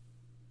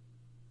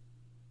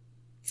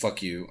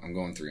 Fuck you. I'm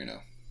going 3-0.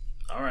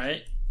 All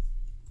right.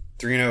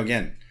 3-0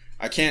 again.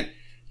 I can't...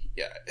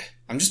 Yeah,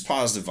 I'm just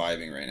positive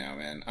vibing right now,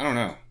 man. I don't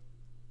know.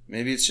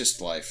 Maybe it's just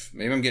life.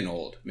 Maybe I'm getting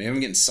old. Maybe I'm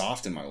getting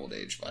soft in my old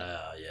age.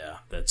 Yeah,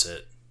 that's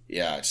it.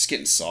 Yeah, just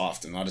getting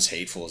soft. I'm not as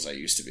hateful as I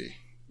used to be.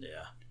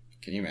 Yeah.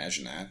 Can you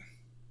imagine that?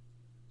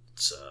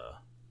 It's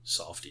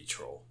softy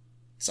troll.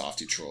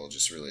 Softy troll,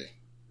 just really,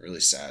 really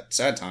sad.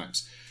 Sad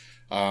times.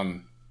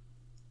 I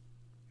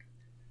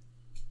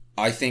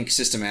think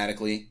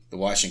systematically, the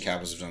Washington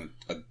Capitals have done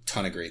a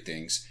ton of great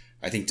things.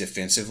 I think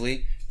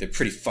defensively, they're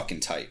pretty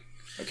fucking tight.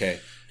 Okay?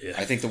 Yeah.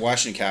 I think the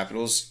Washington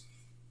Capitals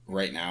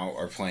right now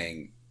are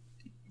playing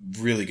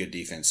really good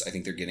defense. I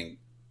think they're getting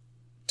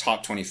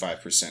top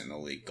 25% in the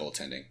league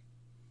goaltending.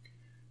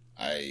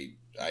 I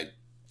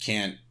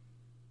can't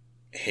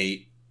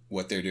hate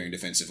what they're doing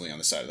defensively on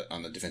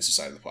the defensive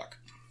side of the puck.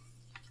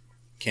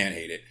 Can't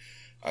hate it.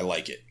 I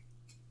like it.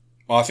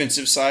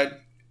 Offensive side,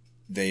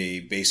 they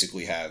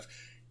basically have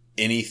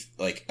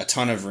a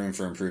ton of room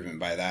for improvement.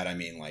 By that I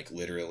mean like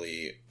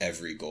literally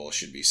every goal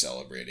should be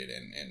celebrated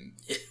and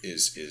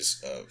is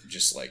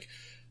just like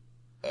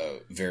a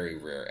very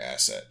rare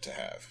asset to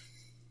have.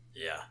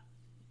 Yeah,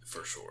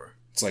 for sure.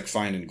 It's like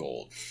finding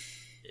gold.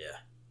 Yeah.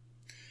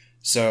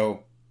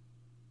 So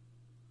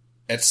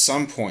at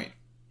some point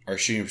our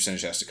shooting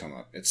percentage has to come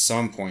up. At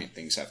some point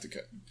things have to go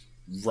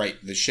right.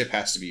 The ship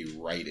has to be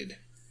righted.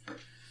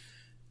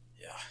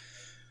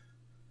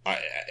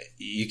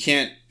 You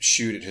can't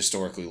shoot at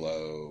historically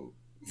low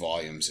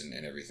volumes and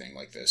everything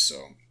like this.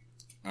 So,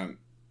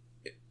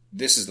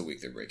 this is the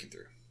week they're breaking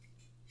through.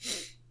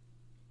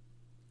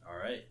 All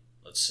right,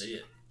 let's see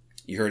it.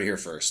 You heard it here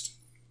first.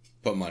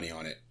 Put money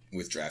on it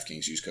with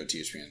DraftKings. Use code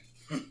TSPN.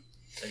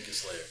 Thank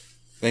us later.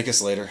 Thank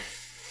us later.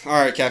 All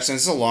right, Captain.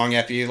 This is a long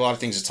epi. A lot of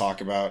things to talk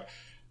about.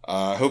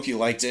 I hope you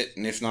liked it,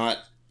 and if not,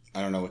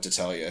 I don't know what to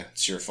tell you.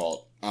 It's your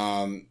fault.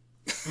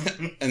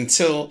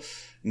 Until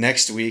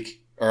next week.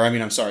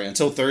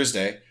 Until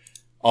Thursday,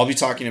 I'll be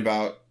talking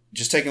about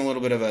just taking a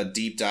little bit of a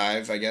deep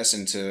dive, I guess,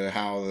 into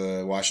how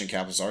the Washington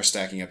Capitals are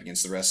stacking up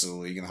against the rest of the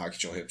league in the Hockey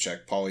Troll Hip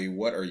Check. Paulie,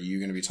 what are you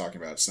going to be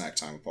talking about snack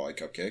time with Paulie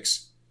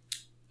Cupcakes?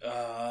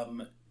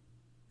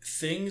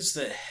 Things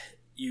that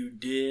you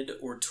did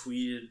or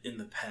tweeted in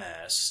the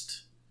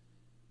past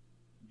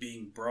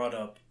being brought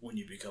up when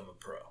you become a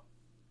pro.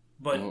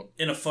 But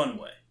in a fun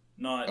way.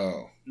 Not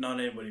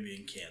anybody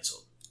being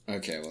canceled.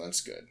 Okay, well, that's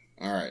good.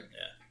 All right.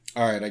 Yeah.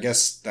 All right, I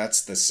guess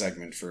that's the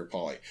segment for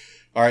Paulie.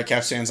 All right,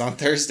 Caps fans, on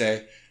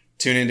Thursday,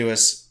 tune into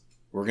us.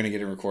 We're going to get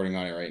a recording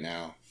on it right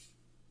now.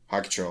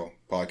 Hockey Troll,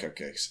 Paulie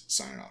Cupcakes,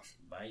 signing off.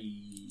 Bye.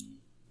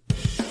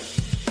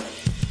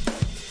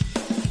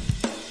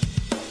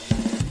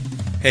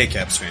 Hey,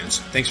 Caps fans.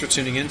 Thanks for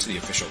tuning in to the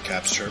official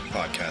Caps Chirp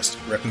podcast,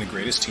 repping the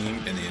greatest team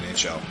in the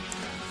NHL.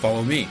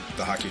 Follow me,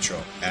 the Hockey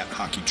Troll, at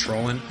Hockey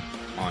Trollin'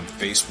 on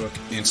Facebook,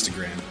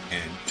 Instagram,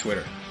 and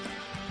Twitter.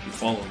 You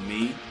follow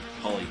me,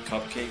 Paulie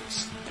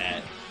Cupcakes,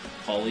 at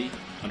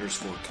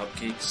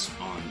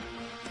Paulie_Cupcakes on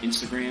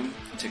Instagram,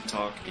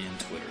 TikTok, and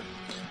Twitter.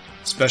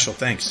 Special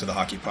thanks to the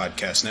Hockey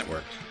Podcast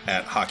Network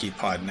at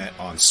HockeyPodNet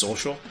on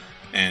social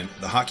and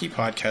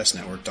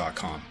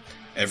thehockeypodcastnetwork.com.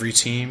 Every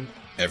team,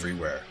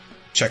 everywhere.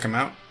 Check them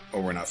out,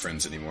 or we're not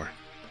friends anymore.